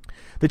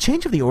 The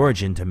change of the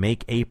origin to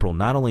make April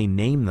not only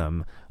name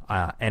them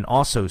and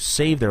also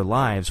save their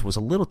lives was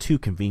a little too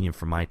convenient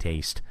for my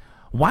taste.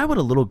 Why would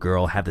a little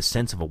girl have the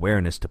sense of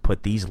awareness to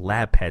put these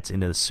lab pets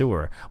into the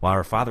sewer while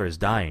her father is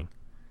dying?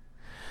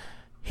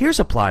 Here's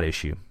a plot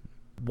issue.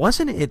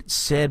 Wasn't it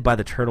said by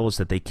the Turtles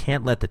that they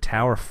can't let the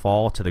tower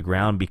fall to the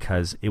ground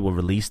because it will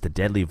release the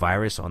deadly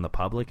virus on the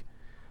public?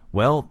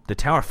 Well, the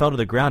tower fell to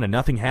the ground and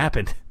nothing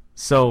happened.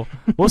 So,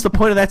 what's the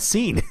point of that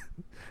scene?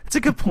 It's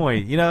a good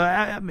point.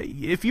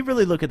 If you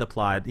really look at the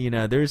plot,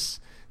 there's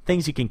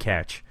things you can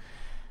catch.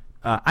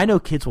 I know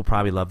kids will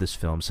probably love this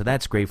film, so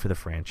that's great for the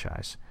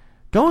franchise.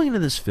 Going into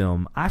this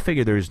film, I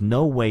figured there's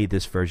no way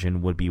this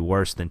version would be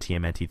worse than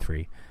TMNT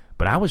 3,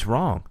 but I was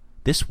wrong.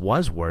 This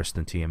was worse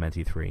than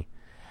TMNT 3.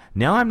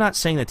 Now, I'm not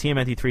saying that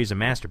TMNT 3 is a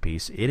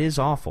masterpiece. It is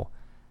awful.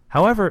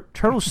 However,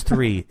 Turtles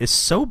 3 is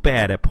so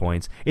bad at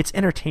points, it's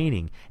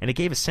entertaining, and it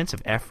gave a sense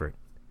of effort.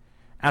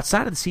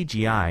 Outside of the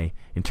CGI,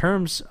 in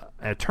terms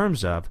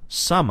of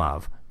some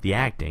of the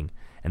acting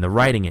and the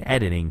writing and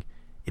editing,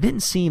 it didn't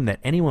seem that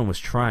anyone was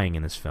trying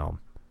in this film.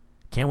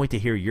 Can't wait to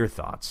hear your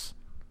thoughts.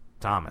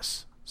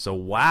 Thomas. So,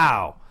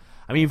 wow.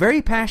 I mean,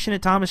 very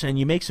passionate, Thomas, and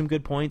you make some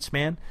good points,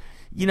 man.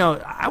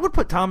 I would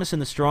put Thomas in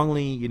the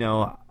strongly,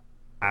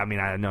 I mean,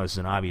 I know this is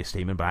an obvious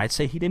statement, but I'd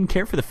say he didn't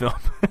care for the film.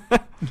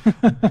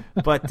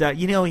 But,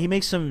 he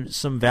makes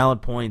some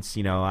valid points.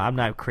 I'm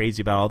not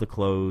crazy about all the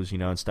clothes,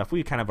 and stuff.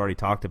 We kind of already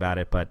talked about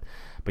it, but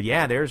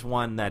yeah, there's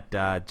one that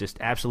just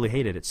absolutely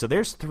hated it. So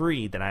there's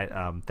 3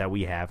 that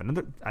we have,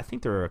 and I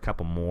think there are a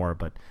couple more,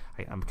 but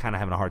I'm kind of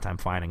having a hard time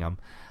finding them.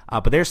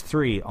 But there's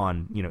 3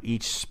 on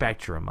each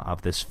spectrum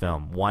of this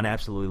film. One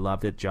absolutely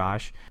loved it,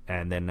 Josh,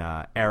 and then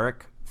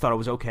Eric thought it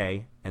was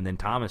okay, and then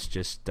Thomas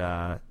just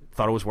thought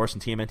it was worse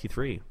than TMNT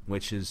 3,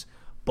 which is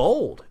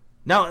bold.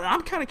 Now,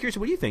 I'm kind of curious,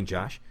 what do you think,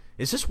 Josh?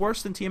 Is this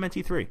worse than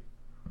TMNT 3?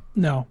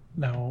 No.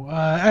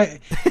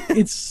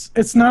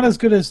 It's not as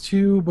good as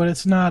 2, but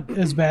it's not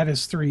as bad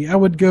as 3. I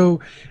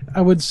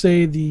would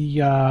say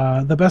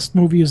the best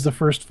movie is the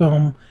first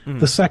film. Mm.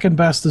 The second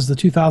best is the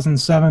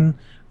 2007.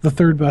 The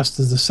third best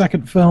is the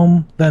second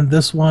film, then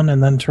this one,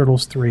 and then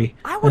Turtles 3.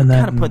 I would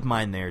kind of put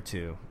mine there,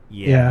 too.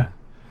 Yeah.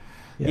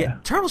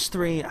 Turtles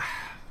 3,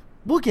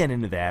 we'll get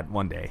into that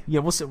one day.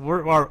 Yeah, we'll see.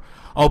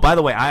 Oh, by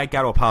the way, I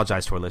got to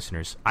apologize to our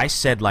listeners. I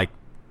said,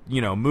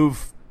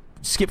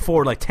 skip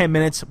forward 10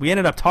 minutes. We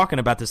ended up talking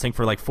about this thing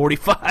for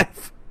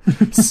 45.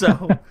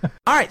 So,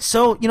 all right.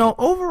 So,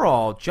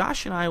 overall,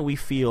 Josh and I, we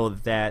feel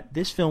that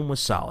this film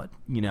was solid.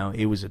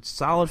 It was a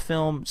solid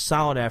film,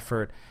 solid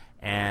effort.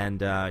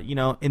 And, at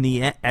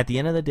the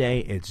end of the day,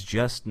 it's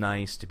just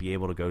nice to be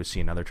able to go see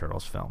another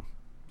Turtles film.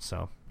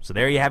 So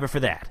there you have it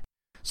for that.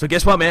 So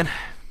guess what, man?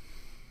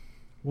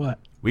 What?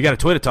 We got a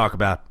toy to talk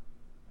about.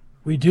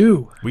 We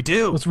do. We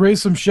do. Let's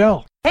raise some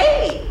shell.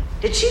 Hey,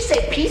 did she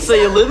say pizza? So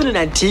you live in an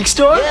antique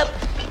store? Yep,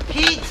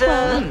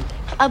 pizza.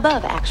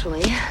 Above,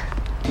 actually.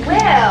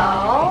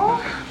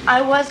 Well,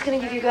 I was going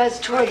to give you guys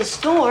a tour of the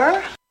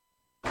store.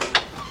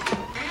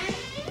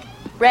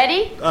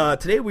 Ready?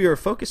 Today we are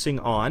focusing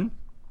on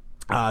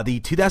the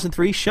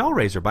 2003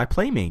 Shellraiser by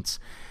Playmates.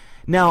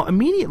 Now,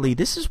 immediately,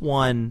 this is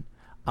one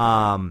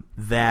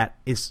that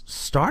is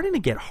starting to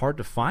get hard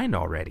to find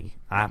already.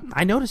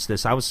 I noticed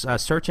this. I was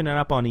searching it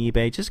up on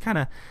eBay, just kind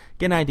of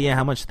get an idea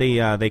how much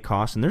they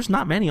cost, and there's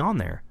not many on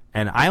there.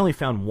 And I only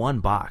found one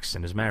box,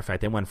 and as a matter of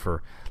fact, they went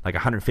for like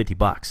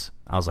 $150.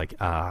 I was like,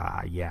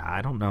 yeah,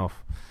 I don't know if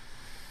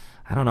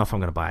I'm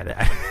going to buy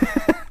that.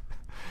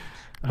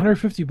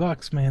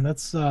 $150, man.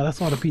 That's a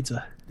lot of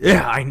pizza.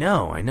 Yeah, I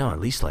know. At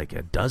least like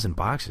a dozen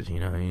boxes,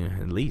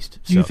 at least.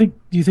 Do you think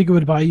it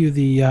would buy you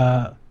the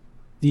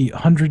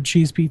 100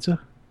 cheese pizza?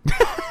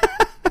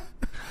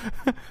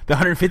 The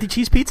 150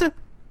 cheese pizza?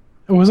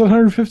 Was it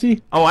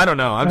 150? Oh, I don't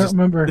know. I don't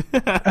remember.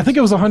 I think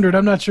it was 100.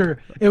 I'm not sure.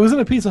 It was in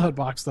a Pizza Hut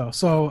box though,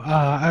 so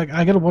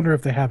I gotta wonder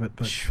if they have it.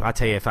 But I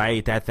tell you, if I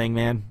ate that thing,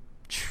 man,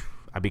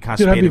 I'd be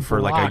constipated for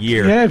like a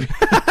year. Yeah,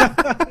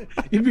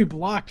 you'd be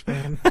blocked,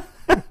 man.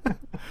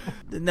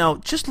 Now,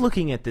 just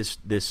looking at this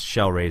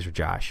Shellraiser,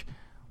 Josh,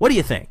 what do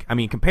you think? I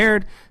mean,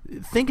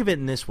 think of it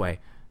in this way: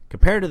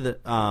 compared to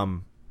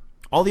the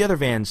all the other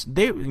vans,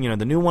 the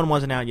new one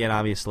wasn't out yet.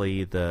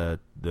 Obviously, the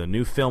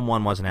new film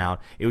one wasn't out.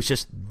 It was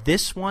just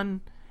this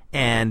one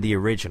and the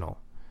original.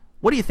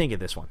 What do you think of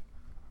this one?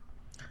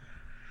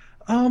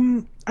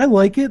 I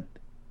like it.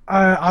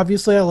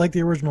 Obviously, I like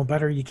the original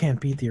better. You can't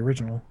beat the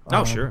original.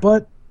 Oh, sure.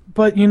 But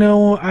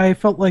I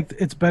felt like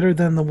it's better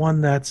than the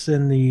one that's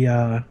in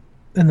the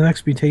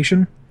next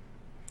mutation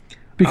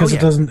because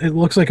it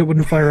looks like it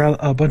wouldn't fire out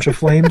a bunch of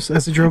flames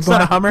as it drove it's by.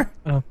 Not a Hummer.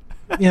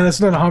 Yeah,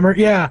 that's not a Hummer.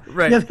 Yeah,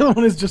 right. Yeah, the other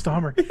one is just a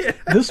Hummer. Yeah.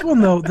 This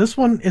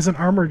one is an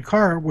armored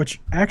car, which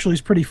actually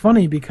is pretty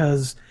funny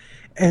because,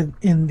 in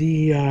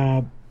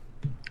the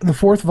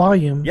fourth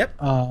volume,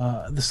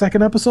 the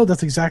second episode,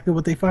 that's exactly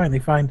what they find. They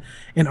find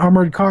an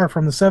armored car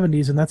from the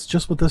 70s, and that's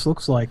just what this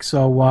looks like.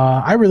 So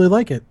I really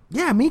like it.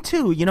 Yeah, me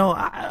too.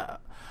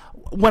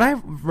 When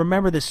I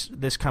remember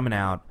this coming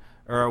out,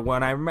 or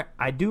when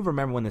I do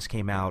remember when this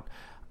came out,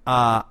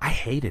 I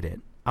hated it.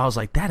 I was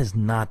like, that is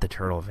not the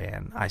Turtle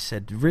van. I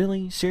said,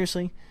 really?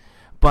 Seriously?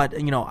 But,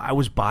 I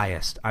was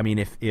biased. I mean,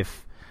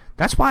 if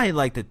that's why,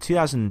 like, the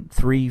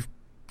 2003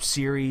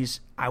 series,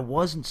 I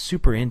wasn't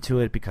super into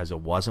it because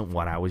it wasn't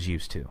what I was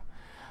used to.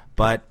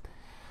 But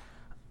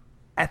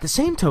at the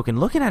same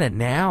token, looking at it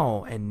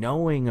now and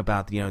knowing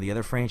about, the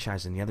other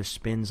franchise and the other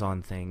spins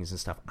on things and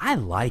stuff, I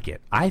like it.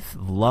 I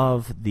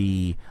love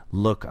the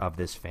look of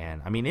this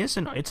van. I mean, it's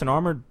an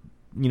armored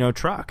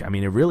truck. I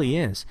mean, it really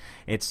is.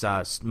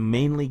 It's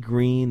mainly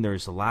green.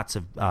 There's lots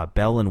of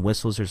bell and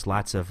whistles. There's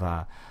lots of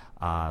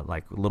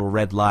like little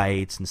red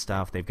lights and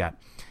stuff. They've got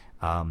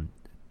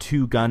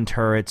 2 gun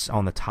turrets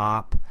on the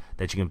top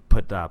that you can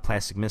put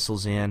plastic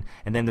missiles in,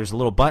 and then there's a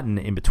little button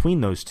in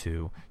between those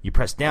two. You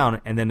press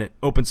down, and then it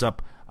opens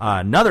up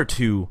another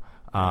 2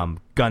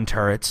 gun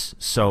turrets.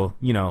 So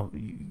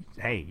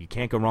hey, you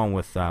can't go wrong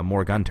with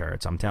more gun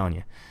turrets. I'm telling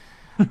you.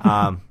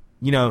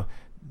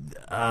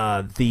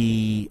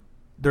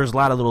 There's a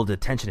lot of little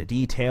attention to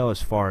detail as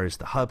far as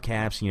the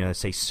hubcaps,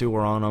 say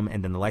sewer on them,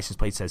 and then the license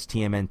plate says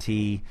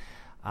TMNT.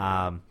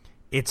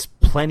 It's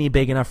plenty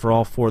big enough for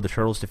all 4 of the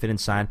turtles to fit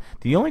inside.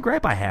 The only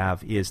gripe I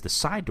have is the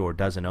side door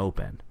doesn't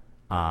open.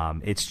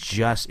 It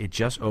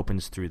just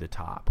opens through the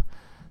top.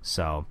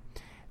 So,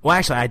 well,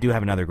 actually, I do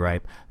have another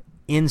gripe.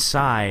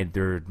 Inside,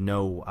 there are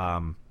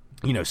no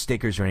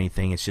stickers or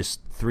anything. It's just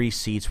 3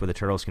 seats where the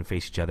turtles can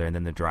face each other, and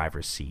then the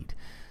driver's seat.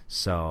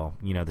 So,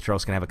 the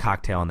turtles can have a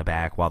cocktail in the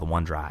back while the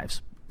one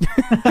drives.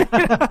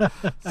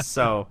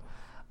 So,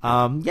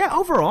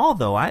 overall,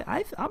 though,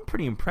 I'm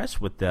pretty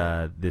impressed with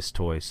this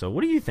toy. So,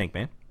 what do you think,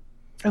 man?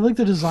 I like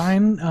the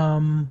design.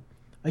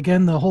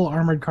 Again, the whole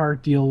armored car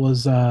deal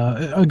was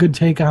a good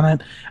take on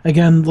it.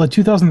 Again, the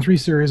 2003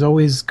 series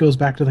always goes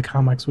back to the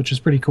comics, which is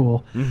pretty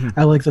cool. Mm-hmm.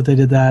 I like that they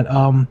did that.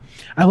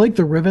 I like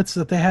the rivets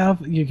that they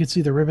have. You can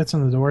see the rivets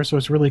on the door, so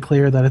it's really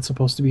clear that it's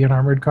supposed to be an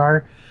armored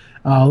car.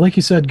 Like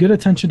you said, good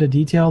attention to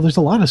detail. There's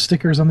a lot of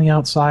stickers on the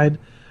outside,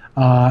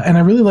 and I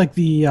really like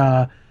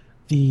the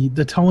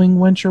towing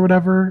winch or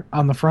whatever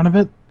on the front of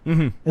it.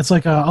 Mm-hmm. It's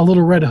like a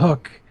little red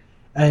hook,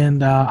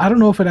 and I don't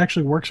know if it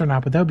actually works or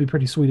not, but that would be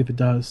pretty sweet if it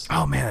does.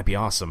 Oh man, that'd be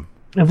awesome.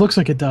 It looks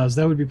like it does.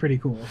 That would be pretty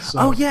cool. So.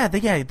 Oh yeah,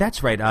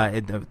 that's right.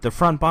 The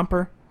front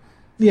bumper.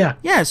 Yeah.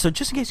 Yeah, so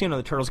just in case,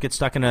 the turtles get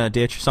stuck in a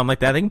ditch or something like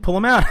that, they can pull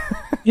them out.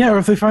 Yeah, or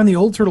if they find the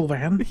old turtle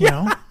van,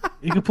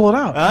 you can pull it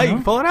out. You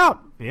can pull it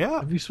out. Yeah.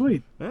 That'd be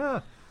sweet. Yeah.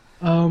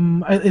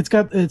 It's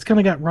kind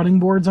of got running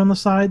boards on the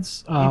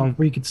sides where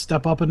you could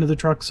step up into the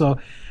truck. So,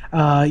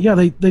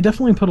 they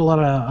definitely put a lot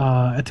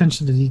of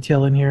attention to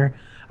detail in here.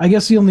 I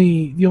guess the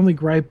only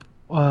gripe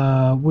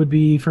would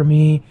be for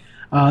me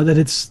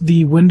that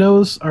the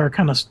windows are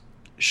kind of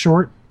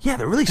short Yeah,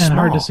 they're really and small.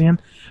 hard to see in.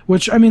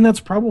 Which, I mean, that's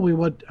probably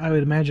what I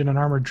would imagine an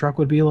armored truck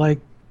would be like.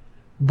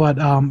 But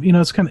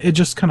it's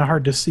just kind of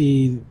hard to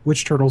see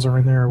which turtles are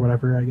in there or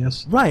whatever, I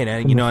guess. Right,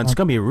 and it's going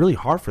to be really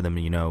hard for them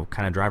to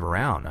kind of drive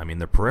around. I mean,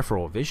 their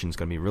peripheral vision is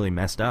going to be really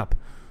messed up.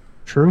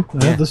 True.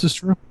 Yeah. This is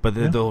true. But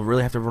they'll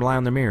really have to rely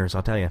on their mirrors,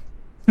 I'll tell you.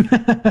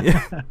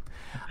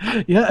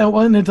 Yeah,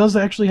 well, and it does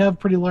actually have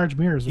pretty large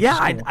mirrors.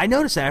 Yeah, cool. I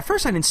noticed that. At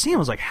first, I didn't see him. I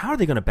was like, how are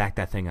they going to back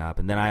that thing up?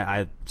 And then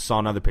I saw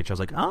another picture. I was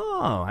like,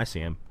 oh, I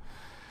see him.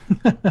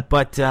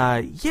 But,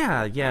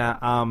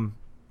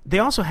 they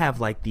also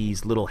have, like,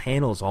 these little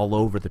handles all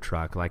over the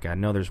truck. Like, I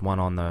know there's one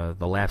on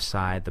the left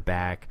side, the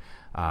back.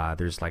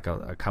 There's, like,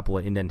 a couple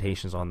of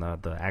indentations on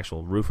the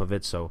actual roof of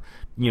it. So,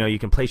 you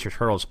can place your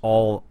turtles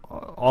all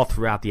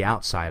throughout the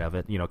outside of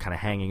it, kind of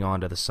hanging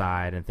onto the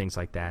side and things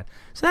like that.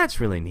 So that's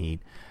really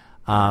neat.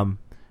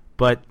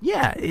 But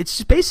yeah,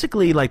 it's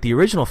basically like the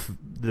original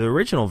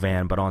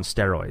van, but on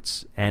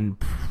steroids, and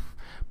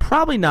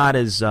probably not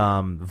as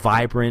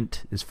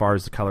vibrant as far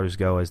as the colors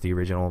go as the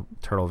original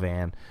Turtle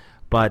van.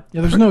 But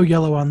yeah, there's no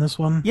yellow on this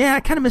one. Yeah, I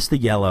kind of miss the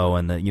yellow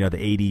and the the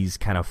 80s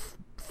kind of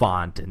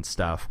font and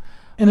stuff.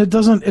 And it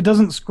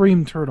doesn't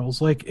scream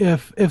Turtles. Like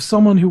if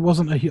someone who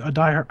wasn't a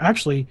diehard,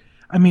 actually,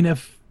 I mean,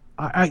 if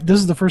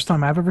this is the first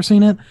time I've ever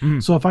seen it,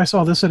 so if I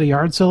saw this at a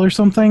yard sale or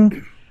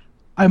something,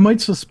 I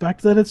might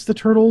suspect that it's the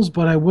Turtles,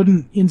 but I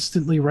wouldn't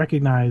instantly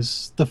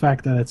recognize the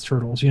fact that it's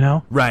Turtles,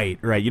 Right.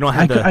 You don't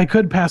have I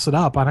could pass it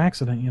up on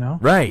accident,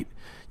 Right.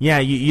 Yeah,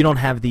 you don't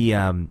have the,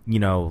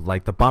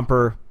 like the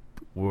bumper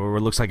where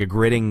it looks like a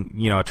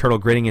turtle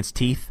gritting its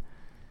teeth,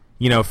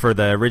 for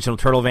the original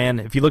Turtle van.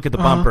 If you look at the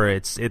bumper,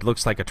 it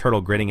looks like a turtle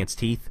gritting its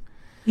teeth.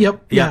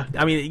 Yep. Yeah.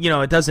 I mean,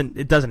 it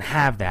doesn't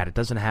have that. It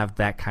doesn't have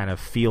that kind of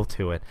feel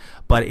to it,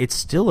 but it's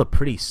still a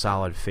pretty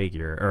solid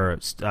figure, or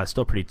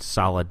still a pretty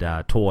solid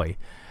toy.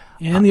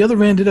 And the other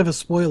van did have a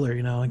spoiler,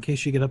 in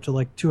case you get up to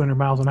like 200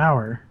 miles an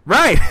hour.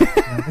 Right.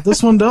 But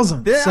this one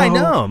doesn't. Yeah, so I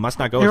know. Must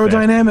not go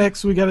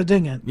aerodynamics, we got to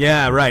ding it.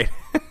 Yeah, right.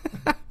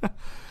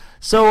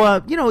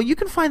 So, you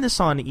can find this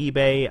on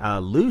eBay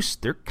loose.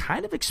 They're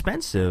kind of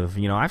expensive.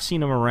 I've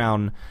seen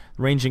them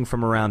ranging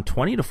from around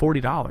 $20 to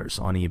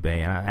 $40 on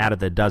eBay out of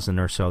the dozen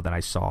or so that I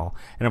saw.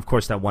 And, of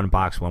course, that one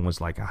box one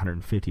was like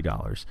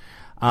 $150.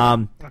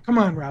 Oh, come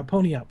on, Rob.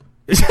 Pony up.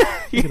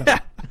 Yeah.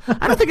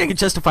 I don't think I can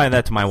justify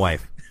that to my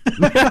wife.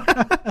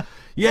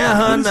 Yeah,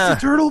 hon. It's the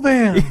Turtle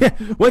van. Yeah,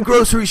 went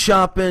grocery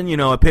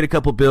shopping. I paid a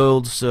couple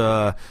bills.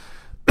 Got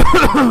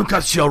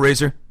a shell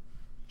razor.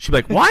 She'd be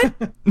like, what?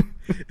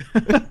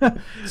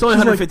 It's only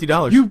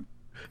 $150.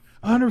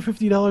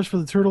 $150 for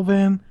the Turtle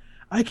van?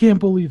 I can't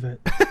believe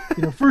it.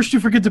 First you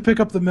forget to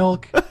pick up the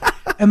milk,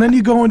 and then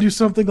you go and do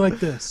something like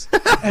this,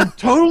 and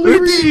totally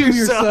redeem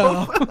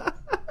yourself.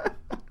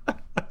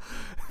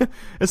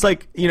 It's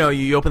like,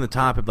 you open the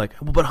top and be like,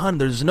 well, but hon,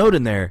 there's a note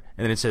in there,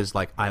 and then it says,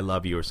 like, I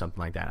love you or something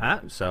like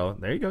that. So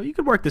there you go. You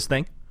could work this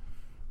thing.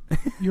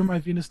 You're my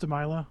Venus de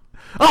Milo.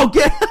 Oh,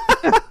 yeah.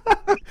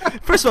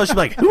 First of all, she'd be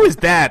like, who is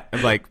that?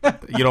 I'm like,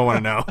 you don't want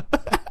to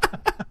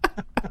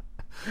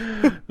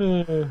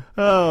know.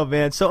 Oh,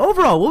 man. So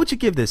overall, what would you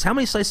give this? How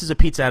many slices of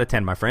pizza out of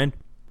 10, my friend?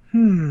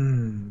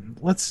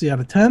 Let's see.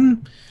 Out of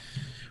 10?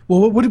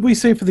 Well, what did we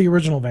say for the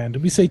original van?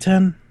 Did we say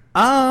 10?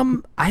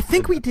 I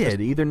think we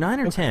did. Either 9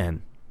 or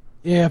 10.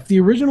 Yeah, if the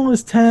original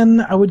is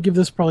 10, I would give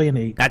this probably an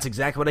 8. That's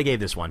exactly what I gave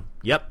this one.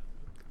 Yep.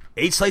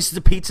 8 slices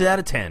of pizza out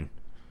of 10.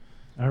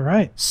 All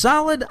right.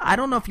 Solid. I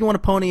don't know if you want to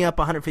pony up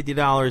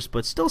 $150,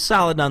 but still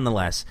solid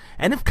nonetheless.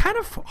 And it's kind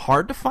of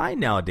hard to find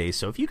nowadays.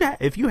 So if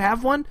you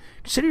have one,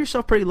 consider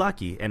yourself pretty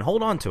lucky and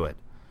hold on to it,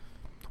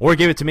 or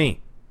give it to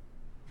me.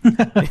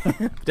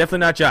 Definitely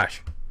not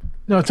Josh.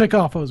 No, take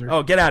off, Hoser.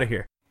 Oh, get out of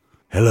here.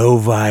 Hello,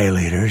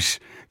 Violators.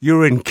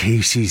 You're in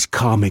Casey's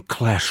comic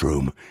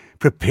classroom.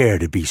 Prepare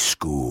to be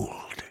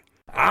schooled.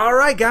 All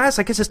right, guys.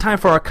 I guess it's time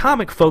for our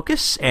comic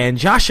focus. And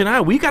Josh and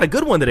I, we got a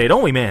good one today,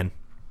 don't we, man?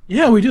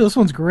 Yeah, we do. This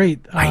one's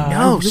great. I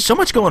know. So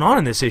much going on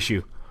in this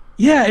issue.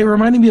 Yeah, it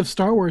reminded me of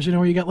Star Wars,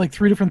 where you got like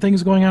 3 different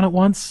things going on at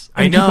once.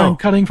 I know. Keep on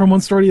cutting from one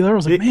story to the other. I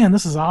was like, man,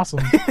 this is awesome.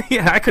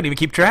 Yeah, I couldn't even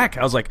keep track.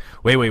 I was like,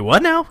 wait,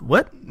 what now?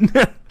 What?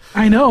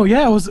 I know.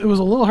 Yeah, it was a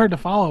little hard to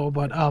follow,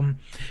 but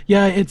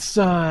yeah, it's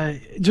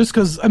just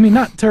because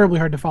not terribly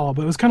hard to follow,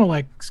 but it was kind of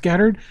like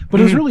scattered.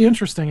 But it was really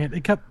interesting.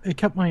 It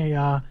kept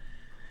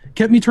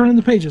me turning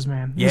the pages,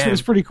 man. Yeah. It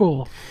was pretty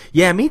cool.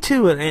 Yeah, me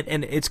too.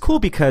 And it's cool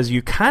because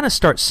you kind of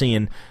start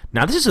seeing.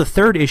 Now, this is the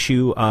 3rd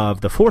issue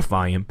of the 4th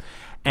volume,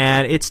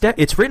 and it's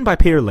written by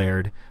Peter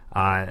Laird,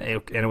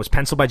 and it was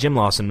penciled by Jim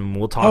Lawson. And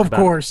we'll talk about.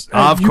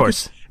 Of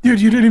course. Dude,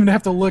 you didn't even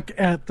have to look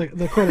at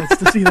the credits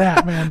to see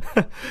that, man.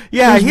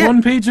 Yeah, There's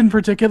one page in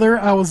particular.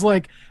 I was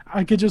like,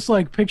 I could just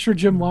like picture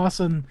Jim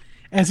Lawson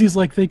as he's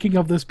like thinking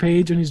of this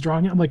page and he's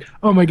drawing it. I'm like,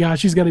 oh my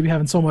gosh, he's got to be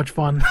having so much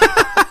fun.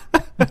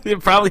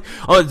 Probably.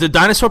 Oh, the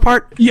dinosaur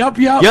part? Yep.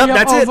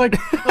 That's it.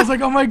 I was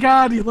like, oh my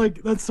god,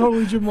 that's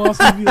totally Jim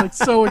Lawson. He'd be like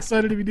so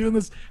excited to be doing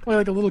this. Probably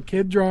like a little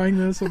kid drawing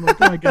this. I'm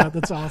like, oh my god,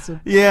 that's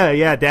awesome.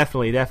 Yeah,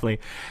 definitely.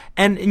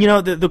 And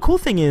the cool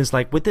thing is,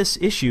 like, with this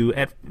issue,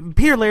 at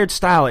Peter Laird's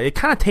style, it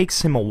kind of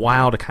takes him a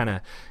while to kind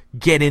of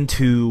get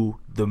into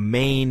the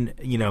main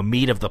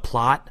meat of the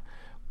plot.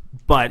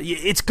 But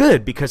it's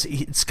good because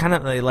it's kind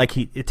of like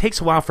it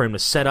takes a while for him to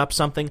set up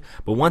something,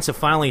 but once it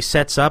finally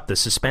sets up, the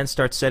suspense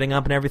starts setting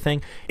up and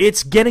everything.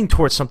 It's getting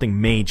towards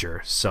something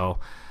major. So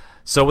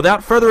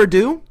without further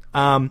ado,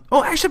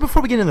 actually,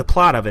 before we get into the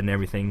plot of it and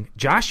everything,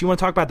 Josh, you want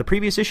to talk about the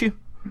previous issue?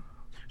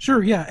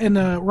 Sure, yeah. And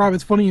Rob,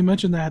 it's funny you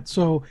mentioned that.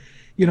 So,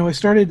 I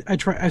started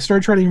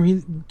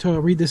trying to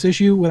read this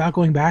issue without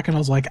going back, and I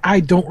was like, I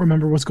don't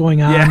remember what's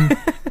going on.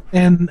 Yeah.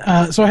 And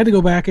so I had to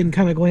go back and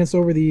kind of glance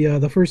over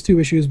the first two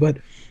issues, but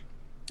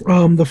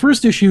the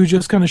first issue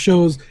just kind of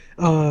shows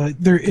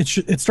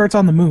it starts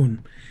on the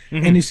moon,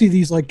 and you see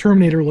these like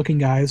Terminator-looking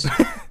guys.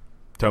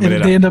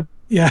 Terminator. They end up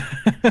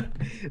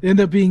they end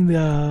up being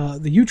the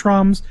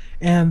Utroms,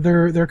 and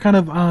they're kind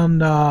of on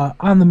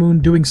the moon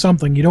doing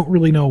something. You don't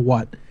really know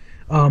what.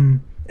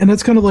 And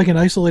that's kind of like an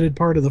isolated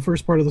part of the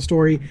first part of the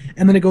story,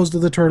 and then it goes to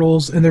the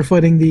Turtles, and they're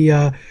fighting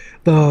the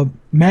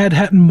Mad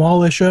Hatton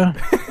Militia.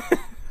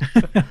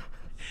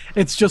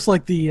 It's just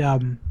like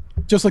the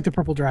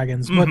Purple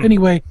Dragons. But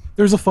anyway,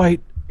 there's a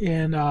fight,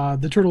 and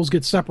the Turtles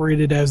get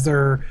separated as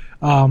they're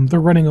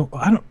running.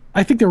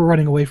 I think they were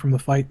running away from the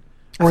fight,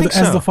 or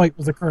as the fight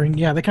was occurring.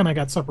 Yeah, they kind of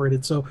got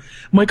separated. So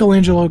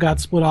Michelangelo got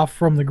split off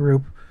from the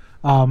group.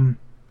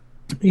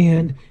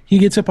 And he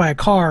gets hit by a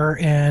car,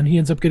 and he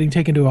ends up getting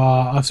taken to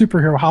a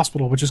superhero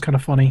hospital, which is kind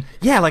of funny.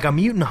 Yeah, like a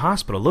mutant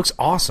hospital. Looks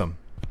awesome.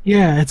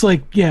 Yeah, it's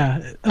like,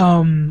 yeah.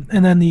 And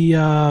then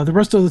the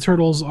rest of the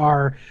Turtles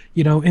are,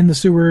 in the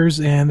sewers,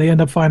 and they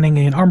end up finding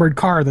an armored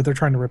car that they're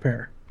trying to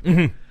repair.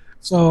 Mm-hmm.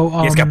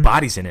 So it's got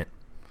bodies in it.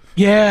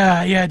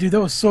 Yeah, dude,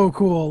 that was so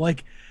cool.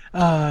 Like,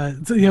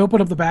 so you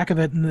open up the back of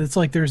it, and it's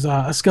like there's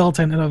a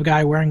skeleton and a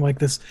guy wearing like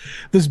this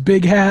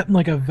big hat and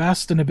like a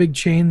vest and a big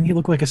chain. He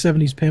looked like a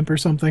 70s pimp or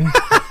something.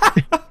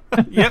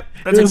 Yep,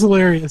 it was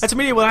hilarious. That's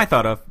immediately what I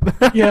thought of.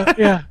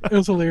 yeah, it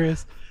was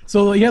hilarious.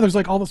 So yeah, there's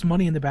like all this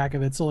money in the back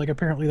of it. So like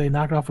apparently they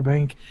knocked off a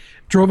bank,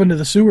 drove into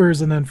the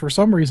sewers, and then for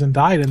some reason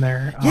died in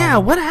there. Yeah,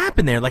 what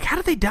happened there? Like, how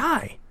did they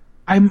die?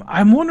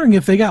 I'm wondering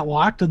if they got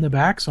locked in the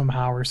back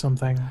somehow or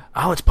something.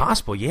 Oh, it's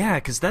possible, yeah,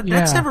 because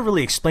that's never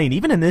really explained.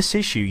 Even in this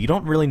issue, you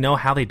don't really know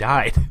how they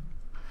died.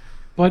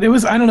 But it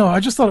was, I don't know,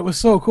 I just thought it was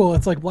so cool.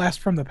 It's like Blast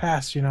from the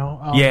Past,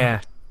 Yeah.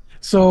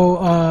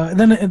 So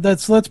then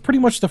that's pretty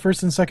much the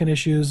first and second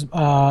issues.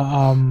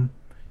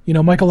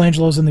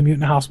 Michelangelo's in the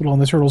mutant hospital,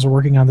 and the Turtles are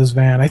working on this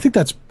van. I think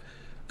that's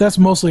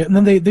mostly it. And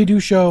then they do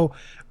show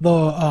the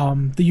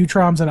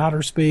Utroms in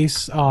outer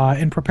space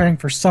and preparing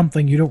for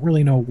something. You don't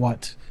really know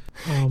what.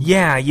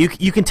 Yeah,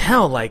 you can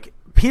tell, like,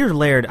 Peter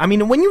Laird, I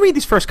mean, when you read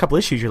these first couple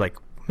issues, you're like,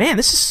 man,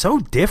 this is so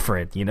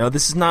different,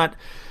 this is not,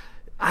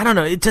 I don't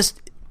know,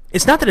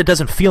 it's not that it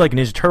doesn't feel like a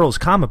Ninja Turtles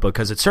comic book,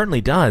 because it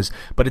certainly does,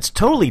 but it's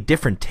totally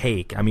different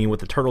take. I mean, with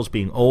the Turtles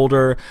being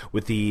older,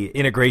 with the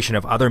integration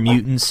of other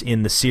mutants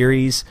in the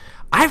series,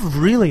 I've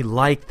really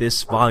liked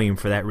this volume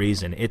for that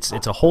reason. It's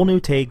a whole new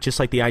take, just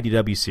like the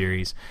IDW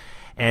series.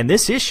 And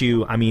this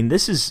issue, I mean,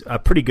 this is a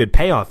pretty good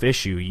payoff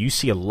issue. You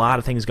see a lot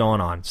of things going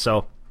on.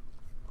 So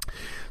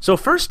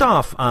first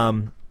off,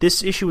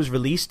 this issue was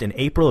released in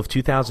April of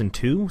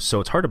 2002, so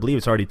it's hard to believe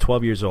it's already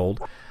 12 years old.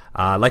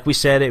 Like we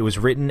said, it was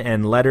written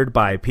and lettered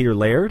by Peter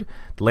Laird.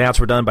 The layouts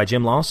were done by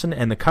Jim Lawson,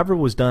 and the cover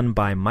was done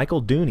by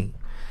Michael Dooney.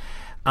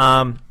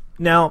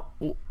 Now,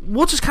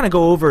 we'll just kind of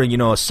go over,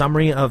 a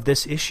summary of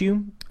this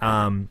issue,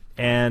 and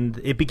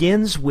it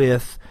begins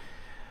with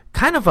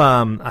kind of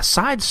a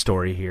side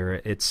story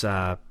here. It's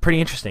pretty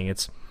interesting.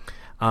 It's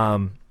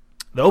the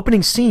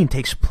opening scene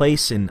takes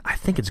place in, I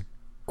think it's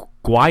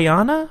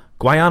Guayana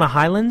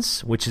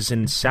Highlands, which is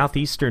in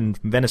southeastern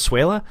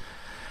Venezuela,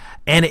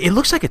 and it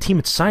looks like a team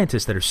of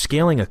scientists that are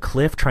scaling a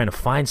cliff trying to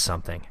find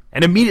something.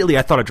 And immediately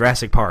I thought of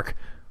Jurassic Park.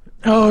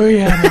 Oh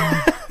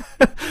yeah,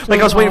 like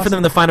I was waiting for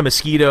them to find a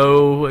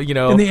mosquito,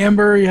 in the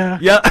amber, yeah.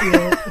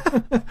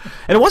 And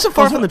it wasn't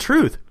far from the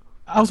truth.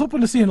 I was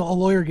hoping to see a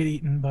lawyer get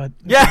eaten, but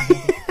yeah,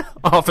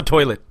 off a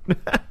toilet,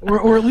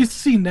 or at least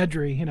see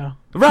Nedry,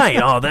 Right.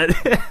 Oh, that'd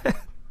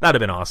have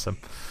been awesome.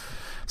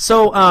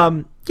 So,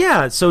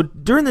 so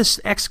during this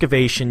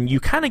excavation, you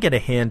kind of get a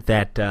hint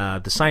that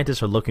the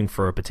scientists are looking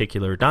for a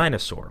particular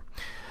dinosaur.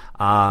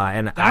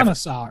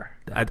 Dinosaur.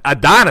 A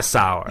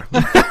dinosaur.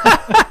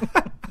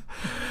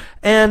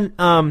 And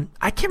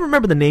I can't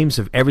remember the names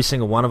of every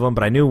single one of them,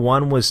 but I knew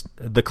one was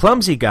the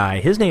clumsy guy.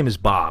 His name is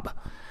Bob.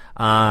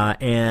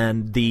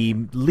 And the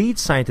lead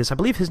scientist, I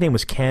believe his name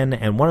was Ken,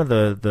 and one of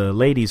the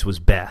ladies was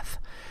Beth.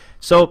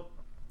 So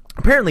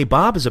apparently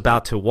Bob is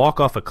about to walk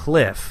off a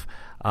cliff.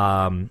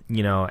 And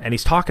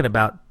he's talking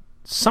about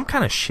some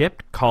kind of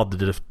ship called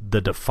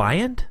the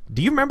Defiant.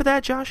 Do you remember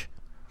that, Josh?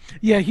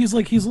 Yeah, he's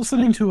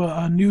listening to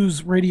a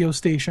news radio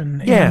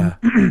station. Yeah.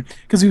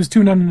 Because he was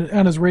tuned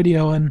on his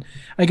radio, and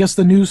I guess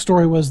the news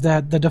story was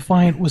that the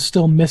Defiant was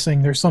still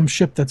missing. There's some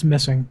ship that's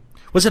missing.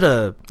 Was it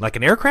an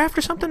aircraft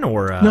or something,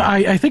 or? No,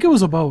 I think it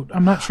was a boat.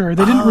 I'm not sure.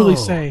 They didn't really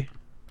say.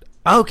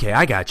 Okay,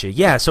 I got you.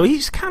 Yeah, so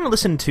he's kind of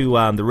listening to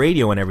the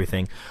radio and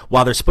everything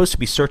while they're supposed to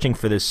be searching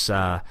for this.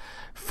 Now,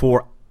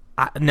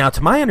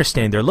 to my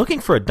understanding, they're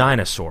looking for a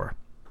dinosaur,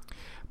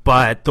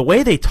 but the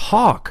way they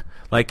talk,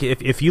 like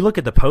if you look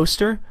at the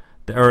poster.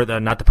 Or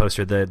not the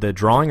poster, the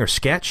drawing or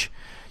sketch,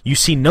 you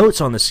see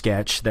notes on the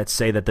sketch that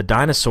say that the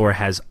dinosaur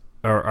has,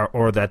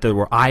 or that there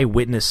were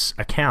eyewitness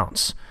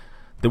accounts,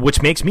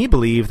 which makes me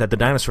believe that the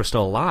dinosaur's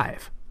still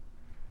alive.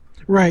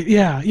 Right,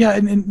 yeah,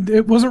 and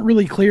it wasn't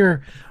really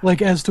clear,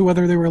 like, as to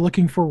whether they were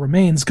looking for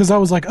remains, because I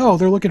was like, oh,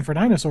 they're looking for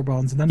dinosaur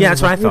bones, and then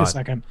that's what I thought. Wait a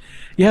second.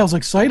 Yeah, I was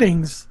like,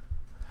 sightings,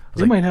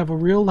 they might have a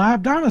real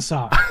live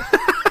dinosaur.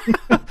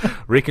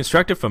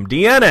 Reconstructed from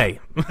DNA.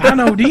 I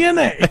know,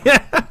 DNA.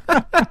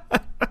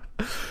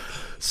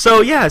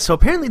 So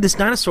apparently this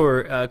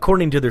dinosaur,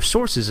 according to their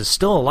sources, is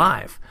still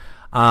alive.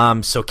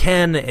 So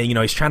Ken,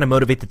 he's trying to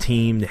motivate the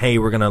team. Hey,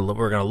 we're gonna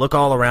look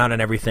all around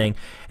and everything.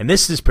 And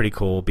this is pretty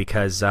cool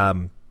because,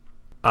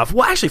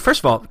 actually, first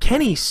of all,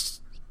 Kenny,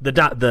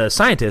 the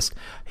scientist,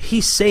 he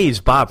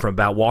saves Bob from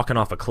about walking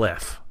off a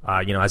cliff.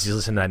 As he's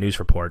listening to that news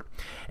report,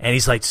 and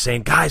he's like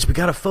saying, "Guys, we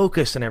gotta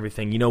focus and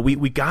everything.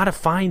 We gotta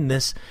find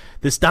this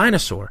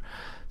dinosaur."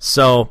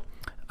 So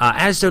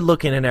as they're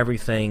looking at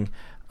everything.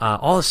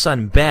 All of a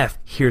sudden, Beth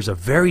hears a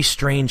very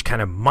strange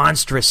kind of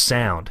monstrous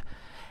sound.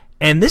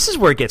 And this is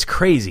where it gets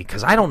crazy,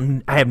 because I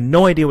have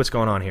no idea what's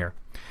going on here.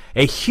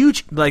 A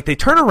huge, they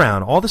turn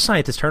around, all the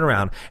scientists turn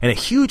around, and a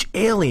huge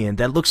alien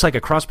that looks like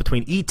a cross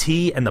between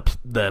E.T. and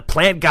the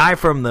plant guy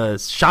from the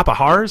Shop of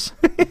Horrors.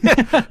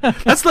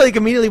 That's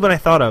immediately what I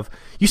thought of.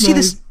 You see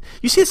this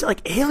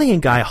alien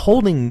guy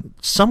holding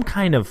some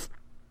kind of,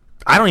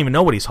 I don't even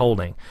know what he's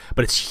holding,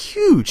 but it's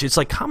huge. It's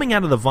coming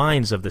out of the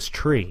vines of this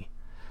tree.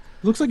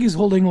 Looks like he's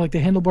holding the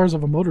handlebars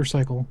of a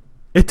motorcycle.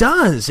 It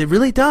does. It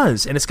really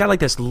does. And it's got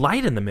this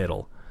light in the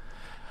middle.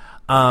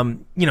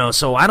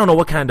 So I don't know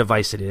what kind of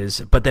device it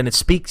is, but then it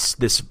speaks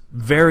this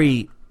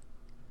very,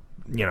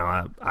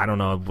 I don't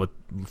know what,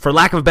 for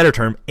lack of a better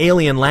term,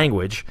 alien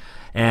language,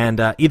 and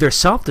either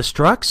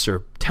self-destructs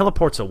or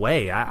teleports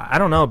away. I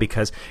don't know,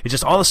 because it's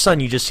just all of a sudden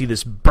you just see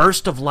this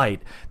burst of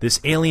light, this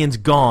alien's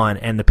gone,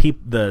 and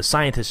the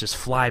scientists just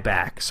fly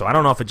back. So I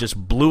don't know if it just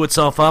blew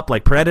itself up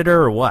like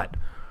Predator or what.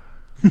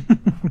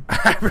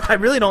 I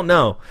really don't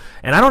know,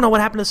 and I don't know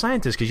what happened to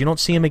scientists, because you don't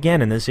see him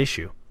again in this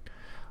issue.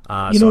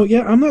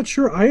 I'm not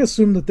sure. I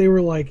assumed that they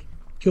were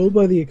killed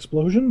by the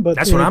explosion, but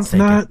that's what I'm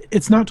thinking.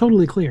 It's not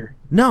totally clear.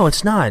 No,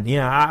 it's not.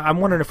 Yeah, I'm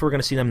wondering if we're going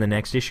to see them in the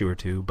next issue or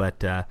two.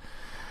 But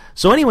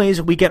so,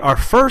 anyways, we get our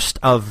first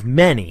of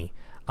many,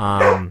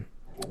 what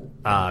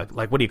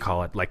do you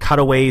call it?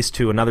 Cutaways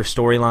to another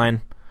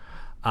storyline.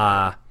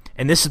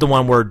 And this is the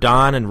one where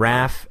Don and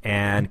Raph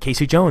and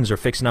Casey Jones are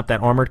fixing up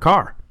that armored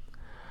car.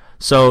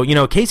 So,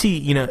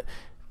 Casey, what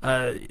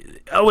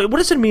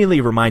does it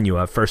immediately remind you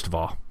of, first of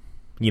all?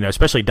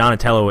 Especially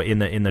Donatello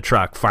in the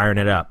truck firing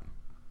it up.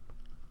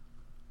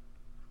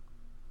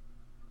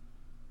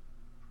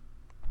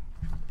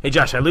 Hey,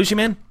 Josh, did I lose you,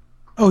 man?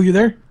 Oh, you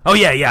there? Oh,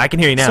 yeah, I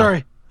can hear you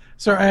now.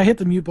 Sorry, I hit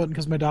the mute button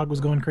because my dog was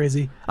going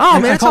crazy. Oh,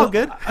 man, it's all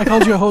good. I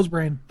called you a hose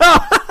brain.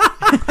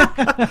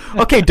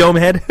 Okay,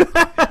 Domehead.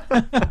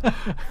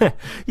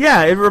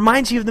 Yeah, it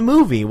reminds you of the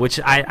movie, which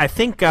I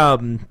think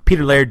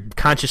Peter Laird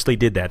consciously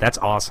did that. That's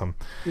awesome.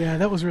 Yeah,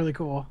 that was really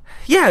cool.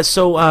 Yeah,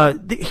 so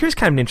here's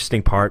kind of an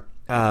interesting part.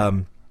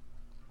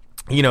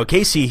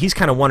 Casey, he's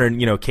kind of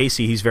wondering,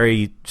 Casey, he's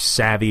very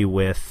savvy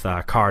with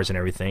cars and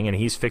everything, and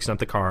he's fixing up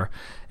the car,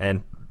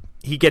 and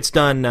he gets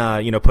done,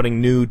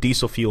 putting new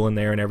diesel fuel in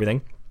there and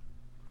everything,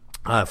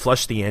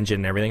 flush the engine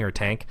and everything, or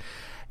tank,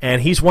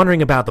 and he's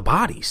wondering about the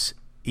bodies.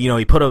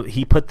 He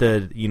put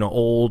the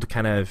old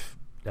kind of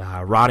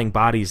rotting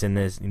bodies in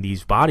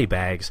these body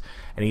bags,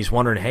 and he's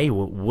wondering, hey,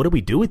 what do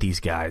we do with these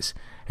guys?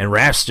 And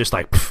Raph's just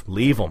like,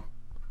 leave them.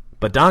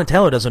 But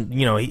Donatello doesn't,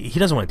 he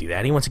doesn't want to do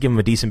that. He wants to give him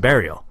a decent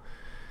burial.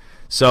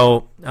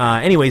 So,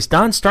 anyways,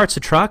 Don starts the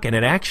truck, and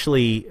it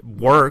actually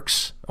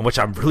works, which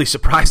I'm really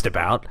surprised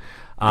about.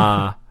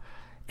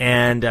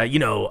 And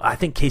I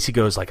think Casey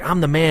goes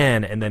I'm the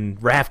man, and then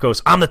Raph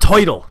goes, I'm the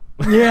toitle.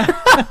 Yeah.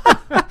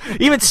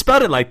 Even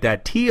spelled it like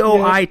that.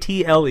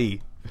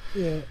 Toitle.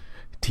 Yeah.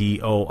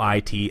 Toitle,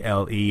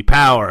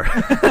 power.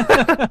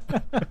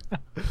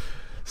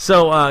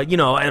 So,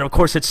 and of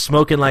course it's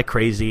smoking like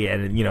crazy,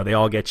 and, they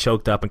all get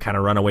choked up and kind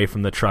of run away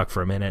from the truck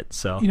for a minute,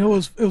 so. It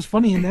was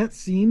funny in that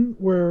scene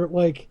where,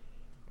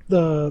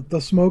 the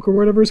smoke or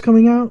whatever is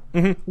coming out,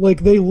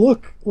 they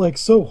look,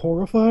 so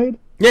horrified.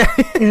 Yeah.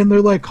 And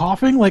they're,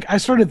 coughing. I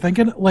started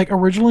thinking,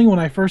 originally when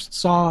I first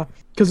saw,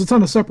 because it's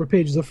on a separate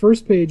page, the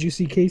first page you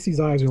see Casey's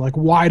eyes are,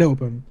 wide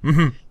open.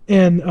 Mm-hmm.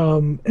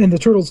 And the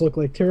turtles look,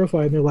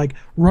 terrified, and they're,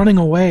 running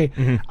away.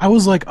 Mm-hmm. I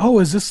was like, oh,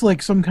 is this,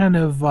 some kind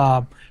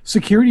of,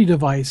 security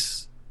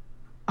device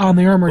on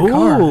the armored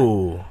car?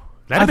 Ooh.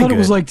 I thought it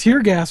was like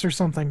tear gas or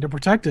something to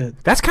protect it.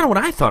 That's kind of what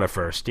I thought at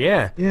first,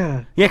 yeah.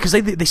 Yeah. Yeah, because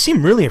they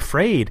seem really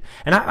afraid.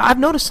 And I've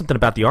noticed something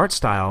about the art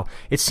style.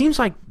 It seems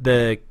like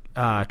the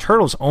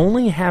turtles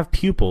only have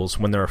pupils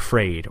when they're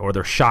afraid or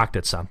they're shocked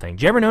at something.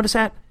 Did you ever notice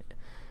that?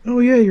 Oh,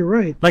 yeah, you're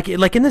right. Like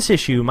in this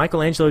issue,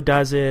 Michelangelo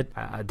does it,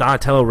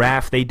 Donatello,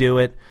 Raph, they do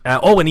it.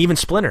 And even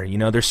Splinter. You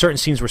know, there's certain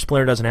scenes where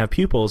Splinter doesn't have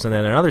pupils, and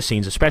then in other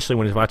scenes, especially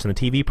when he's watching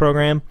the TV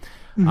program,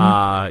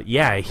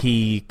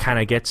 he kind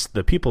of gets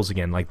the pupils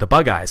again, like the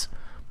bug eyes.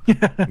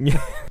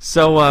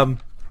 So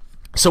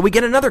we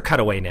get another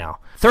cutaway now.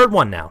 Third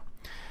one now.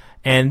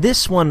 And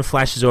this one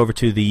flashes over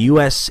to the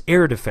U.S.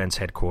 Air Defense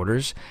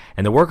Headquarters,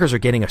 and the workers are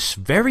getting a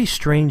very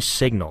strange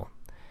signal.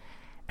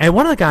 And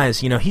one of the guys,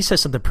 he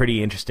says something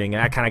pretty interesting,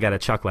 and I kind of got a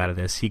chuckle out of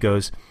this. He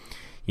goes,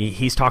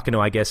 he's talking to,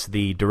 I guess,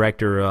 the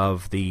director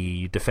of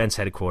the Defense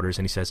Headquarters,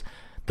 and he says,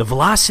 "The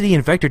velocity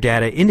and vector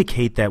data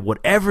indicate that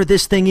whatever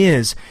this thing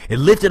is, it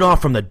lifted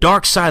off from the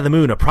dark side of the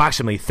moon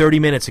approximately 30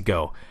 minutes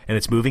ago, and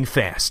it's moving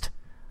fast."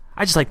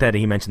 I just like that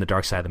he mentioned the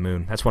Dark Side of the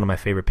Moon. That's one of my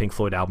favorite Pink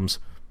Floyd albums.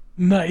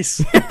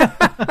 Nice.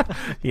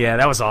 Yeah,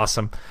 that was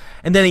awesome.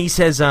 And then he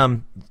says,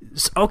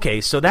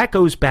 okay, so that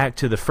goes back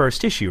to the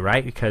first issue,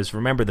 right? Because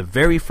remember, the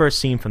very first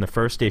scene from the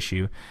first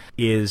issue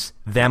is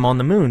them on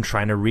the moon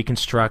trying to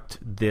reconstruct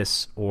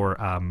this, or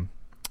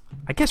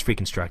I guess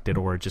reconstruct it,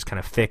 or just kind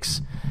of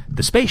fix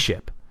the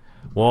spaceship.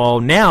 Well,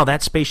 now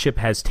that spaceship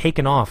has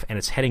taken off and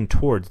it's heading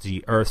towards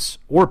the Earth's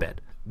orbit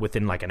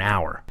within like an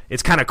hour.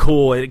 It's kind of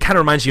cool. It kind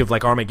of reminds you of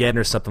like Armageddon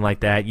or something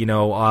like that.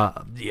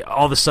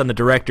 All of a sudden the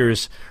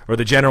directors or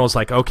the general's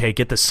like, okay,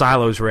 get the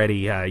silos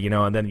ready,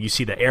 and then you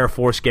see the Air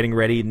Force getting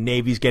ready,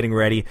 Navy's getting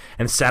ready,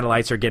 and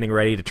satellites are getting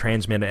ready to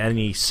transmit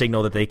any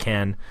signal that they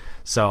can.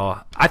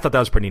 So I thought that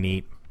was pretty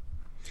neat.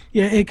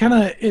 Yeah,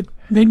 it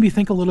made me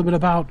think a little bit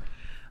about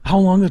how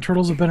long the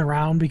Turtles have been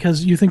around,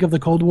 because you think of the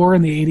Cold War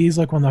in the 80s,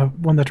 like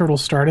when the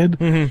Turtles started.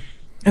 Mm-hmm.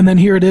 And then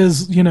here it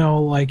is,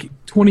 like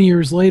 20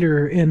 years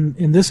later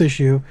in this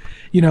issue,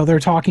 they're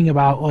talking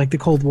about like the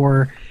Cold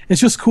War.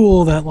 It's just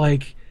cool that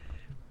like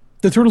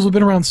the Turtles have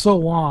been around so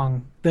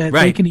long that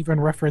they can even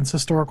reference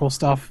historical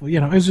stuff.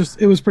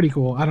 It was pretty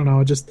cool. I don't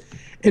know.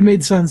 It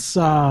made sense.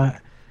 I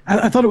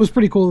thought it was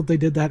pretty cool that they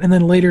did that. And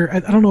then later, I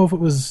don't know if it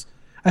was,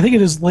 I think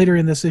it is later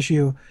in this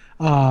issue,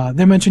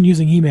 they mentioned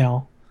using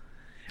email.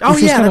 Oh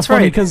yeah, that's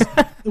right. Because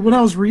when I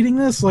was reading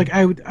this, like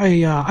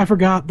I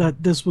forgot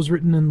that this was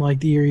written in like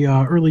the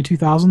early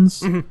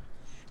 2000s. Mm-hmm.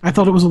 I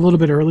thought it was a little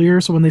bit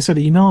earlier. So when they said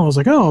email, I was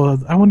like, oh,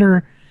 I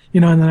wonder,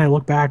 and then I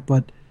look back,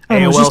 but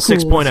AOL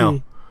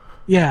 6.0.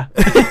 Yeah,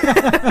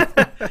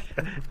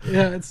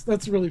 yeah,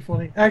 that's really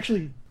funny.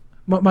 Actually,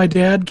 my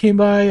dad came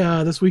by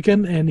this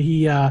weekend, and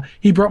he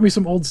brought me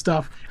some old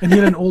stuff, and he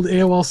had an old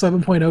AOL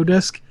 7.0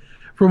 disc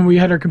from when we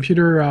had our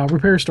computer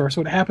repair store, so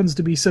it happens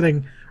to be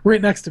sitting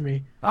right next to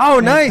me. Oh,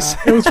 and, nice!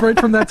 It was right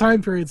from that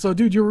time period. So,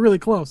 dude, you were really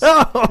close.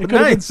 Oh, it could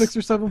have been 6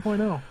 or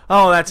 7.0.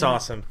 Oh, that's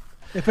awesome.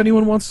 If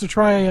anyone wants to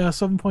try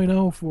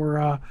 7.0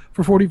 for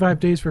 45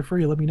 days for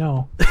free, let me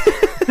know.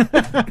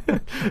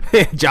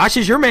 Josh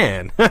is your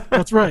man.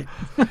 That's right.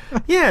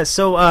 Yeah.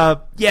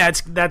 So,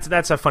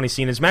 that's a funny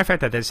scene. As a matter of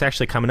fact, that's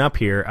actually coming up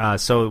here.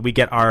 So we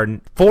get our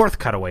fourth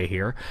cutaway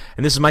here,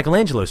 and this is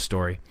Michelangelo's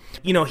story.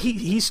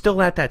 He's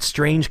still at that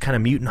strange kind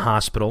of mutant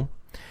hospital,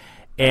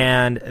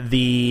 and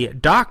the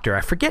doctor,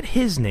 I forget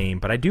his name,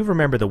 but I do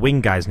remember the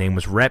wing guy's name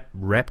was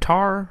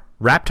Reptar?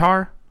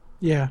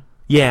 Yeah.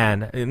 Yeah,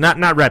 not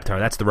Reptar.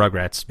 That's the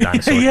Rugrats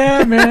dinosaur.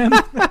 Yeah, man.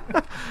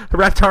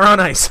 Reptar on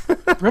Ice.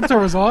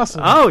 Reptar was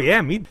awesome. Oh,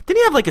 yeah. Didn't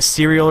he have like a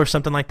cereal or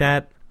something like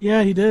that?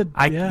 Yeah, he did.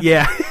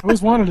 Yeah. I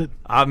always wanted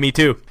it. Me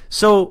too.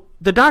 So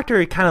the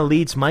doctor kind of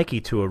leads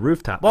Mikey to a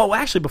rooftop. Well,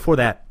 actually, before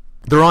that,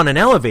 they're on an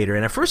elevator,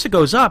 and at first it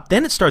goes up,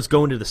 then it starts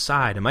going to the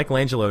side, and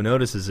Michelangelo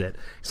notices it.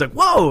 He's like,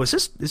 whoa, is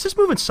this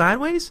moving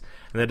sideways?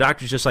 And the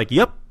doctor's just like,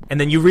 yep. And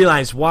then you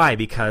realize why,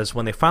 because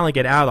when they finally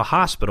get out of the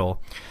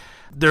hospital,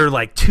 they're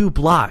like 2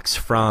 blocks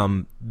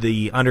from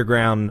the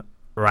underground,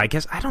 or I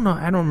guess, I don't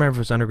remember if it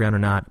was underground or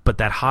not, but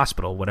that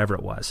hospital, whatever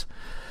it was.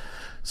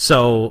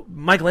 So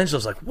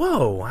Michelangelo's like,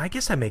 whoa, I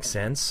guess that makes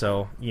sense.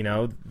 So,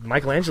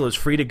 Michelangelo's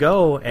free to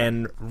go,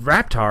 and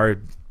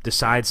Reptar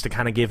decides to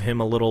kind of give him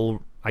a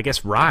little, I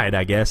guess, ride,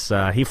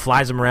 he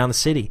flies him around the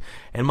city.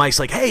 And Mike's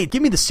like, hey,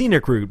 give me the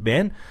scenic route,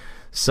 man.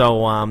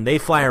 So they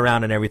fly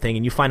around and everything,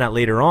 and you find out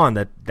later on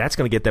that that's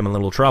going to get them in a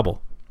little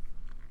trouble.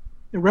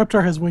 Yeah,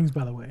 Reptar has wings,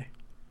 by the way.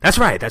 That's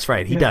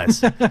right. He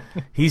does.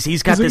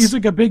 He's got this. He's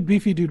like a big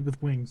beefy dude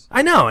with wings.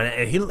 I know,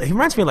 and he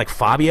reminds me of like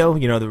Fabio.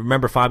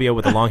 Remember Fabio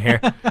with the long hair?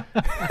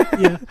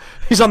 Yeah.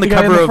 He's on the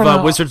cover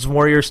of Wizards and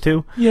Warriors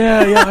too.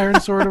 Yeah, Iron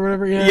Sword or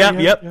whatever. Yeah.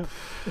 Yep.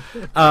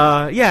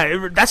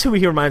 That's who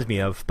he reminds me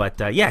of.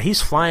 But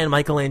he's flying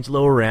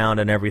Michelangelo around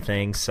and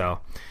everything. So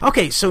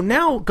so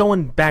now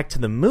going back to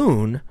the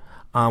moon,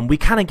 we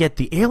kind of get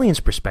the aliens'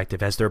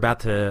 perspective as they're about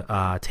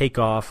to take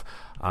off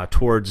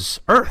towards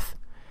Earth.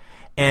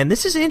 And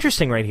this is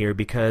interesting right here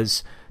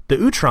because the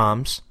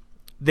Utroms,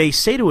 they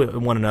say to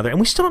one another, and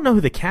we still don't know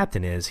who the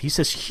captain is. He's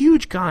this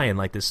huge guy in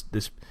like this.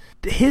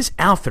 His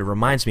outfit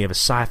reminds me of a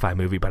sci-fi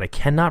movie, but I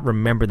cannot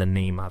remember the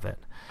name of it.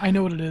 I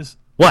know what it is.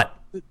 What?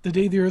 The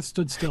Day the Earth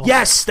Stood Still.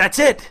 Yes, that's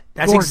it.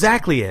 That's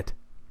exactly it.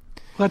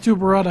 Klaatu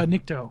Barada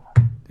Nikto.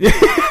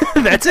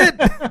 That's it.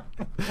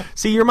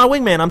 See, you're my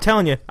wingman. I'm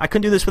telling you, I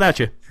couldn't do this without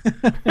you.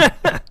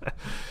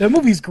 That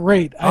movie's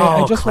great.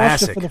 I just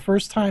classic. watched it for the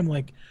first time.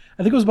 Like,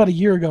 I think it was about a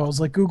year ago. I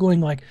was like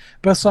Googling like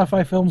best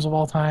sci-fi films of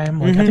all time.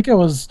 Like, I think I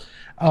was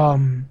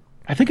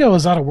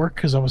out of work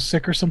because I was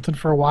sick or something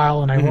for a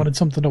while, and I wanted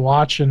something to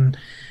watch. And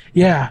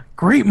yeah,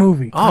 great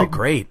movie. Oh,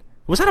 great.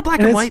 Was that a black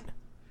and white?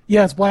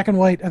 Yeah, it's black and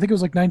white. I think it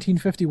was like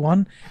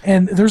 1951,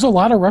 and there's a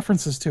lot of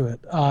references to it.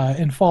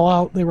 In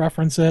Fallout, they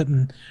reference it,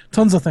 and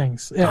tons of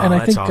things. And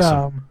I think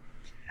awesome.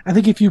 I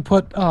think if you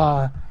put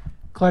Klaatu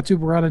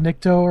Barada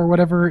Nikto or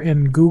whatever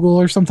in Google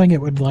or something,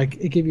 it would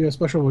it give you a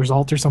special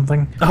result or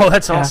something. Oh,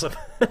 that's awesome.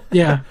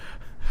 Yeah.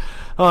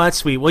 Oh, that's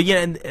sweet. Well, yeah,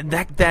 and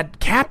that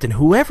captain,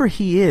 whoever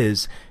he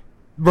is,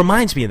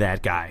 reminds me of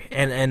that guy.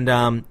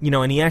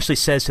 And he actually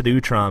says to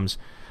the Utroms,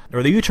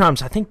 or the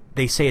Utroms, I think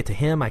they say it to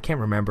him. I can't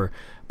remember.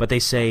 But they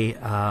say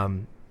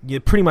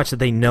pretty much that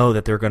they know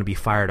that they're going to be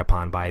fired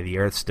upon by the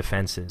Earth's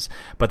defenses,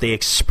 but they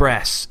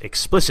express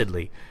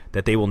explicitly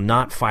that they will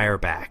not fire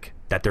back,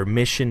 that their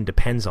mission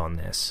depends on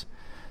this.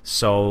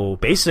 So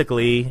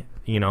basically,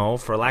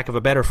 for lack of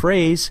a better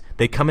phrase,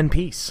 they come in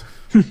peace.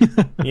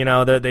 They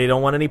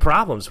don't want any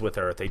problems with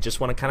Earth. They just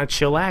want to kind of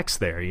chillax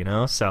there,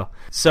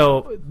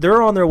 So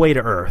they're on their way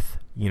to Earth.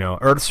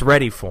 Earth's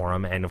ready for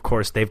them, and of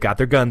course they've got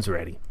their guns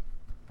ready.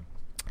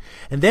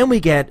 And then we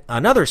get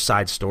another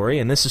side story,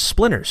 and this is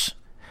Splinters.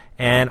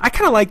 And I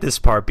kind of like this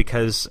part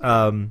because,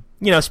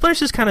 Splinters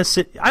just kind of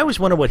I always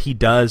wonder what he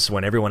does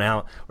when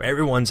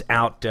everyone's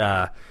out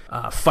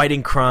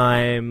fighting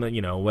crime,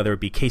 whether it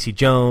be Casey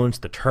Jones,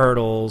 the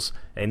Turtles,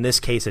 in this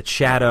case it's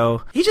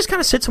Shadow. He just kind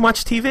of sits and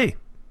watches TV.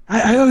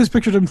 I always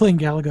pictured him playing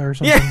Galaga or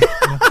something.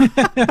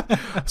 Yeah.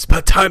 It's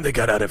about time they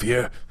got out of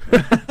here.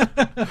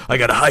 I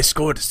got a high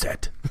score to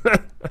set.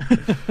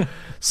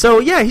 So,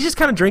 yeah, he's just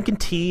kind of drinking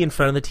tea in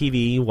front of the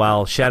TV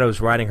while Shadow's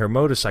riding her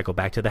motorcycle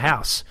back to the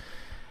house.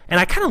 And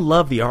I kind of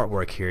love the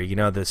artwork here,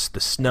 the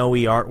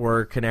snowy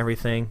artwork and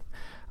everything.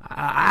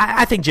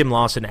 I think Jim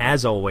Lawson,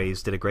 as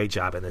always, did a great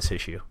job in this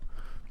issue.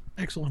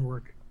 Excellent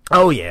work.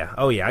 Oh, yeah.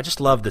 I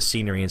just love the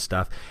scenery and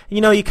stuff.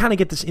 You kind of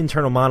get this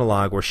internal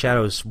monologue where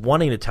Shadow's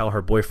wanting to tell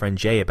her boyfriend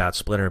Jay about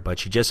Splinter, but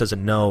she just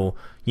doesn't know,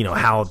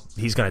 how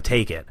he's going to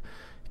take it.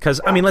 Because,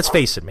 let's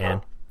face it,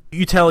 man.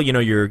 You tell,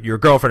 your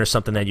girlfriend or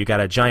something that you got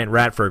a giant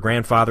rat for a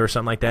grandfather or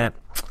something like that,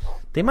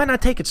 they might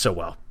not take it so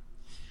well.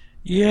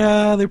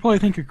 Yeah, they probably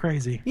think you're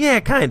crazy. Yeah,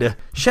 kind of.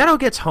 Shadow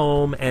gets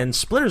home, and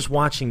Splinter's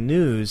watching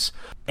news,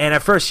 and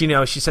at first,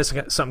 she says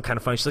something kind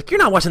of funny. She's like, "You're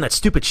not watching that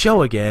stupid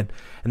show again."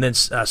 And then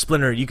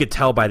Splinter, you could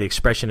tell by the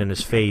expression in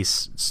his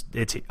face,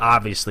 it's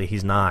obviously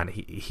he's not.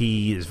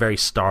 He is very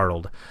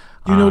startled.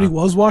 Do you know what he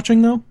was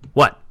watching, though?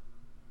 What?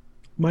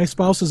 My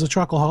Spouse is a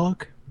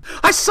Chocoholic.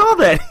 I saw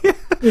that.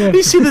 Yeah.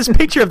 You see this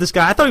picture of this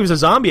guy. I thought he was a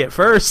zombie at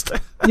first.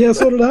 Yeah,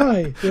 so did I.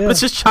 Yeah. But it's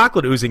just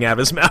chocolate oozing out of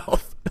his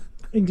mouth.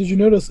 And did you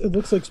notice it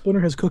looks like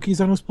Splinter has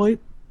cookies on his plate?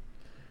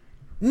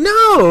 No.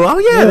 Oh,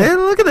 yeah. Man,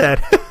 look at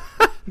that.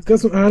 He's got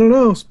some, I don't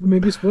know.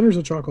 Maybe Splinter's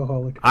a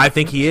chocoholic. I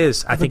think he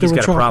is. I think he's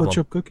got a problem. Chocolate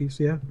chip cookies,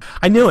 yeah.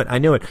 I knew it.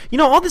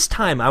 All this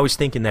time I was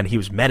thinking that he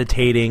was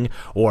meditating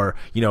or,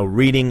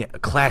 reading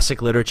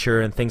classic literature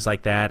and things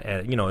like that,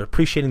 and,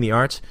 appreciating the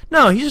arts.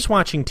 No, he's just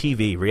watching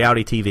TV,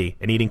 reality TV,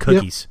 and eating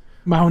cookies. Yep.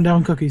 Mowing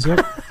down cookies,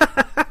 yep.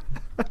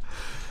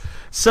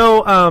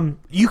 So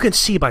you can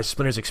see by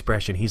Splinter's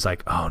expression, he's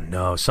like, oh,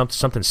 no,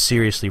 something's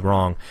seriously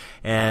wrong.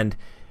 And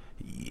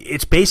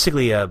it's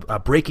basically a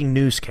breaking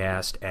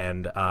newscast,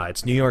 and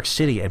it's New York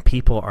City, and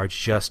people are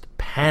just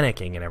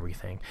panicking and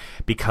everything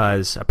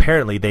because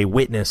apparently they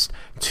witnessed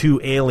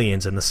 2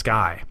 aliens in the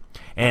sky.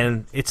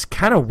 And it's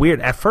kind of weird.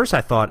 At first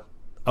I thought,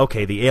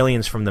 okay, the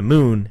aliens from the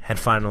moon had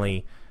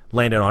finally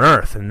landed on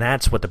Earth, and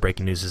that's what the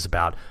breaking news is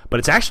about. But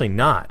it's actually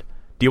not.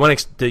 Do you want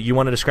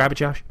to describe it,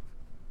 Josh?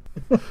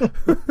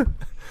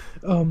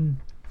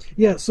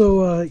 Yeah,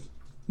 so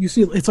you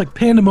see it's like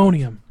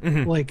pandemonium,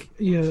 like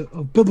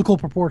of biblical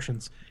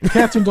proportions.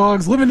 Cats and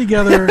dogs living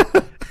together.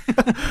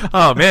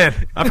 Oh man,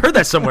 I've heard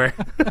that somewhere.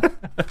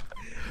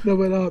 No,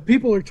 but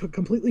people are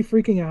completely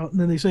freaking out, and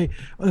then they say,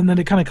 and then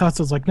it kind of cuts.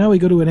 It's like now we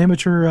go to an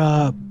amateur,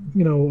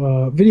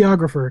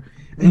 videographer,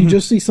 and you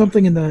just see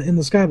something in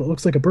the sky that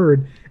looks like a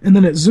bird, and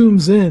then it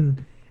zooms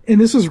in. And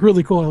this is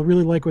really cool. I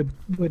really like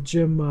what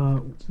Jim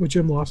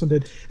Lawson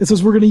did. It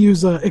says we're going to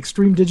use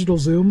extreme digital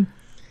zoom,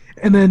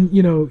 and then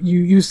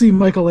you see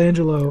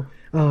Michelangelo,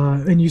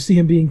 and you see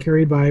him being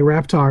carried by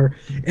Raptor,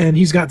 and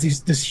he's got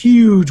this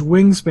huge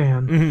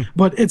wingspan.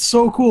 But it's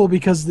so cool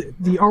because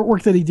the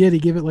artwork that he did, he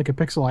gave it like a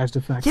pixelized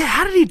effect. Yeah,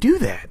 how did he do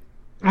that?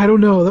 I don't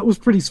know. That was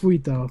pretty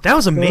sweet though. That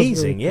was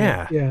amazing.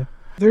 Yeah. Yeah.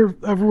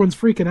 everyone's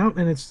freaking out,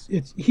 and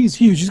he's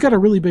huge. He's got a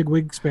really big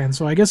wingspan,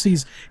 so I guess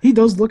he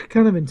does look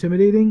kind of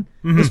intimidating,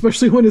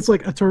 especially when it's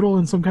like a turtle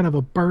and some kind of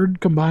a bird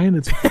combined.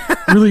 It's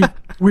really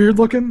weird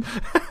looking.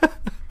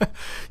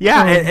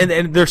 Yeah,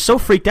 and they're so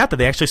freaked out that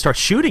they actually start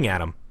shooting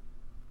at him.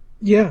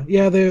 Yeah,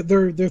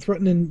 they're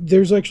threatening.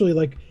 There's actually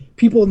like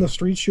people in the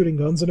streets shooting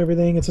guns and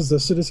everything. It says the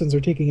citizens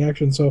are taking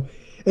action. So,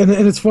 and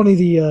it's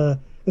funny.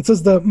 It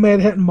says the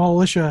Manhattan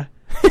Militia.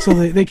 So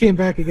they came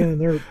back again, and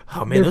they're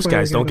those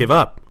guys don't give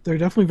up. They're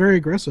definitely very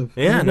aggressive.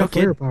 Yeah, no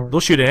kidding. They'll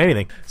shoot at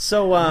anything.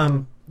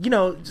 So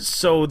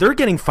so they're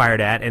getting fired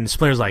at, and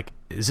Splinter's like,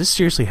 "Is this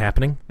seriously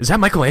happening? Is that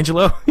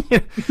Michelangelo?"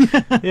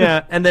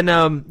 Yeah, and then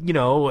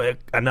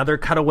another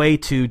cutaway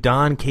to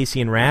Don, Casey,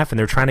 and Raph, and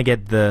they're trying to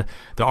get the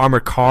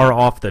armored car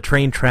off the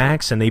train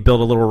tracks, and they build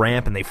a little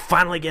ramp, and they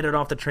finally get it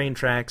off the train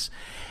tracks.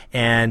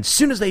 And as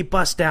soon as they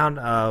bust down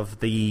of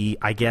the,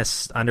 I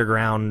guess,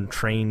 underground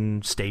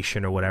train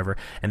station or whatever,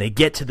 and they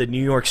get to the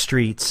New York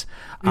streets...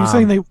 Are you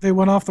saying they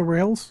went off the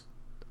rails?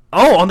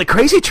 Oh, on the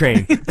crazy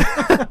train!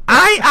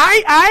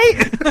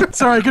 I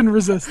Sorry, I couldn't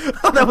resist.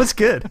 Oh, that was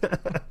good.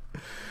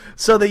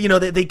 So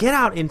they get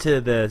out into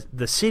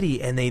the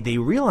city, and they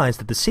realize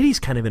that the city's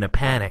kind of in a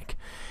panic.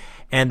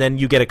 And then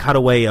you get a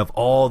cutaway of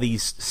all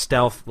these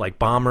stealth like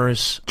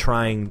bombers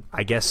trying.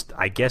 I guess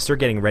they're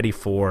getting ready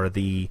for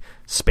the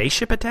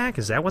spaceship attack.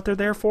 Is that what they're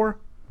there for?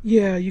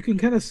 Yeah, you can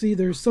kind of see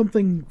there's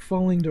something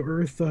falling to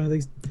Earth.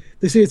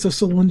 They say it's a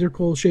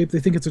cylindrical shape. They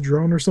think it's a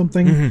drone or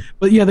something. Mm-hmm.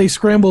 But yeah, they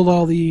scrambled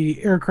all the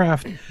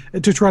aircraft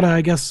to try to, I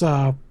guess,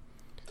 to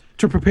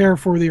prepare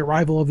for the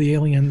arrival of the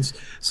aliens.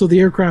 So the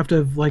aircraft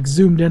have like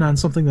zoomed in on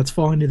something that's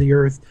falling to the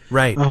Earth,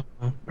 right?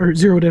 Or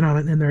zeroed in on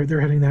it, and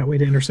they're heading that way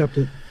to intercept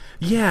it.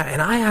 Yeah,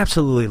 and I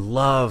absolutely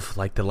love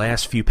like the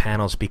last few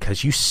panels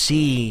because you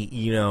see,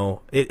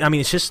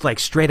 it's just like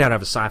straight out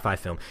of a sci-fi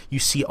film. You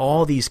see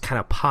all these kind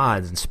of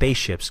pods and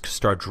spaceships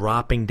start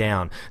dropping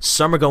down.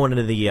 Some are going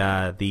into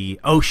the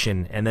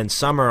ocean, and then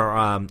some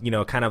are,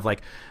 kind of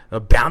like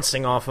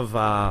bouncing off of,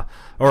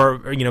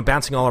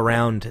 bouncing all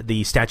around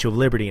the Statue of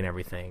Liberty and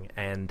everything.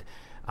 And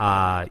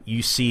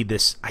you see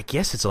this, I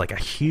guess it's like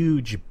a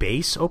huge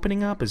base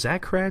opening up. Is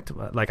that correct?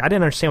 Like, I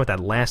didn't understand what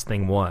that last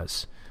thing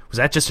was. Was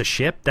that just a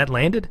ship that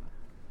landed?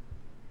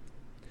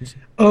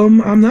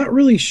 I'm not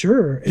really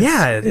sure.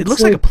 It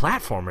looks like a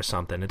platform or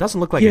something. It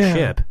doesn't look like a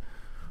ship.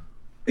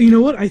 You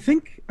know what? I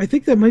think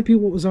that might be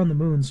what was on the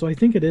moon. So I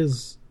think it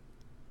is.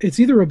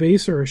 It's either a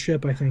base or a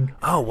ship, I think.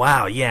 Oh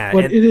wow, yeah.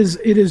 But it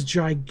is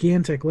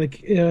gigantic.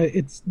 Like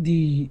it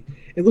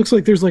looks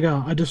like there's like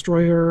a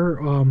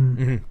destroyer,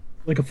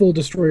 like a full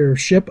destroyer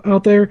ship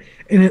out there,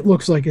 and it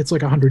looks like it's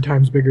like 100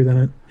 times bigger than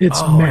it.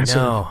 It's massive.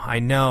 I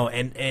know,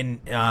 and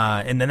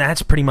then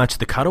that's pretty much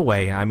the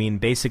cutaway. I mean,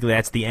 basically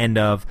that's the end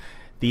of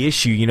the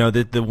issue.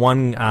 The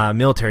one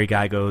military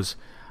guy goes,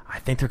 "I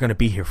think they're going to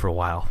be here for a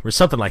while," or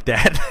something like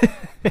that.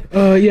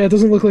 Yeah, it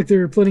doesn't look like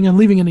they're planning on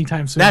leaving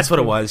anytime soon. That's what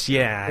it was.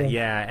 Yeah,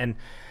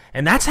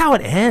 and that's how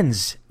it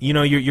ends.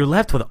 You're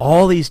left with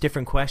all these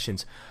different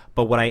questions.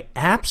 But what I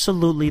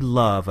absolutely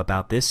love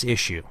about this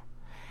issue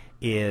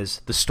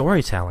is the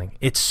storytelling.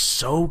 It's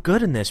so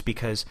good in this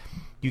because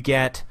you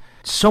get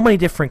so many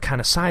different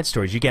kind of side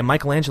stories. You get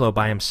Michelangelo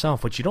by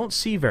himself, which you don't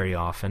see very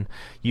often.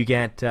 You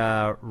get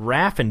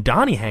Raph and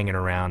Donnie hanging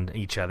around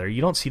each other. You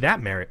don't see that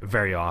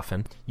very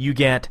often. You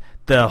get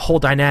the whole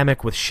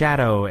dynamic with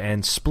Shadow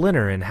and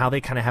Splinter and how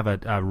they kind of have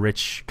a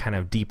rich, kind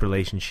of deep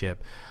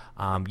relationship.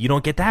 You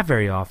don't get that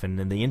very often,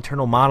 and the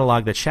internal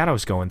monologue that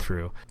Shadow's going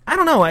through. I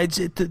don't know.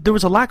 There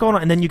was a lot going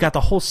on, and then you got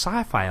the whole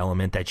sci-fi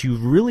element that you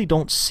really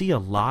don't see a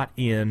lot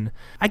in.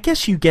 I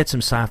guess you get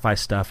some sci-fi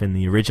stuff in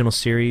the original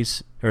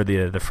series or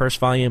the first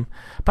volume,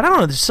 but I don't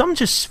know. Something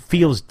just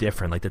feels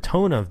different. Like the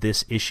tone of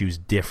this issue is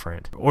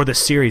different, or the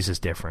series is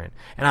different.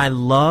 And I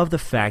love the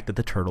fact that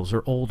the Turtles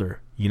are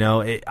older.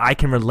 I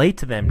can relate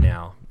to them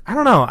now. I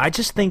don't know. I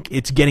just think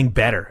it's getting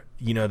better.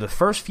 The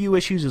first few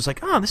issues is like,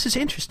 oh, this is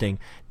interesting.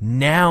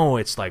 Now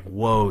it's like,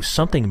 whoa,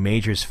 something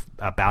major is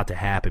about to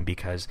happen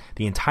because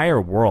the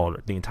entire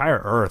world, the entire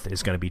Earth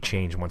is going to be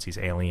changed once these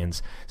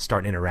aliens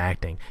start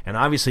interacting. And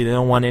obviously they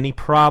don't want any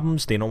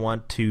problems. They don't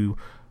want to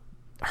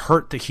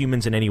hurt the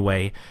humans in any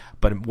way.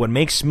 But what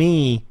makes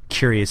me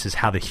curious is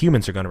how the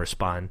humans are going to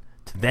respond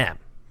to them.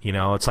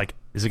 It's like,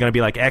 is it going to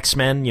be like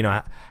X-Men,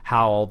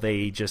 how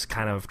they just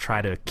kind of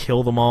try to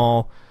kill them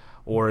all?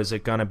 Or is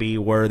it going to be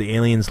where the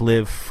aliens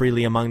live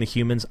freely among the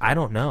humans? I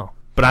don't know.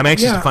 But I'm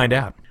anxious to find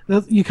out.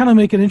 You kind of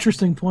make an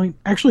interesting point.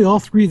 Actually, all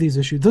three of these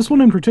issues. This one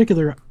in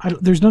particular,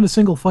 there's not a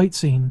single fight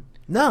scene.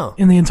 No.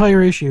 In the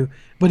entire issue.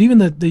 But even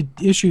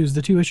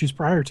the two issues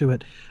prior to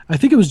it, I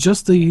think it was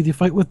just the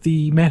fight with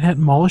the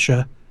Manhattan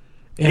Militia.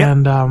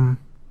 And,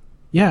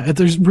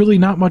 there's really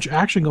not much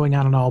action going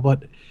on at all.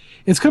 But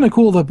it's kind of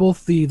cool that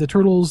both the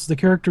Turtles, the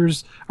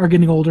characters, are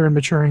getting older and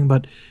maturing,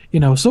 but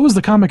so is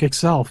the comic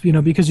itself.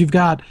 Because you've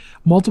got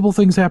multiple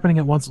things happening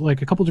at once,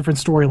 like a couple different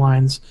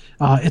storylines.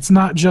 It's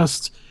not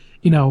just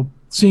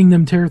seeing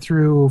them tear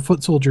through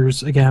foot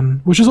soldiers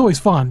again, which is always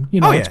fun.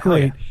 It's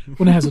great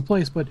when it has a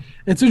place. But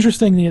it's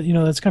interesting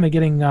that, that's kind of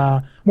getting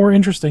more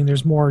interesting.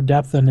 There's more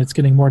depth and it's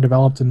getting more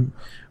developed and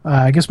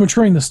I guess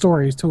maturing the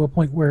stories to a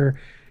point where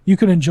you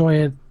can enjoy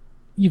it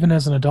even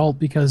as an adult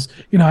because,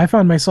 I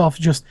found myself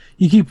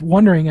you keep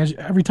wondering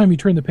every time you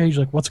turn the page,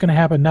 like, what's going to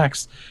happen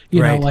next?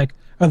 Like,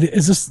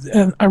 is this?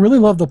 And I really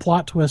love the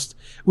plot twist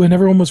when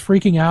everyone was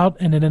freaking out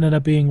and it ended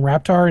up being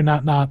Reptar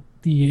and not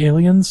the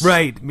aliens.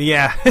 Right.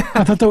 Yeah.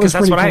 I thought that was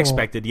that's what cool. I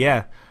expected.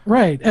 Yeah.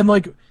 Right. And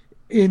like,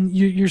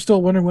 you're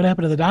still wondering what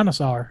happened to the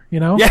dinosaur.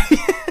 Yeah.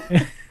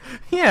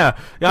 Yeah.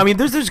 I mean,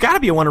 there's got to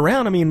be one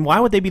around. I mean, why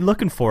would they be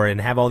looking for it and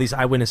have all these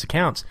eyewitness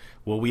accounts?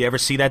 Will we ever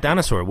see that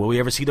dinosaur? Will we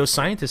ever see those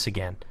scientists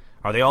again?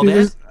 Are they all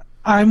dead?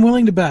 I'm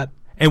willing to bet.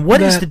 And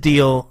what is the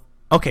deal?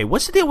 Okay,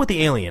 what's the deal with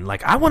the alien?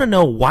 Like, I want to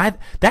know why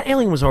that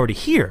alien was already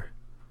here.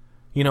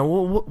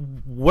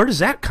 Where does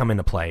that come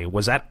into play?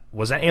 Was that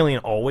alien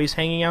always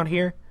hanging out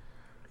here?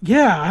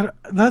 Yeah,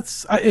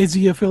 is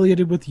he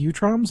affiliated with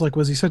Utroms? Like,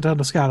 was he sent down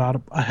to scout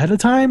out ahead of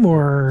time,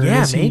 or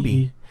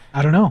maybe.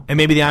 I don't know. And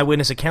maybe the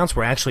eyewitness accounts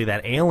were actually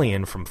that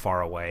alien from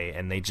far away,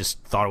 and they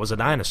just thought it was a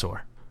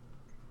dinosaur.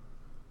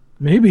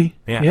 Maybe.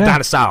 Yeah.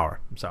 Dinosaur.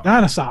 So.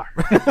 Dinosaur.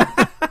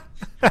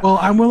 Well,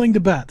 I'm willing to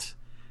bet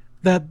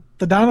that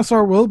the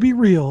dinosaur will be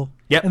real,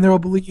 and there will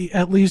be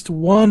at least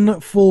one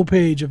full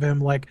page of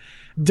him, like,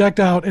 decked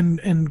out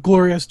in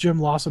glorious Jim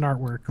Lawson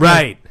artwork.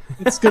 Right.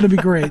 Like, it's going to be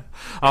great.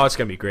 Oh, it's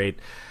going to be great.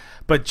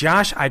 But,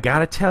 Josh, I got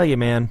to tell you,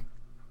 man,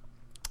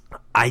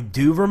 I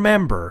do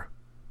remember.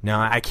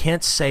 Now, I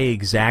can't say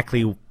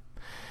exactly.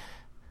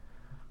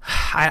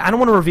 I don't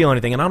want to reveal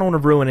anything, and I don't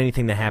want to ruin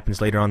anything that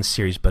happens later on in the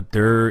series, but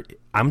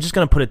I'm just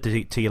going to put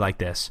it to you like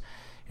this.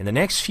 In the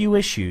next few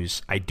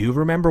issues, I do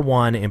remember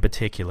one in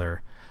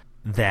particular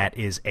that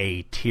is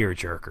a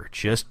tearjerker.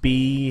 Just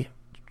be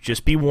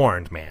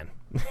warned, man.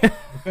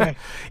 Okay.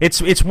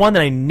 It's one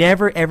that I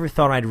never ever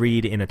thought I'd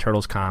read in a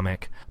Turtles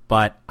comic,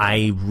 but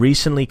I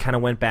recently kind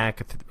of went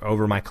back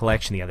over my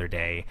collection the other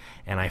day,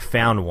 and I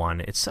found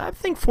one. It's, I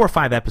think, 4 or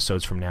 5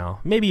 episodes from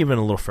now, maybe even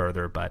a little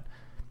further, but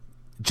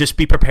just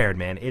be prepared,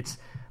 man.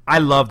 I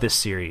love this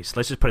series.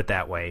 Let's just put it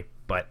that way.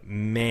 But,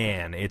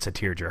 man, it's a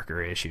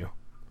tearjerker issue.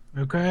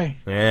 Okay.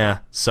 Yeah.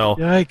 So,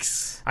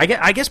 yikes.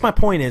 I guess my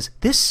point is,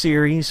 this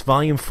series,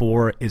 Volume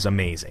 4, is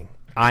amazing.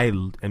 I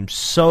am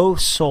so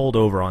sold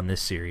over on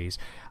this series.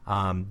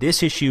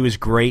 This issue is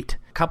great.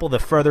 A couple of the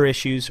further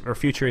issues or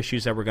future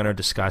issues that we're going to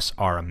discuss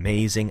are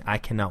amazing. I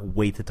cannot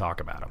wait to talk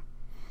about them.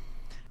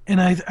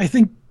 And I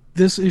think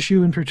this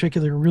issue in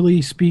particular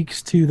really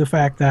speaks to the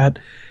fact that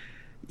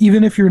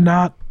even if you're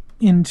not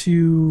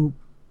into,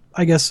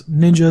 I guess,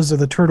 ninjas or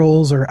the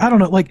Turtles, or I don't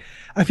know, like,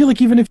 I feel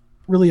like even if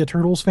you're really a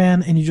Turtles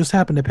fan and you just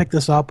happen to pick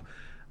this up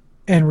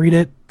and read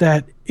it,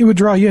 that it would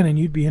draw you in and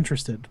you'd be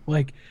interested.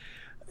 Like,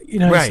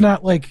 right. It's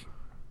not like,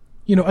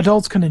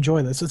 adults can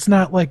enjoy this. It's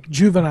not like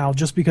juvenile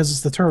just because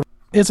it's the Turtles.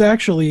 It's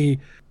actually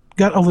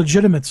got a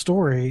legitimate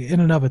story in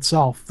and of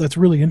itself that's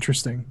really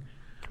interesting.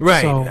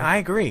 Right. So, I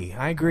agree.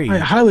 I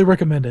highly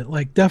recommend it.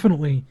 Like,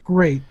 definitely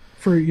great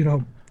for,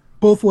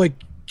 both like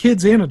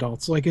kids and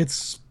adults. Like,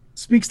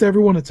 speaks to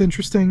everyone. It's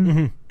interesting.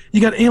 Mm-hmm. You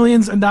got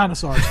aliens and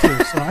dinosaurs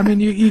too. So, I mean,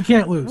 you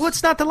can't lose.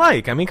 What's not to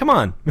like? I mean, come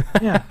on.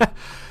 Yeah.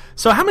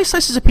 So how many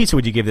slices of pizza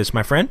would you give this,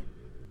 my friend?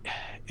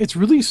 It's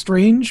really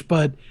strange,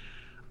 but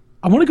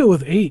I want to go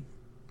with 8.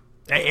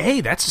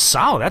 Hey, that's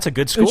solid. That's a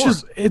good score.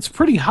 It's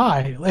pretty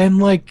high, and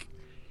like,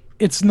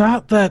 it's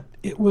not that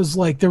it was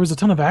like there was a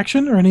ton of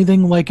action or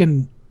anything like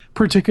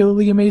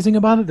particularly amazing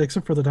about it,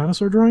 except for the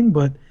dinosaur drawing.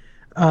 But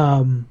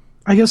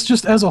I guess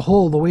just as a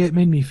whole, the way it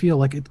made me feel,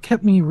 like, it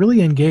kept me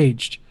really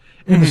engaged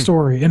in the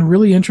story and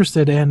really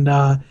interested. And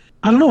I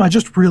don't know, I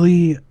just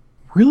really,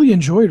 really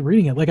enjoyed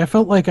reading it. Like, I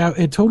felt like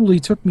it totally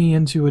took me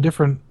into a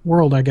different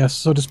world, I guess,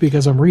 so to speak,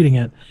 as I'm reading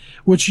it.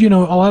 Which, a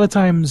lot of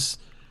times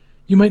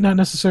you might not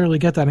necessarily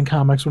get that in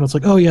comics when it's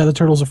like, oh yeah, the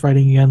Turtles are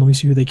fighting again, let me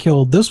see who they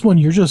killed. This one,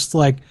 you're just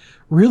like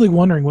really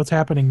wondering what's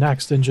happening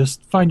next, and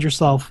just find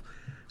yourself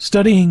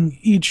studying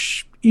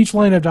each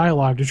line of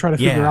dialogue to try to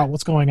figure out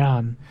what's going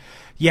on.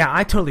 Yeah,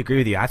 I totally agree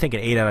with you. I think an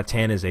 8 out of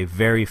 10 is a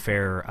very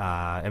fair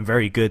and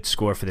very good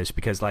score for this,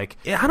 because, like,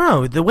 I don't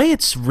know, the way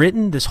it's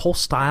written, this whole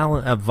style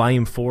of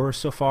Volume 4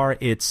 so far,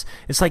 it's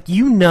like,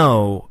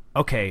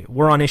 okay,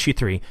 we're on issue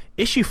 3.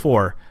 Issue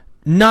 4,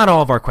 not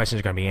all of our questions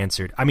are going to be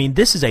answered. I mean,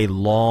 this is a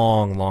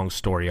long, long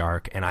story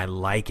arc, and I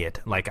like it.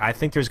 Like, I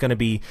think there's going to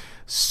be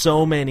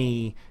so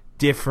many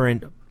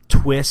different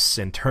twists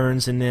and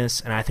turns in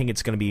this, and I think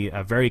it's going to be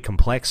a very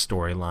complex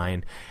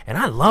storyline, and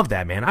I love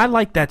that, man. I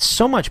like that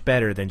so much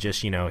better than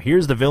just,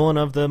 here's the villain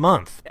of the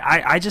month.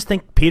 I just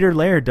think Peter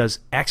Laird does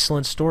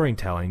excellent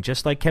storytelling,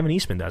 just like Kevin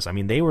Eastman does. I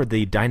mean, they were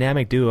the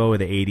dynamic duo of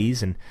the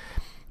 80s, and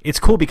it's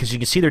cool because you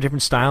can see their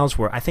different styles,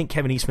 where I think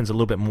Kevin Eastman's a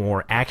little bit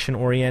more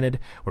action-oriented,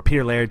 where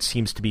Peter Laird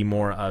seems to be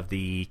more of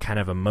the kind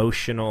of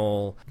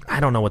emotional, I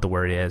don't know what the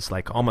word is,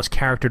 like almost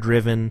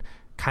character-driven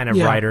kind of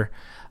writer.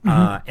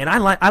 And I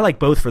like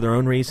both for their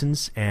own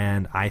reasons,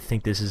 and I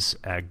think this is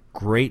a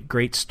great,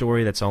 great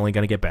story that's only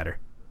going to get better.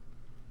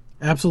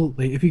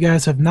 Absolutely. If you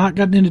guys have not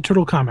gotten into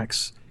Turtle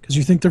comics because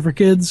you think they're for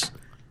kids,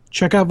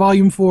 check out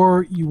Volume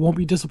 4. You won't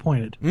be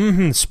disappointed.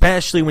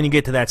 Especially when you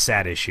get to that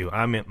sad issue.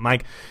 I mean,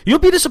 Mike, you'll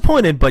be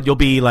disappointed, but you'll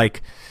be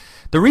like,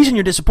 the reason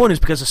you're disappointed is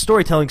because the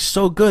storytelling's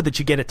so good that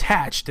you get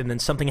attached and then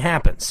something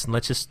happens.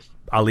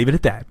 I'll leave it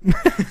at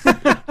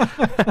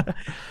that.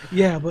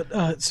 Yeah,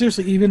 but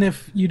seriously, even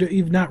if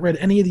you've not read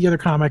any of the other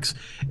comics,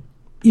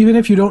 even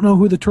if you don't know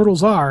who the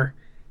Turtles are,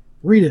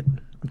 read it.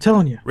 I'm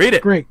telling you. Read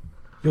it. Great.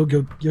 You'll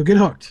get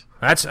hooked.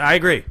 I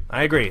agree.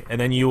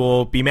 And then you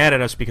will be mad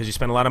at us because you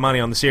spent a lot of money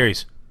on the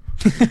series.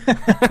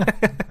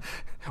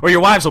 Or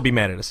your wives will be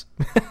mad at us.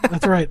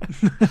 That's right.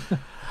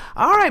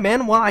 All right,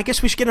 man. Well, I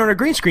guess we should get on our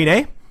green screen,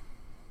 eh?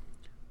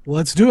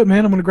 Let's do it,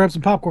 man. I'm going to grab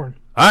some popcorn.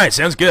 All right,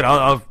 sounds good.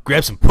 I'll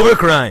grab some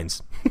pork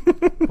rinds.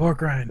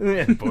 Pork rind.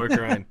 Yeah, pork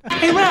rind.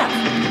 Hey,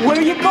 Raph, where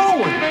are you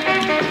going?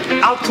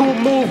 Out to a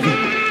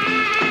movie.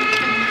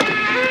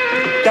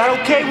 That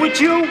okay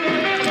with you?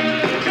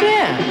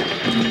 Yeah.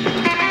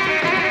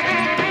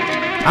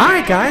 All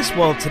right, guys.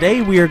 Well,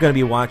 today we are going to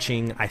be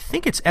watching, I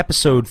think it's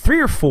episode 3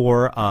 or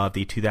 4 of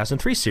the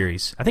 2003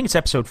 series. I think it's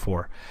episode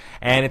 4.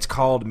 And it's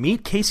called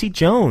Meet Casey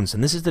Jones.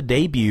 And this is the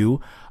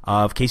debut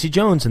of Casey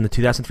Jones in the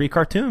 2003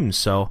 cartoons.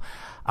 So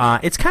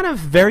it's kind of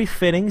very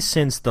fitting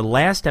since the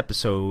last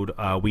episode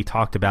we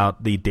talked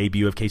about the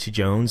debut of Casey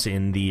Jones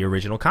in the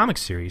original comic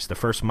series, the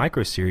first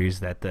micro series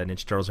that the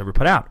Ninja Turtles ever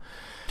put out.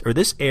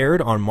 This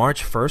aired on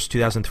March 1st,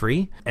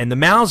 2003, and the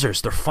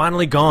Mousers, they're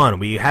finally gone.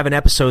 We have an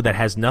episode that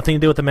has nothing to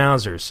do with the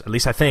Mousers, at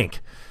least I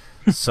think.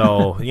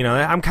 So,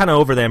 I'm kind of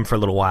over them for a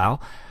little while.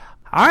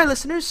 All right,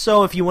 listeners,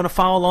 so if you want to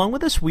follow along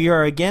with us, we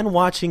are again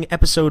watching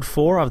episode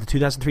 4 of the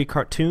 2003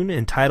 cartoon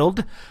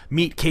entitled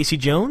Meet Casey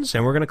Jones,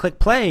 and we're going to click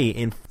play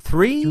in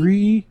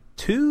 3,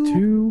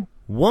 2,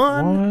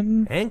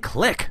 1, and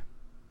click.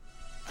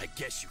 I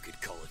guess you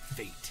could call it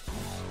fate.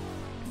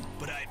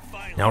 But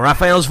now,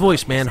 Raphael's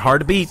voice, man,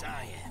 hard to beat.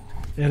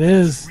 It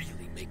is.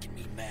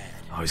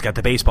 Oh, he's got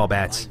the baseball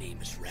bats.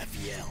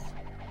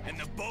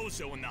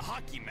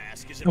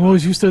 I'm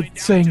always used to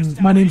saying,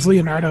 my name's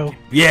Leonardo.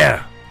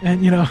 Yeah.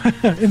 And,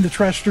 in the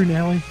trash-strewn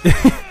alley.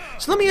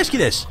 So let me ask you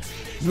this.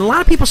 A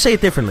lot of people say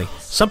it differently.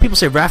 Some people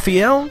say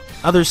Raphael,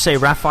 others say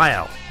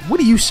Raphael. What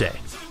do you say?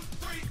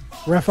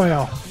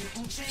 Raphael.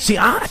 See,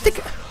 I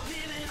think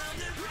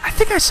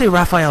I say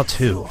Raphael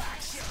too.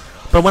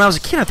 But when I was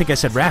a kid, I think I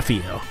said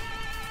Raphael.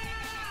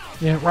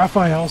 Yeah,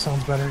 Raphael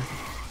sounds better.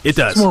 It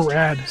does. It's more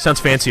rad. Sounds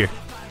fancier.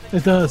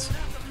 It does.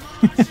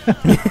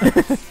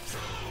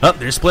 Oh,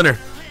 there's Splinter.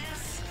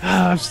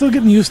 I'm still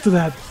getting used to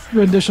that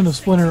rendition of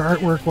Splinter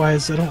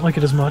artwork-wise. I don't like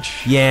it as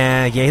much.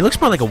 Yeah, he looks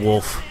more like a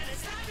wolf.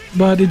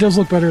 But it does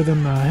look better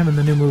than him in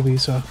the new movie,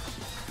 so...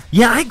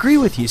 Yeah, I agree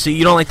with you. So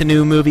you don't like the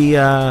new movie,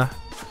 kind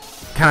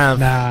of...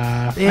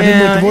 Nah. Yeah, I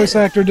didn't like the voice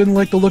actor, didn't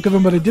like the look of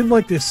him, but I did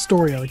like this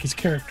story, I like his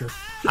character.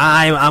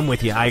 I'm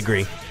with you, I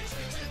agree.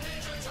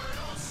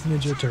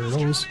 Ninja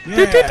Turtles.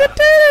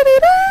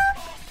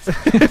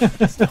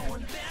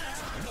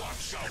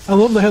 I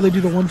love how they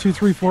do the 1, 2,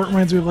 3, 4. It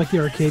reminds me of like the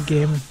arcade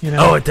game,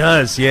 Oh, it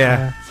does,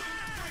 yeah.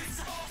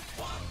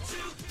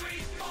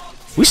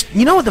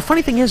 The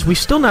funny thing is, we've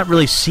still not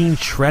really seen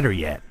Shredder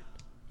yet.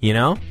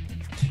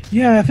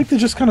 Yeah, I think they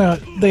just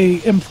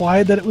they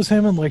implied that it was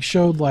him and like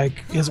showed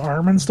like his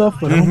arm and stuff,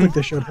 but I don't think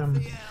they showed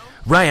him.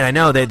 Right, I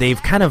know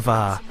they've kind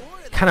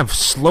of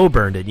slow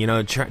burned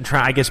it,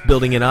 try I guess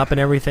building it up and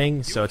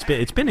everything. So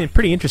it's been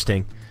pretty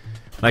interesting.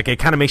 Like it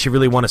kind of makes you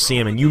really want to see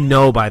him,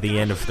 and by the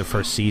end of the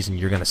first season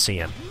you're going to see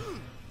him.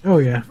 Oh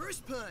yeah.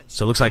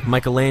 So it looks like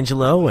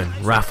Michelangelo and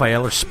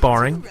Raphael are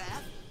sparring.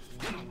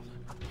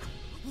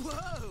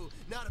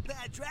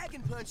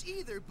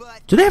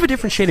 Do they have a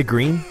different shade of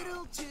green?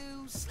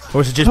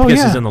 Or is it just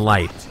because it's in the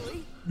light?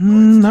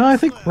 No, I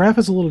think Raph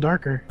is a little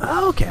darker.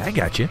 Oh, okay, I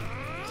got you.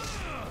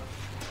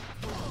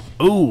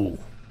 Ooh.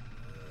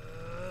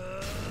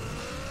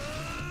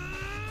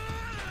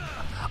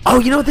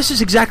 Oh, this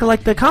is exactly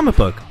like the comic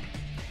book.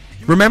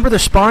 Remember the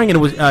sparring, and it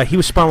was he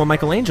was sparring with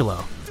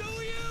Michelangelo.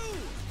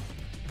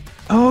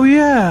 Oh,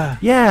 yeah.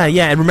 Yeah,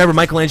 and remember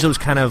Michelangelo was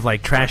kind of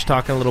like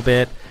trash-talking a little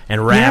bit,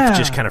 and Raph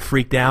just kind of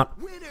freaked out.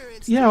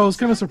 Yeah, I was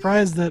kind of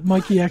surprised that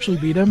Mikey actually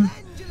beat him.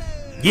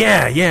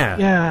 Yeah.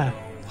 Yeah.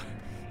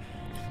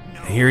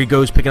 Here he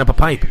goes picking up a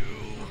pipe.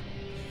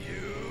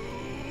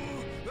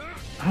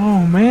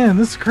 Oh, man,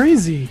 this is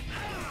crazy.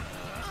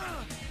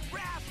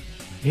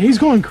 Yeah, he's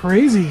going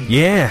crazy.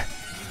 Yeah.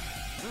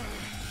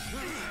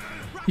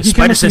 His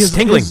spider sense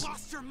tingling.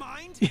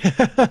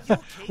 Yeah.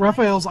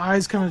 Raphael's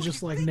eyes kind of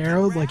just like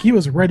narrowed, like he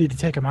was ready to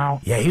take him out.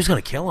 Yeah, he was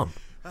going to kill him.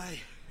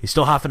 He's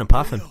still huffing and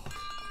puffing.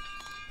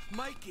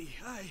 Mikey,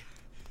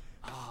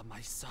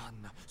 my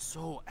son,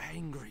 so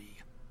angry.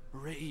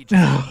 Rage.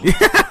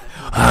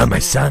 My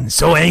son,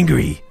 so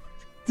angry.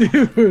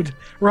 Dude,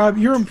 Rob,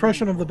 your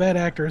impression of the bad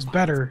actor is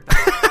better.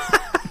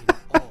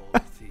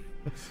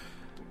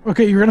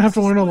 Okay, you're going to have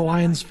to learn all the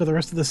lines for the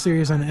rest of the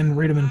series and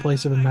read them in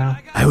place of him now.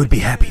 I would be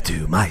happy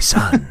to, my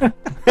son.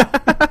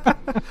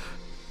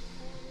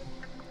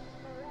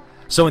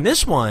 So in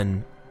this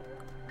one,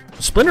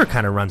 Splinter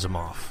kind of runs him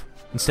off.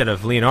 instead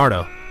of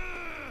Leonardo.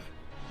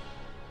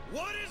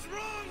 What is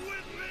wrong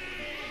with me?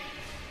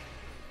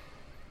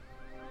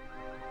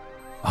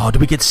 Oh,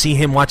 did we get to see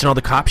him watching all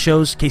the cop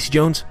shows, Casey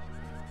Jones?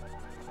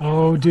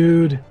 Oh,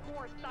 dude.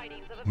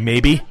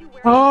 Maybe.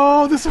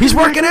 Oh, this is He's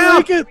working out.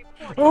 like it.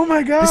 Oh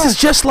my god. This is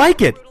just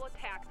like it.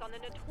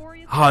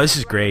 Oh, this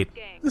is great.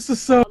 This is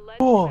so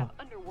cool.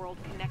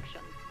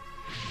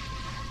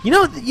 You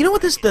know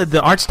what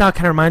the art style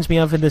kind of reminds me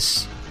of in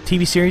this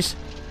TV series?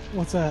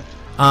 What's that?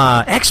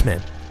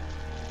 X-Men.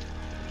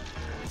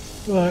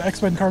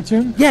 X-Men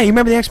cartoon? Yeah, you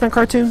remember the X-Men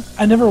cartoon?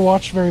 I never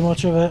watched very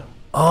much of it.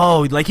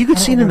 Oh, like you could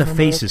see it in the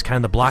faces, kind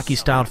of the blocky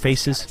styled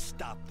faces.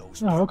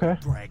 Oh, okay.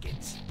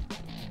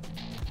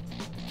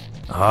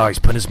 Oh, he's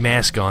putting his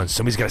mask on.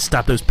 Somebody's got to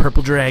stop those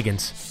purple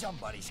dragons.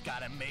 Somebody's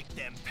got to make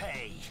them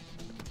pay.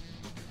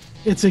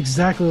 It's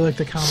exactly like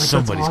the comic.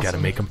 Somebody's got to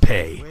make them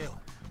pay.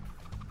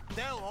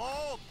 They'll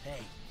all pay,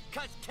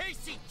 because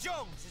Casey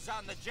Jones is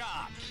on the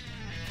job.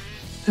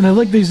 And I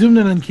like they zoomed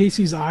in on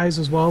Casey's eyes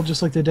as well,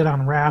 just like they did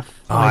on Raph.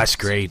 Oh, that's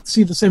great.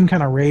 See the same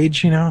kind of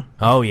rage, you know?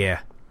 Oh,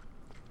 yeah.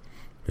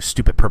 Those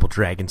stupid purple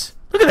dragons.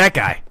 Look at that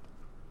guy.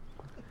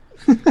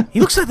 He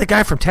looks like the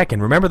guy from Tekken.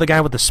 Remember the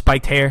guy with the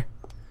spiked hair?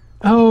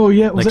 Oh,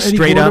 yeah. Was like it Eddie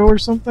straight Gordo up or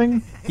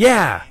something?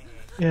 Yeah.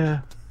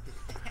 Yeah.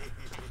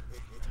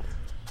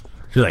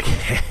 You're like,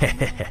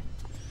 And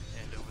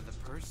over the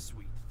purse,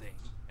 sweet thing,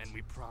 and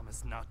we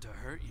promise not to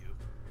hurt you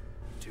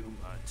too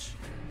much.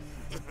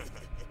 Man,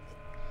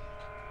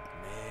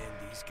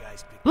 these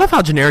guys I love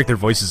how generic their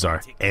voices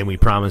are. And we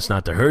promise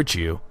not to hurt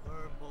you.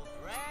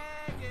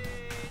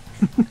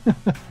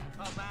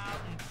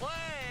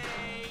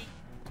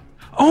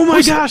 Oh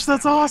my gosh,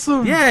 that's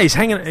awesome! Yeah, he's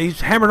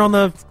hammering on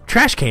the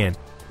trash can.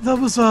 That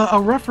was a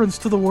reference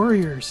to the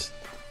Warriors.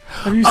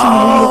 Have you seen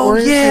Oh, the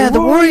Warriors? yeah,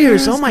 the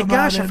Warriors. Oh my come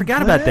gosh, on I and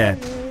forgot about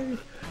that. play.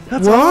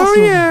 That's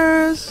awesome.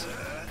 Warriors.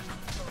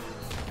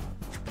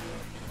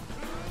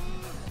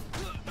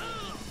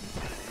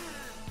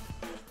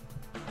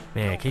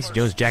 Man, Casey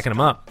Jones jacking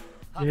him up.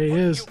 Yeah, he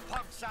is.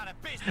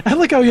 I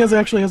like how he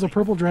actually has a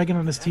purple dragon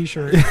on his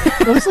T-shirt.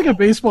 It looks like a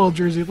baseball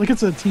jersey, like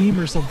it's a team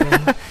or something.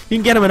 You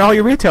can get them at all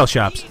your retail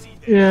shops.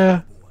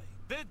 Yeah.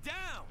 They're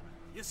down.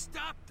 You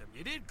stopped them.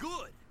 You did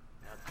good.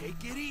 Now take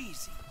it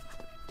easy.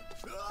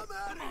 I'm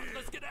out of here.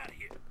 Let's get out of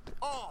here.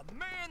 Oh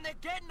man, they're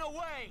getting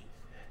away.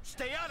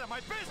 Stay out of my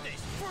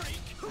business, freak.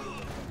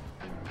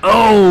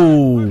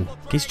 Oh!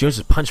 Casey Jones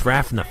just punched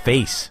Raph in the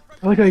face.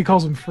 I like how he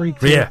calls him Freak.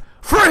 Too. Yeah.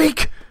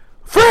 Freak!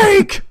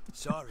 Freak!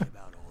 Sorry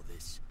about all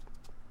this.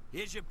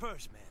 Here's your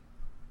purse, man.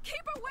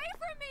 Keep away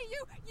from me,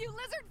 you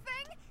lizard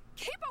thing!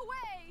 Keep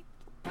away!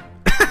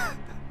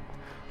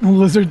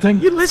 Lizard thing.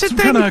 You lizard Some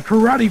thing. kind of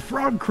karate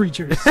frog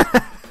creatures.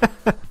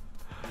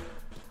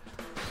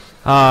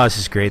 Oh, this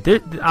is great.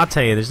 I'll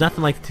tell you, there's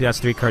nothing like the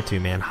 2003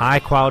 cartoon, man. High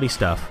quality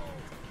stuff.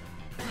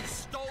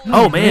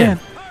 Oh, man.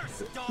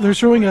 They're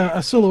showing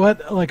a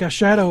silhouette, like a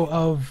shadow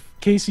of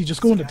Casey just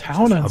going to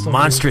town on A somebody.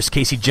 monstrous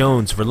Casey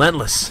Jones,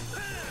 relentless.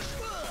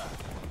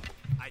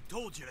 I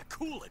told you to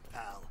cool it,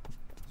 pal.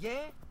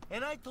 Yeah,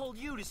 and I told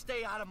you to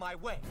stay out of my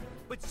way.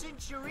 But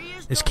since your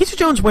ears Is Casey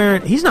Jones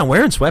wearing... He's not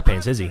wearing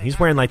sweatpants, is he? He's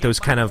wearing like those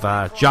kind of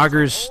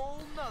joggers,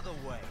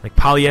 like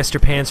polyester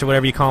pants or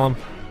whatever you call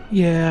them.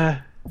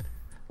 Yeah.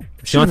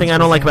 It's the only thing I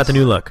don't like about the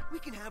new look.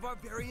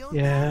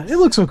 Yeah, it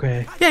looks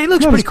okay. Yeah, he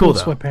looks Not pretty as cool,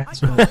 as though.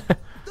 Sweatpants, but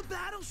The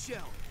battle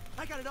shell.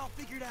 I got it all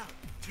figured out.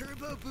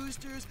 Turbo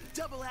boosters,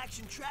 double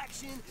action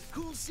traction,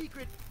 cool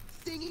secret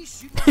thingy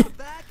shooting out the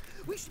back.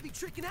 We should be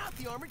tricking out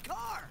the armored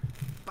car.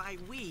 By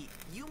we,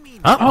 you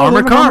mean Oh, they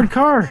armored have an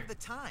car. armored car. the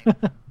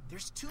time.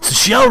 There's two. It's a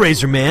shell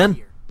raiser, man.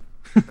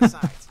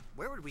 Besides,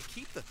 where would we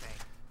keep the thing?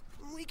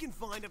 We can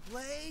find a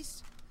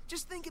place.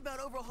 Just think about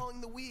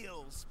overhauling the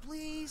wheels.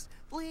 Please,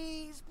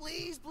 please,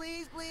 please,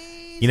 please,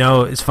 please. You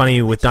know, it's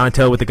funny, with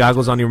Donatello with the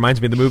goggles on, he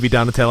reminds me of the movie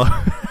Donatello.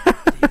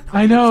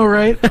 I know,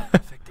 right? Yeah,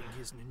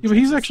 but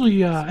he's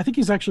actually, I think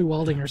he's actually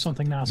welding or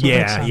something now. So it makes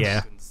Yeah, sense.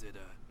 yeah.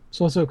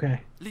 So it's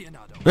okay.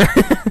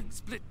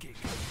 split kick.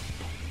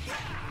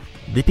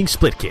 Leaping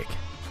split kick.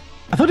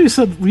 I thought he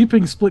said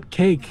leaping split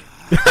cake.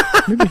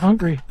 Maybe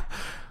hungry.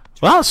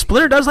 Well,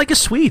 Splinter does like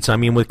his sweets. I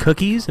mean, with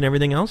cookies and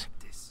everything else.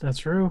 That's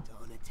true.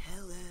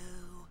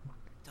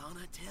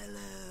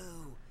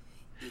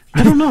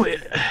 I don't know.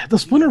 The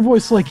Splinter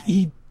voice, like,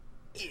 he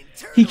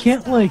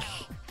can't, like,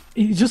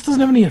 he just doesn't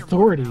have any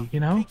authority, you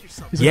know? He's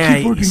like, Yeah,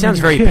 "Keep he working sounds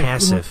on your very kick."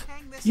 passive.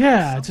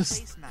 Yeah,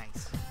 just...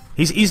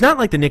 He's not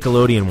like the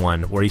Nickelodeon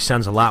one, where he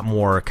sounds a lot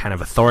more kind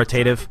of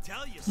authoritative.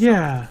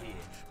 Yeah.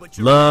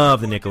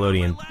 Love the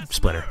Nickelodeon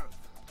Splinter.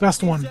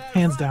 Best one,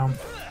 hands down.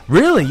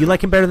 Really? You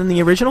like him better than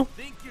the original?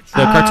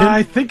 The cartoon?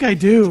 I think I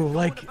do.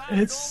 Like,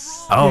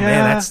 it's... Oh, yeah,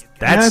 man, that's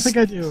yeah, I think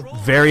I do.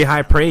 very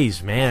high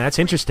praise, man. That's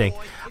interesting.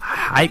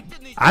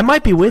 I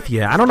might be with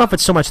you. I don't know if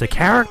it's so much the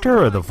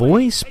character or the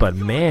voice, but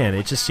man,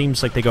 it just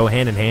seems like they go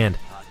hand in hand.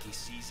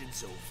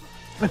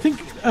 I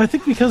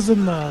think because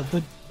in the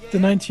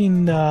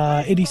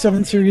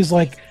 1987 series,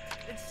 like,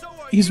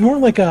 he's more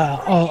like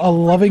a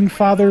loving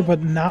father,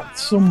 but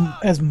not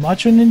as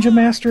much a ninja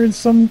master in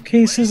some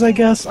cases, I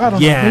guess. I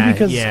don't know. Maybe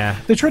because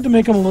they tried to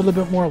make him a little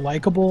bit more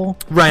likable.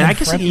 Right, I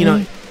guess,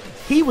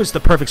 he was the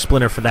perfect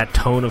Splinter for that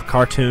tone of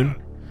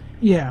cartoon.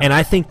 Yeah. And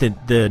I think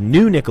that the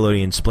new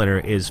Nickelodeon Splinter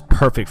is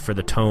perfect for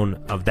the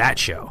tone of that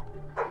show.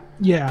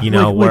 Yeah,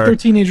 like they're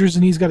teenagers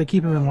and he's got to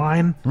keep them in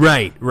line.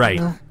 Right.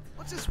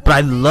 But I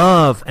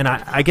love, and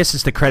I guess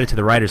it's the credit to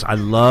the writers, I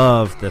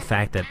love the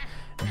fact that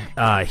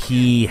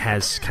he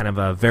has kind of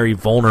a very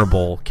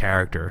vulnerable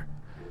character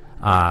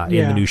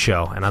in the new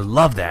show, and I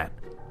love that.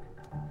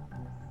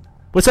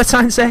 What's that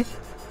sign say?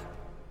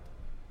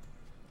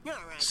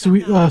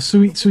 Sweet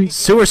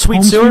sewer?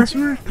 Sweet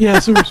sewer? Yeah,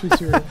 sewer, sweet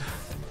sewer.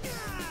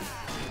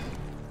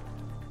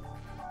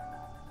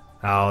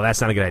 Oh, that's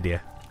not a good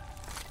idea.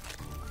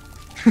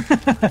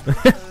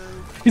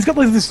 He's got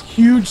like this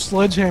huge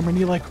sledgehammer, and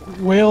he like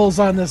wails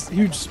on this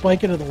huge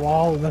spike into the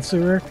wall in the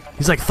sewer.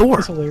 He's like Thor.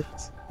 That's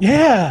hilarious.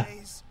 Yeah.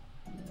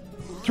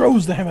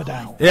 Throws the hammer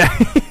down. Yeah.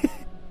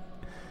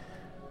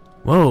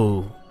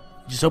 Whoa!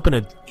 Just open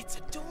a. It's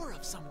a door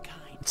of some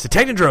kind. It's a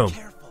Technodrome.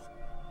 Careful.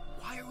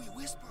 Why are we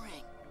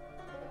whispering?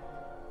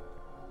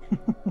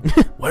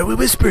 Why are we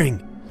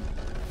whispering?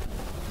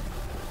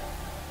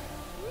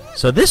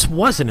 So this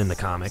wasn't in the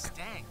comic.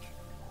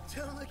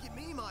 Don't look at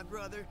me, my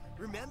brother.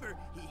 Remember,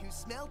 he who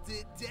smelt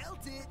it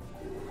dealt it.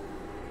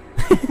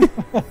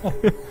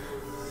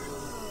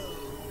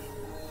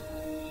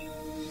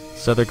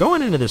 So they're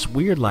going into this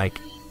weird, like,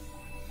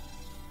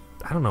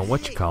 I don't know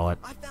what you call it.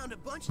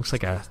 Looks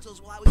like a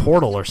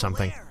portal or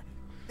something.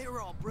 They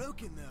were all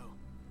broken, though.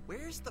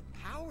 Where's the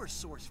power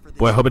source for this?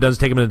 Boy, I hope it doesn't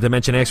take them to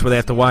Dimension X where they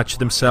have to watch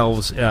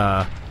themselves in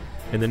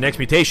the next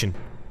mutation.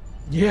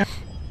 Yeah.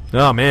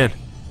 Oh, man.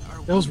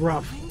 That was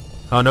rough.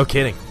 Oh, no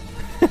kidding.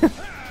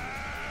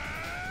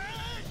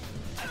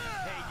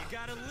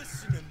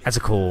 That's a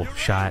cool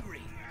shot.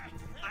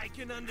 I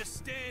can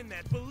understand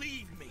that,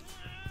 believe me.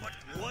 But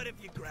what if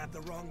you grab the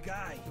wrong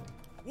guy?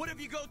 What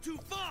if you go too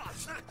far?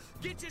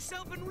 Get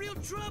yourself in real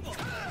trouble.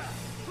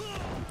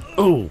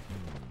 Oh.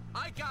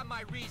 I got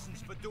my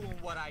reasons for doing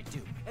what I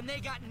do, and they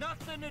got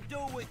nothing to do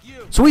with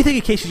you. So what do you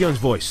think of Casey Jones'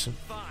 voice?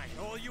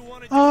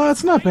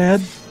 It's not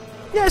bad.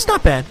 Yeah, it's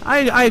not bad.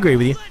 I agree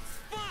with you.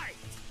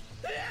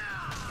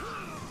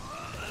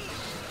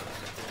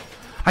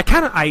 I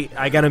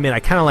gotta admit, I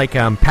kind of like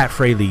Pat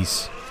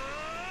Fraley's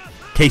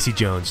Casey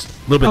Jones.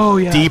 A little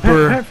bit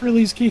deeper. Pat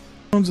Fraley's Casey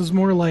Jones is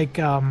more like,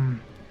 I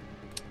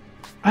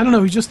don't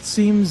know, he just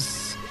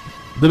seems...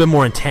 a little bit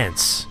more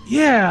intense.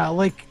 Yeah,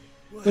 like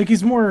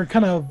he's more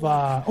kind of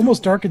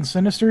almost dark and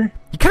sinister.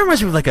 He kind of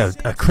reminds me of like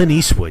a Clint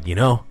Eastwood, you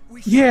know?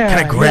 Yeah.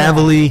 Kind of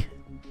gravelly.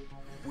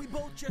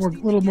 A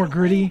little more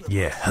gritty.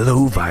 Yeah,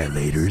 hello,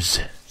 violators.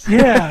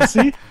 Yeah,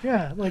 see?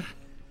 Yeah, like...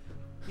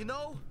 You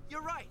know,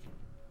 you're right.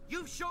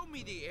 You've shown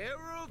me the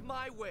error of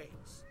my ways.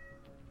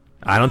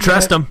 I don't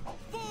trust him.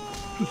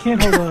 He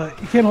can't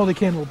hold a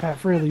candle to Pat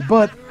Fraley,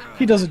 but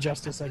he does it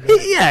justice, I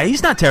guess. Yeah,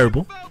 he's not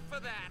terrible.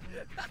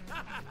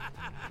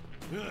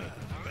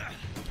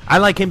 I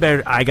like him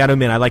better. I gotta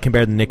admit, I like him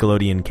better than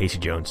Nickelodeon Casey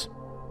Jones.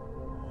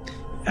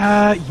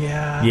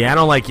 Yeah. Yeah, I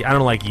don't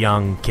like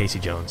young Casey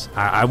Jones.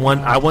 I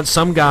want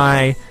some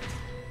guy,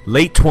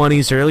 late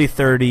 20s, early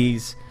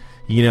 30s,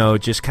 you know,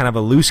 just kind of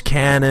a loose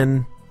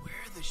cannon,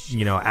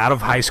 you know, out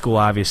of high school,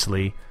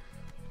 obviously.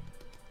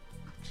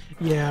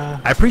 Yeah.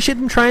 I appreciate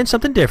them trying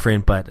something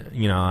different, but,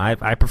 you know,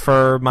 I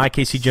prefer my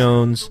Casey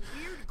Jones,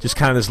 just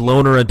kind of this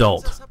loner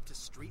adult.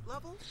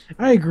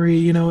 I agree,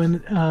 you know,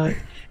 and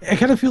I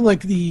kind of feel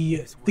like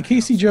the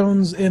Casey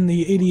Jones in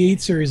the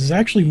 '88 series is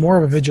actually more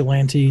of a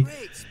vigilante.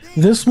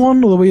 This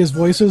one, the way his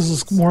voice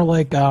is more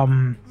like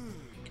an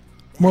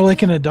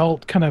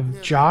adult kind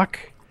of jock.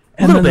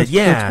 And a little bit,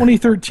 yeah. The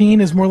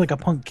 2013 is more like a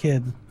punk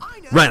kid.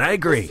 Right, I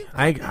agree.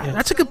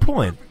 That's a good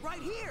point.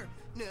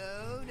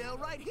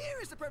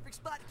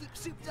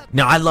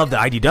 Now, I love the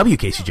IDW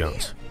Casey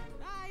Jones.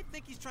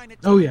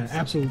 Oh yeah,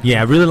 absolutely.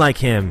 Yeah, I really like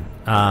him.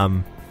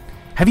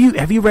 Have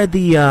you read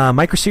the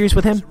micro series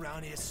with him?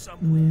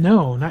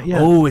 No, not yet.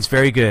 Oh, it's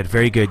very good,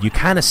 very good. You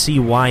kind of see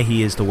why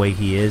he is the way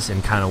he is,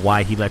 and kind of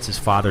why he lets his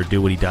father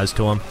do what he does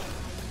to him.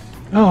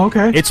 Oh,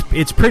 okay.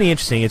 It's pretty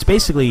interesting. It's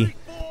basically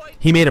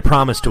he made a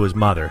promise to his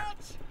mother.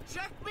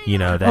 You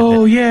know that.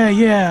 Oh, that,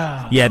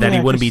 yeah. That he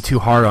wouldn't be too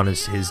hard on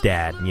his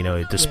dad. You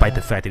know, despite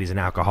the fact that he's an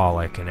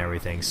alcoholic and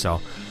everything.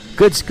 So,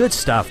 good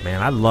stuff,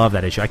 man. I love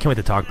that issue. I can't wait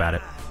to talk about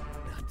it.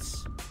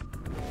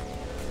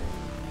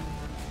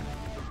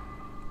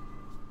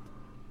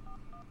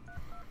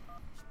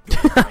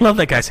 I love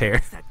that guy's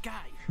hair. That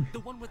guy, the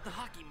one with the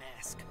hockey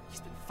mask.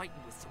 He's been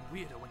fighting with some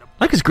weirdo in a...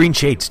 I like his green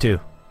shades too.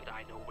 But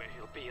I know where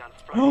he'll be on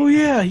Friday. Oh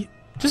yeah.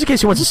 Just in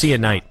case he wants to see at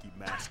night.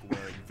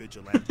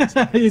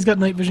 He's got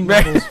night vision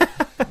goggles.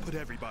 Put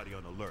everybody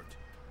on alert.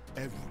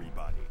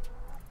 Everybody.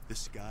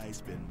 This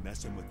guy's been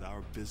messing with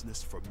our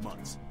business for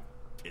months.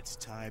 It's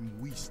time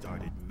we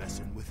started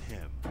messing with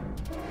him.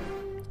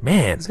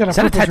 Man, he's got is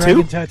that a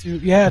tattoo? Tattoo?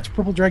 Yeah, it's a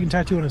purple dragon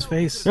tattoo on his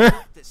face.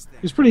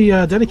 He's pretty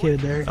dedicated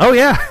there. Oh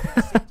yeah.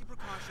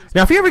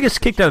 Now, if he ever gets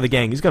kicked out of the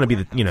gang, he's going to be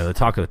the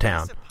talk of the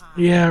town.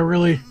 Yeah,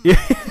 really.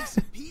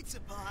 Pizza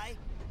pie.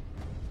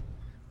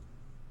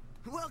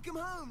 Welcome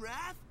home,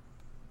 Raph.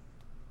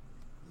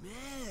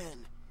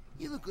 Man,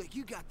 you look like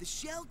you got the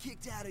shell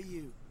kicked out of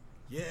you.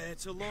 Yeah,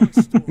 it's a long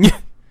story.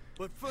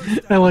 But first,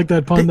 I like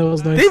that pun. That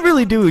was nice. They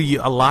really do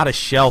a lot of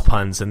shell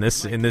puns in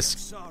this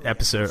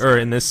episode or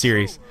in this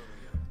series.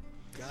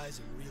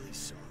 Guys, I'm really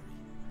sorry.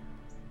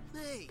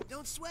 Hey,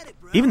 don't sweat it,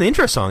 bro. Even the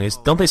intro song is,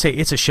 don't they say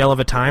it's a shell of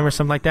a time or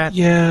something like that?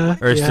 Yeah.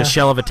 Or it's the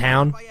shell of a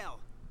town?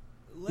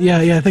 Yeah,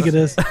 I think it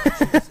is.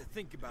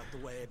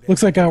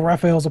 Looks like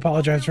Raphael's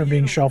apologized for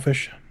being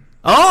shellfish.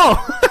 Oh!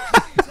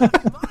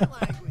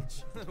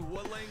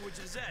 What language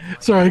is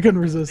that? Sorry, I couldn't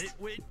resist.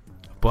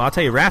 Well, I'll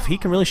tell you, Raph, he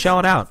can really shell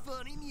it out.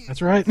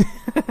 That's right.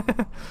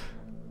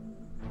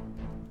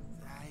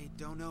 I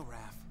don't know,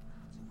 Raph.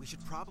 We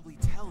should probably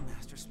tell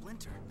Master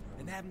Splinter.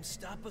 And have him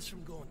stop us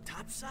from going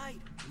topside?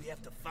 We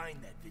have to find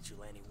that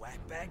vigilante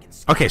whackbag and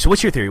Okay, so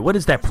what's your theory? What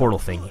is that portal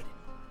thingy?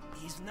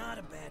 He's not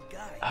a bad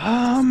guy.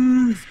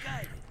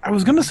 I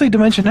was gonna say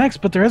Dimension X,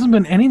 but there hasn't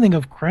been anything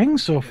of Krang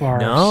so far.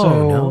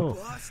 No.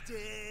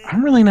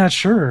 I'm really not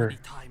sure.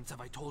 How many times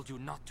have I told you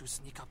not to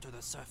sneak up to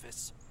the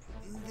surface?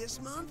 This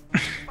month?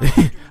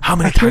 How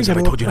many times have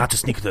I told you not to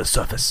sneak to the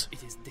surface?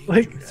 It is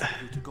Like- dangerous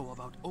for you to go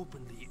about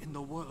openly in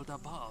the world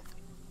above.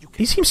 You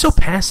He seems so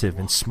passive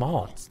and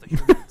small.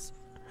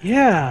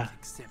 Yeah.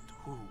 accept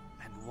who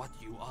and what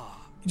you are.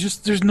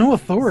 Just there's no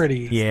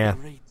authority. Yeah.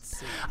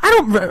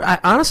 I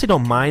honestly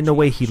don't mind the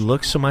way he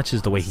looks so much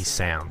as the way he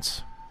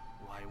sounds.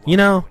 You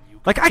know?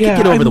 Like, I could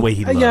get over the way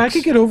he looks. Yeah, I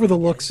could get over the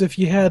looks if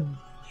you had,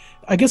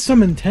 I guess,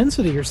 some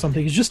intensity or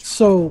something. He's just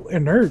so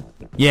inert.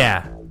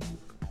 Yeah.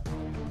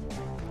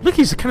 Look,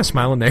 he's kind of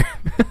smiling there.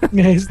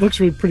 Yeah, he looks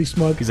really pretty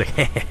smug. He's like,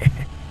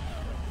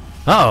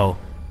 uh-oh.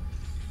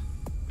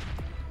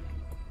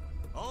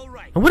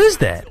 And what is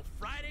that?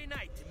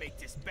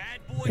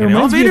 It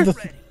reminds me of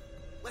the.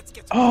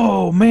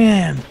 Oh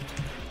man.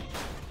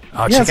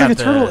 Oh, yeah, it's check like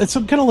a out turtle. It's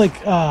some kind of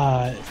like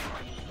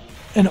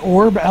an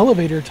orb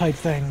elevator type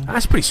thing.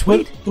 That's pretty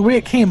sweet. But the way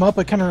it came up,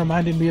 it kind of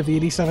reminded me of the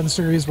 '87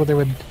 series where they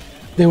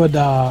would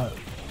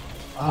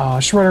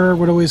Shredder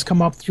would always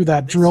come up through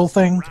that drill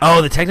thing.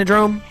 Oh, the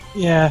Technodrome?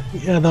 Yeah,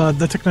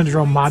 the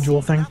Technodrome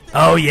module thing.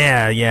 Oh,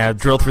 yeah,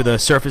 drill through the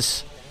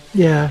surface.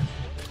 Yeah.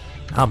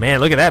 Oh, man,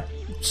 look at that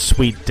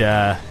sweet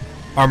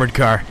armored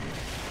car.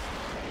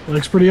 It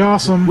looks pretty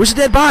awesome. Where's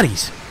the dead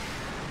bodies?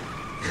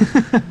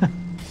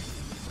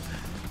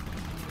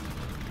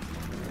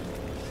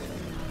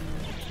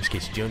 There's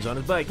Casey Jones on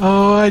his bike.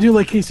 Oh, I do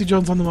like Casey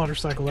Jones on the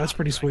motorcycle. That's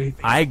pretty sweet.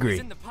 I agree.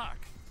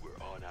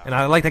 And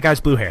I like that guy's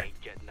blue hair.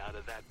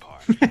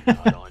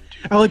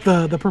 I like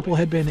the purple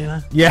head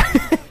bandana. Yeah.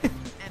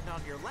 And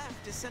on your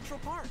left is Central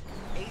Park,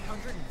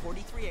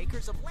 843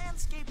 acres of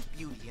landscaped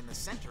beauty in the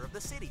center of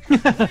the city.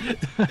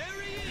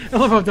 I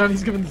love how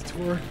Donnie's giving the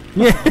tour.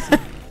 Yeah.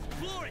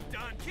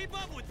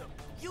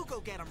 You go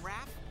get him,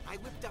 Raph. I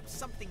whipped up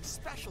something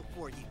special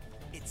for you.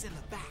 It's in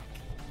the back.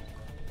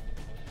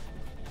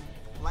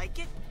 Like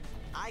it?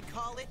 I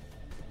call it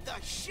the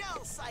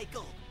Shell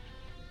Cycle.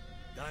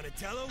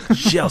 Donatello?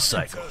 Shell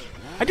Cycle.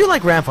 I do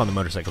like Raph on the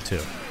motorcycle,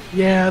 too.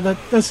 Yeah,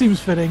 that seems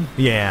fitting.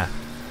 Yeah.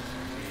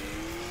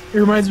 It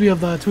reminds me of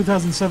the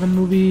 2007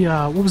 movie.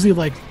 What was he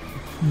like,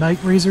 Night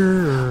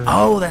Razor? Or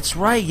Oh, that's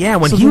right. Yeah,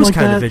 when he something was like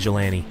kind of that. the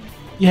vigilante.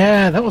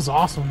 Yeah, that was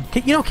awesome.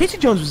 Casey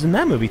Jones was in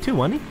that movie, too,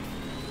 wasn't he?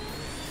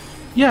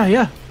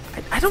 Yeah.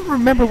 I don't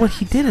remember what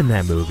he did in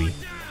that movie.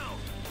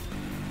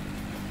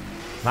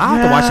 I'll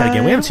have to watch that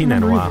again. We haven't seen that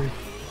in a while.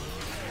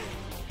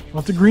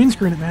 We'll have to green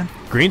screen it, man.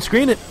 Green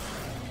screen it.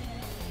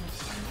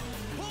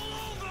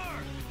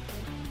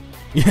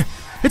 Yeah,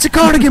 it's a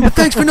cardigan, but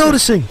thanks for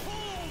noticing.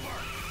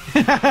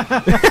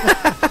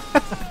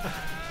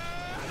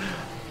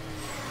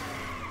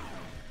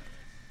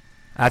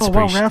 That's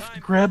wow, pretty.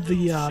 Raph grabbed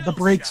the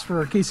brakes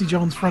for Casey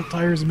Jones' front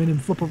tires and made him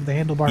flip over the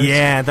handlebars.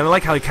 Yeah, then I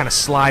like how he kind of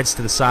slides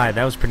to the side.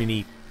 That was pretty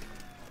neat.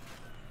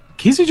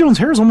 Casey Jones'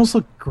 hair is almost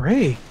like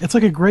gray. It's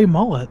like a gray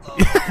mullet.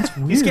 That's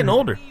weird. He's getting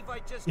older.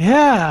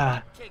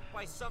 Yeah.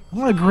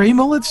 Well, gray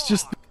mullets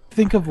just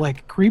think of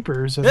like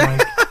creepers and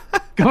like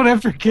going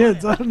after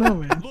kids. I don't know,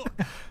 man.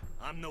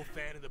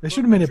 They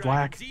should have made it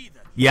black.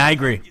 Yeah, I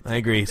agree.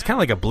 It's kind of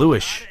like a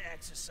bluish,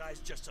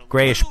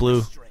 grayish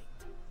blue.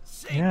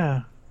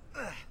 Yeah.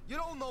 You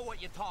don't know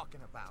what you're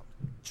talking about.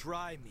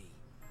 Try me.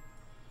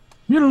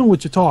 You don't know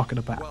what you're talking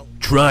about.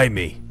 Try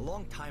me. A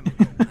long time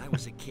ago when I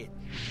was a kid.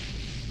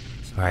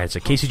 All right, it's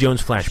a Casey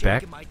Jones flashback.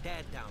 Shaking my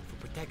dad down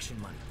for protection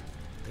money.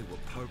 They were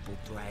purple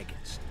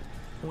dragons.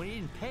 When he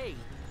didn't pay,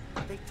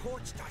 they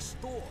torched our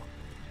store.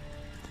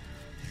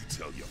 You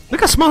tell your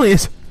Look how small he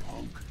is.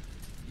 punk.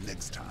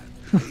 Next time,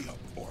 pay up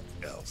or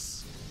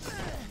else.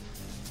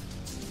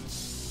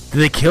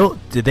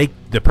 Did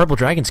the purple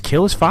dragons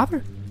kill his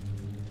father?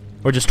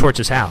 Or just torch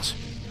his house?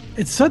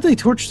 It said they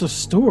torched the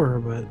store,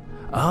 but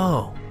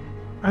Oh.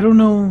 I don't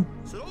know.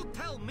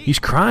 He's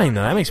crying,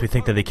 though. That makes me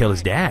think that they killed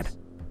his dad.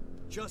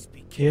 Just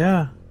be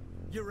Yeah.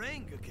 Your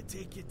anger could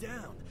take you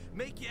down,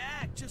 make you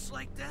act just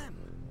like them.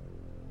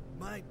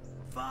 My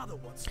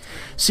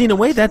See, in a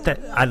way that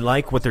I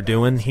like what they're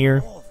doing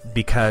here,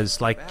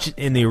 because like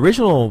in the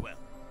original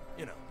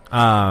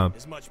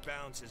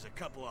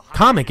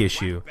comic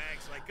issue,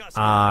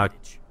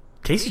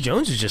 Casey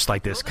Jones is just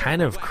like this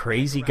kind of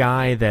crazy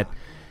guy that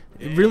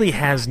really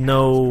has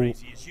no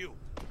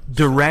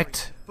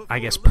direct, I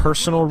guess,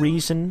 personal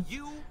reason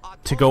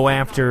to go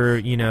after,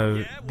 you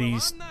know,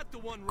 these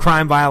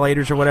crime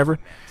violators or whatever.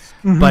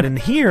 Mm-hmm. But in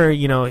here,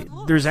 you know,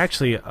 there's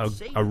actually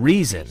a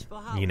reason,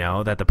 you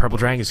know, that the Purple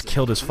Dragon has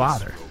killed his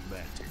father.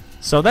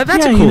 So that's a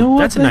cool, you know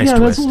what? That's a nice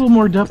twist. That's a little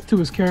more depth to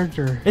his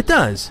character. It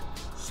does.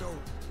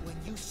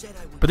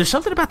 But there's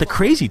something about the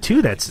crazy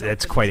too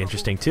that's quite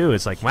interesting too.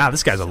 It's like, wow,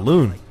 this guy's a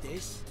loon.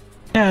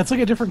 Yeah, it's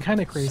like a different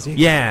kind of crazy.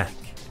 Yeah.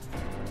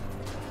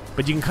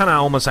 But you can kind of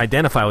almost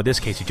identify with this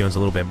Casey Jones a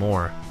little bit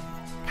more.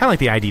 Kind of like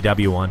the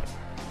IDW one.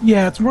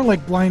 Yeah, it's more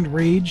like Blind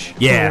Rage for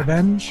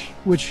revenge,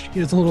 which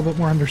is a little bit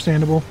more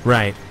understandable.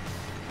 Right.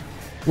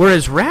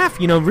 Whereas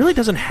Raph, you know, really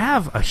doesn't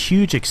have a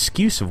huge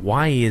excuse of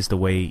why he is the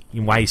way,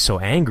 why he's so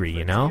angry,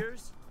 you know?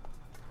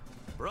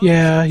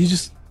 Yeah, he's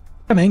just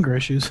got anger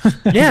issues.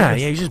 yeah,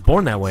 he's just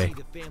born that way.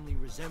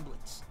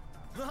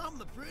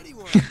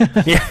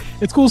 Yeah,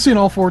 it's cool seeing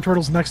all four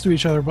turtles next to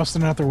each other,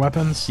 busting out their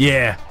weapons.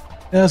 Yeah.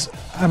 I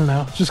don't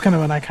know, just kind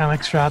of an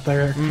iconic shot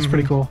there. Mm-hmm. It's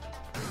pretty cool.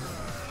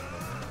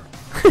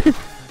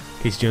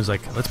 Casey Jones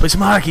like, let's play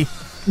some hockey.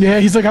 Yeah,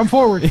 he's like, I'm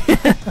forward.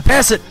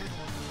 Pass it.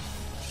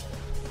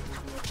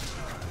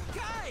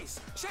 Guys,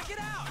 check it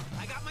out.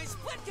 I got my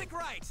split kick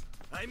right.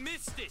 I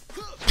missed it.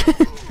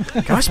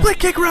 Got my split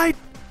kick right.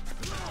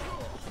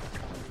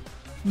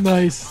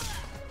 Nice.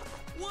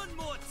 One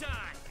more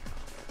time.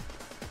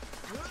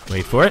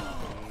 Wait for it.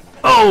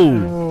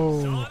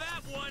 Oh.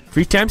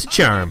 3 times the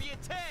charm.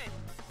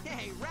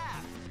 Hey,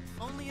 Raph,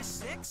 only a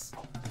 6?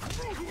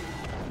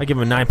 I give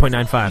him a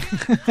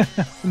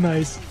 9.95.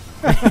 Nice.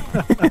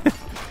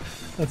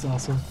 That's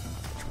awesome.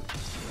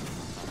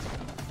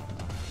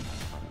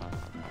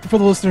 For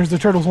the listeners, the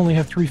turtles only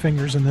have 3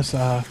 fingers in this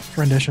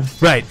rendition.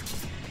 Right.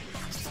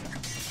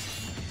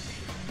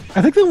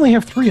 I think they only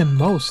have 3 in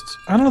most.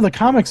 I don't know, the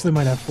comics they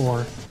might have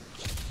 4.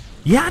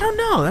 Yeah, I don't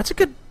know. That's a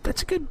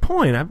good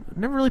point. I've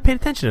never really paid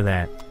attention to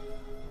that.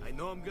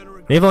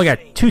 They've only got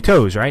 2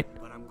 toes, right?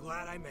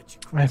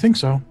 I think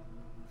so.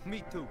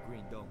 Me too,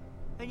 Greendo.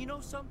 And you know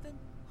something?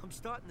 I'm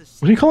starting to see.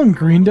 What do you call him,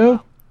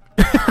 Greendo?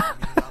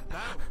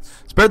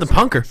 It's better than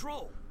Punker.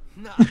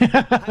 No,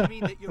 I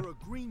mean that you're a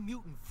green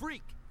mutant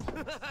freak.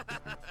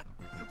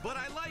 But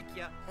I like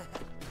ya.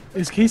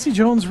 Is Casey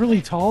Jones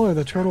really tall, or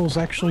the turtles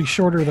actually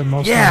shorter than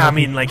most? Yeah, I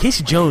mean, like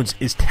Casey Jones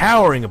is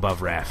towering above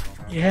Raph.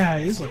 Yeah,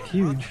 he's like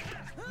huge.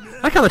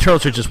 I like how the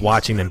turtles are just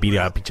watching them beat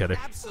up each other.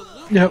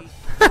 Yep,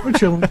 we're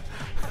chilling.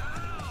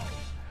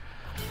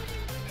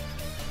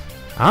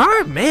 All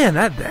right, man.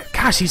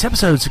 Gosh, these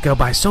episodes go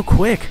by so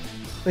quick.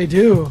 They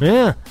do.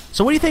 Yeah.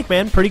 So, what do you think,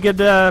 man? Pretty good,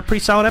 pretty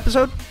solid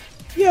episode.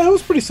 Yeah, it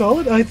was pretty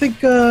solid. I think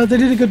they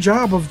did a good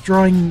job of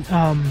drawing.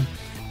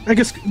 I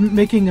guess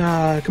making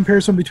a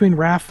comparison between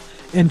Raph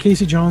and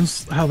Casey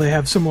Jones, how they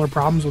have similar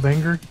problems with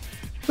anger.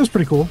 It was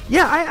pretty cool.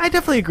 Yeah, I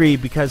definitely agree,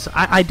 because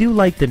I do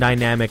like the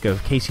dynamic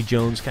of Casey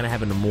Jones kind of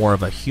having more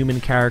of a human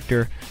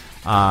character.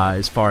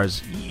 As far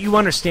as you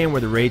understand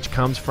where the rage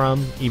comes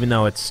from, even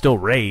though it's still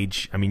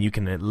rage, I mean, you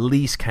can at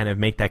least kind of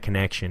make that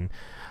connection.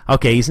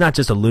 Okay, he's not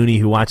just a loony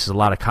who watches a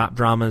lot of cop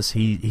dramas.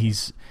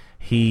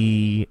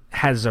 He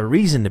has a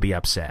reason to be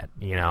upset,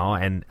 you know,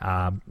 and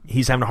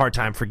he's having a hard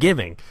time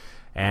forgiving.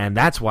 And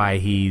that's why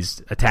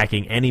he's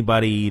attacking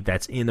anybody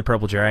that's in the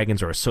Purple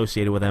Dragons or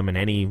associated with them in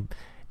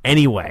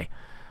any way.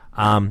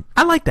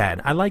 I like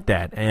that.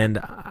 And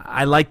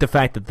I like the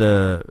fact that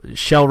the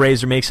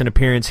Shellraiser makes an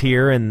appearance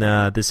here in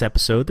this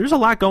episode. There's a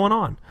lot going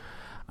on.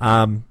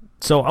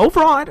 So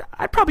overall,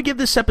 I'd probably give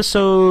this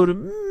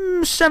episode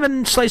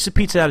 7 slices of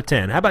pizza out of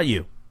 10. How about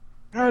you?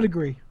 I'd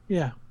agree.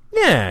 Yeah.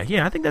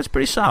 Yeah, I think that's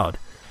pretty solid.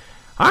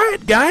 All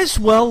right, guys.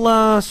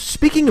 Well,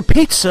 speaking of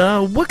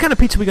pizza, what kind of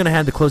pizza are we going to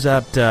have to close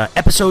out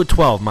episode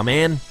 12, my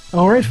man?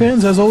 All right,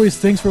 fans, as always,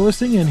 thanks for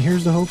listening, and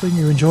here's to hoping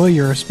you enjoy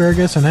your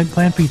asparagus and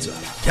eggplant pizza.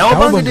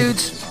 Cowabunga,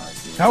 dudes!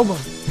 Cowabunga.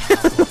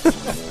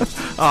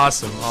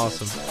 Awesome.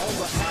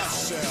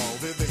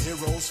 They're the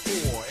heroes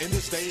for. In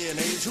this day and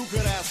age, who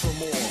could ask for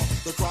more?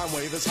 The crime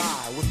wave is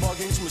high, with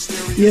muggings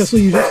mysterious. Yeah, so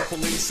you just...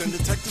 Police and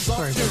detectives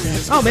are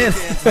curious. Oh, man.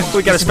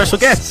 We got a special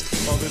guest.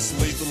 Of this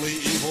lethally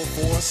evil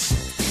force.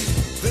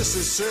 This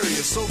is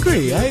serious, so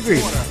I agree.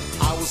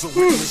 I was a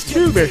witness,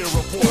 getting a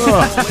report.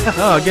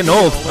 Oh, getting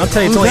old. I'll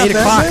tell you, it's only 8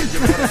 o'clock.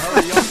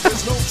 Hurry up,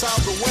 there's no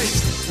time to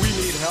waste. We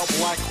need help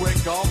like quick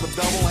on the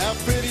double. Have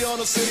pity on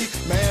the city,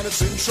 man,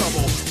 it's in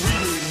trouble. We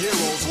need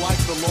heroes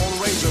like the Lone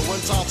Ranger when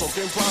Tonto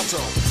came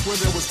pronto, when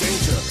there was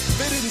danger.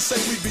 They didn't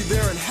say we'd be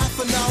there in half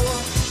an hour,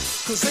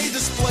 cause they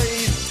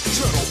displayed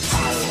turtle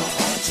power.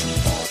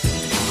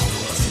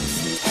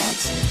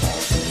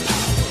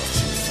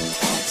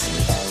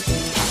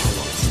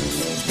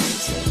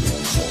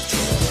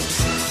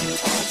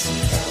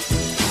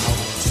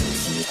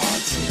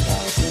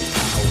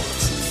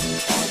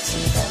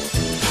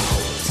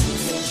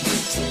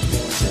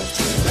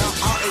 Now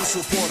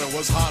Shredder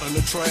was hot on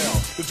the trail,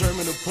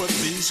 determined to put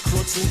these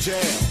crooks in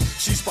jail.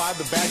 She spied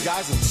the bad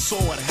guys and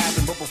saw what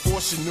happened, but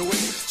before she knew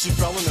it, she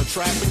fell in a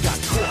trap and got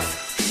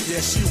caught.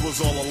 Yeah, she was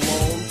all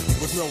alone,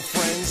 with no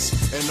friends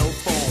and no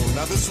phone.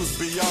 Now this was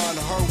beyond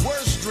her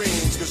worst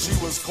dreams, cause she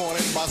was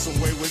cornered by some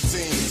wayward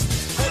teens.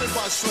 Headed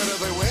by Shredder,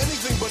 they were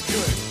anything but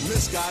good.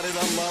 Misguided,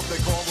 unloved,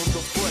 they called them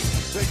the Foot.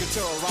 They could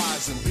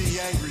terrorize and be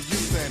angry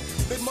youth, and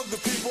they'd mug the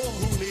people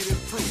who needed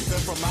proof.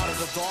 Then from out of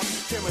the dark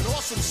came an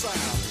awesome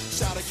sound,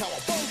 shouting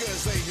cowabunga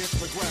as they hit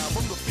the ground.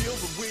 From the field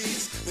of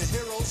weeds, the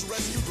heroes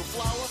rescued the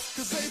flower,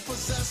 cause they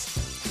possessed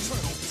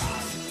eternal